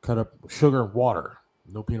good. Cut up sugar, water.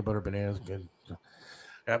 No peanut butter, bananas. Good.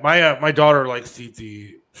 My daughter likes to eat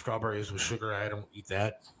the strawberries with sugar. I don't eat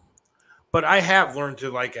that. But I have learned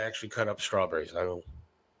to actually cut up strawberries. I will.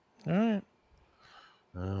 All right.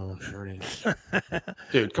 Oh, sure it is.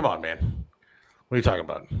 Dude, come on, man. What are you talking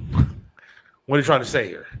about? What are you trying to say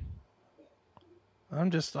here?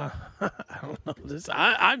 I'm just, I don't know.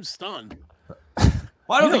 I'm stunned. Well,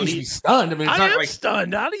 I don't think you should be stunned. I mean, it's I am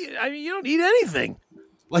stunned. You don't eat anything.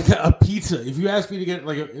 like a pizza. If you ask me to get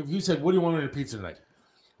if you said, "What do you want in a pizza tonight?"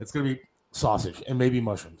 It's gonna be sausage and maybe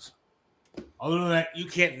mushrooms. Other than that, you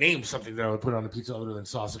can't name something that I would put on a pizza other than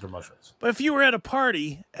sausage or mushrooms. But if you were at a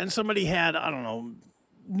party and somebody had, I don't know,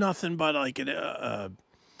 nothing but like an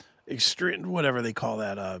extreme, whatever they call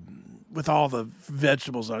that, with all the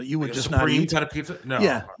vegetables on it, you would Like just not eat. kind of pizza? No.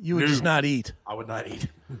 Yeah, you would just not eat. I would not eat.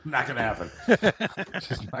 Not gonna happen.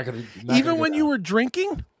 Just not gonna. Even when you were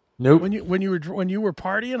drinking. Nope. When you were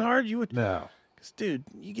partying hard, you would. No. Dude,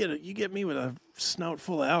 you get me with a snout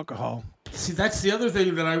full of alcohol. See, that's the other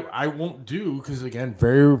thing that I won't do because, again,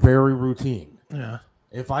 very, very routine. Yeah.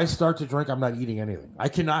 If I start to drink, I'm not eating anything. I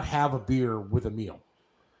cannot have a beer with a meal.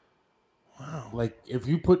 Wow. Like, if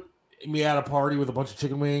you put me at a party with a bunch of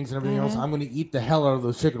chicken wings and everything else, I'm going to eat the hell out of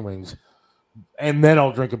those chicken wings, and then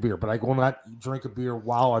I'll drink a beer. But I will not drink a beer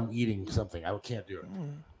while I'm eating something. I can't do it.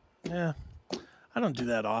 Yeah. I don't do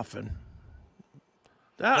that often.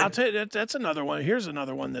 I'll tell you, that's another one. Here's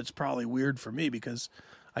another one that's probably weird for me because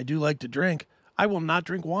I do like to drink. I will not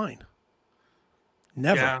drink wine.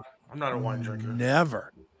 Never. Yeah, I'm not a wine drinker.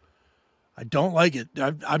 Never. I don't like it.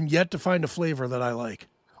 I'm yet to find a flavor that I like.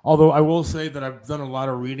 Although I will say that I've done a lot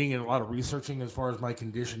of reading and a lot of researching as far as my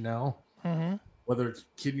condition now, whether it's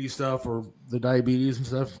kidney stuff or the diabetes and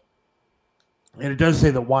stuff. And it does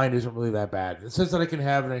say that wine isn't really that bad. It says that I can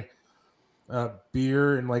have a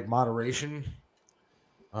beer in like moderation.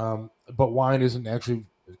 But wine can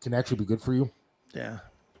actually be good for you. Yeah,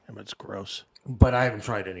 it's gross. But I haven't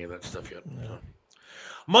tried any of that stuff yet. Yeah. So.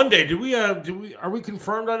 Monday, are we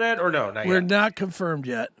confirmed on that or no? We're not confirmed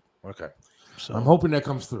yet. Okay, so I'm hoping that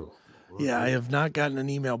comes through. Yeah, I have not gotten an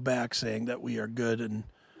email back saying that we are good, and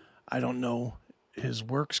I don't know his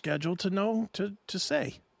work schedule to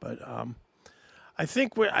say. But I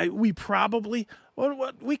think we probably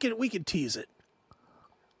we can tease it.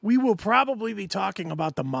 We will probably be talking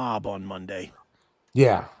about the mob on Monday.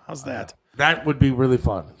 Yeah. How's that? That would be really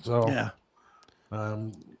fun. So yeah.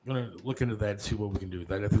 I'm going to look into that and see what we can do with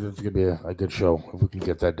that. I think it's going to be a good show if we can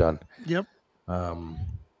get that done. Yep.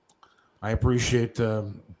 I appreciate what's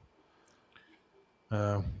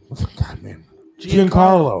God, man.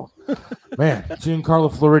 Giancarlo. Man,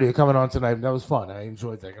 Giancarlo Floridia coming on tonight. That was fun. I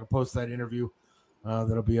enjoyed that. I'm going to post that interview.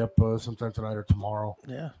 That'll be up sometime tonight or tomorrow.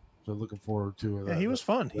 Yeah. So looking forward to it. Yeah, he was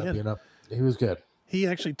fun. He was good. He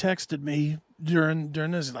actually texted me during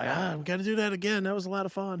this. He's like, we got to do that again. That was a lot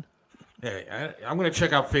of fun. Yeah, I'm going to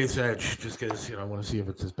check out Faith's Edge just because I want to see if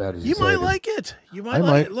it's as bad as you might like it. You might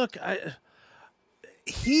like it. Look,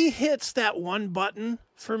 he hits that one button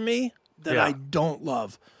for me that I don't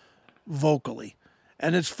love vocally.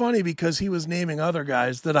 And it's funny because he was naming other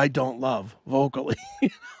guys that I don't love vocally,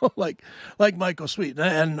 like Michael Sweet,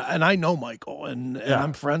 and I know Michael, and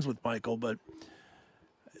I'm friends with Michael. But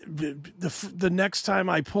the next time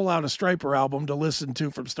I pull out a Stryper album to listen to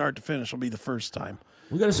from start to finish will be the first time.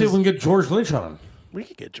 We got to see if we can get George Lynch on. We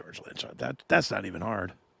could get George Lynch on. That's not even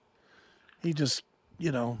hard. He just,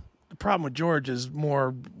 the problem with George is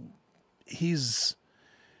more he's.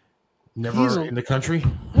 Never in the country?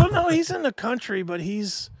 Well, no, he's in the country, but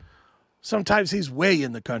sometimes he's way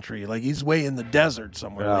in the country. Like he's way in the desert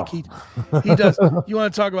somewhere. Yeah. Like he does. You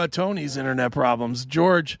want to talk about Tony's internet problems?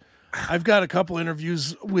 George, I've got a couple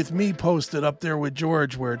interviews with me posted up there with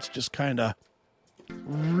George where it's just kind of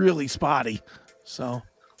really spotty. So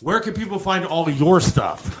where can people find all your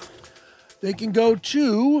stuff? They can go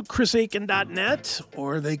to chrisaiken.net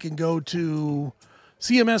or they can go to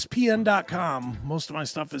cmspn.com. Most of my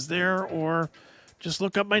stuff is there, or just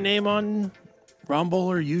look up my name on Rumble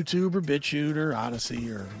or YouTube or BitChute or Odyssey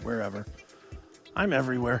or wherever. I'm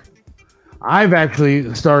everywhere. I've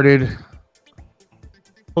actually started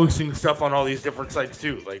posting stuff on all these different sites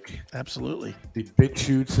too, like absolutely the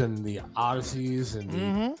BitChutes and the Odysseys and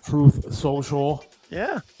the Truth Social.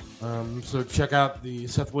 Yeah. So check out the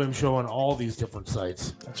Seth Williams Show on all these different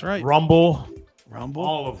sites. That's right. Rumble,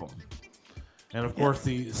 all of them. And, of course,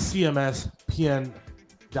 the cmspn.com,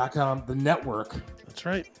 the network. That's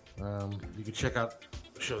right. You can check out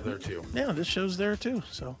the show there, too. Yeah, this show's there, too.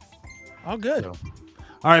 So, all good. All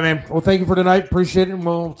right, man. Well, thank you for tonight. Appreciate it, and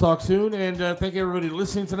we'll talk soon. And thank you, everybody,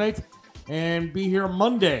 listening tonight. And be here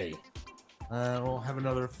Monday. We'll have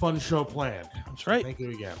another fun show planned. That's right. Thank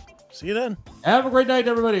you again. See you then. Have a great night,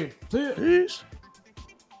 everybody. See you. Peace.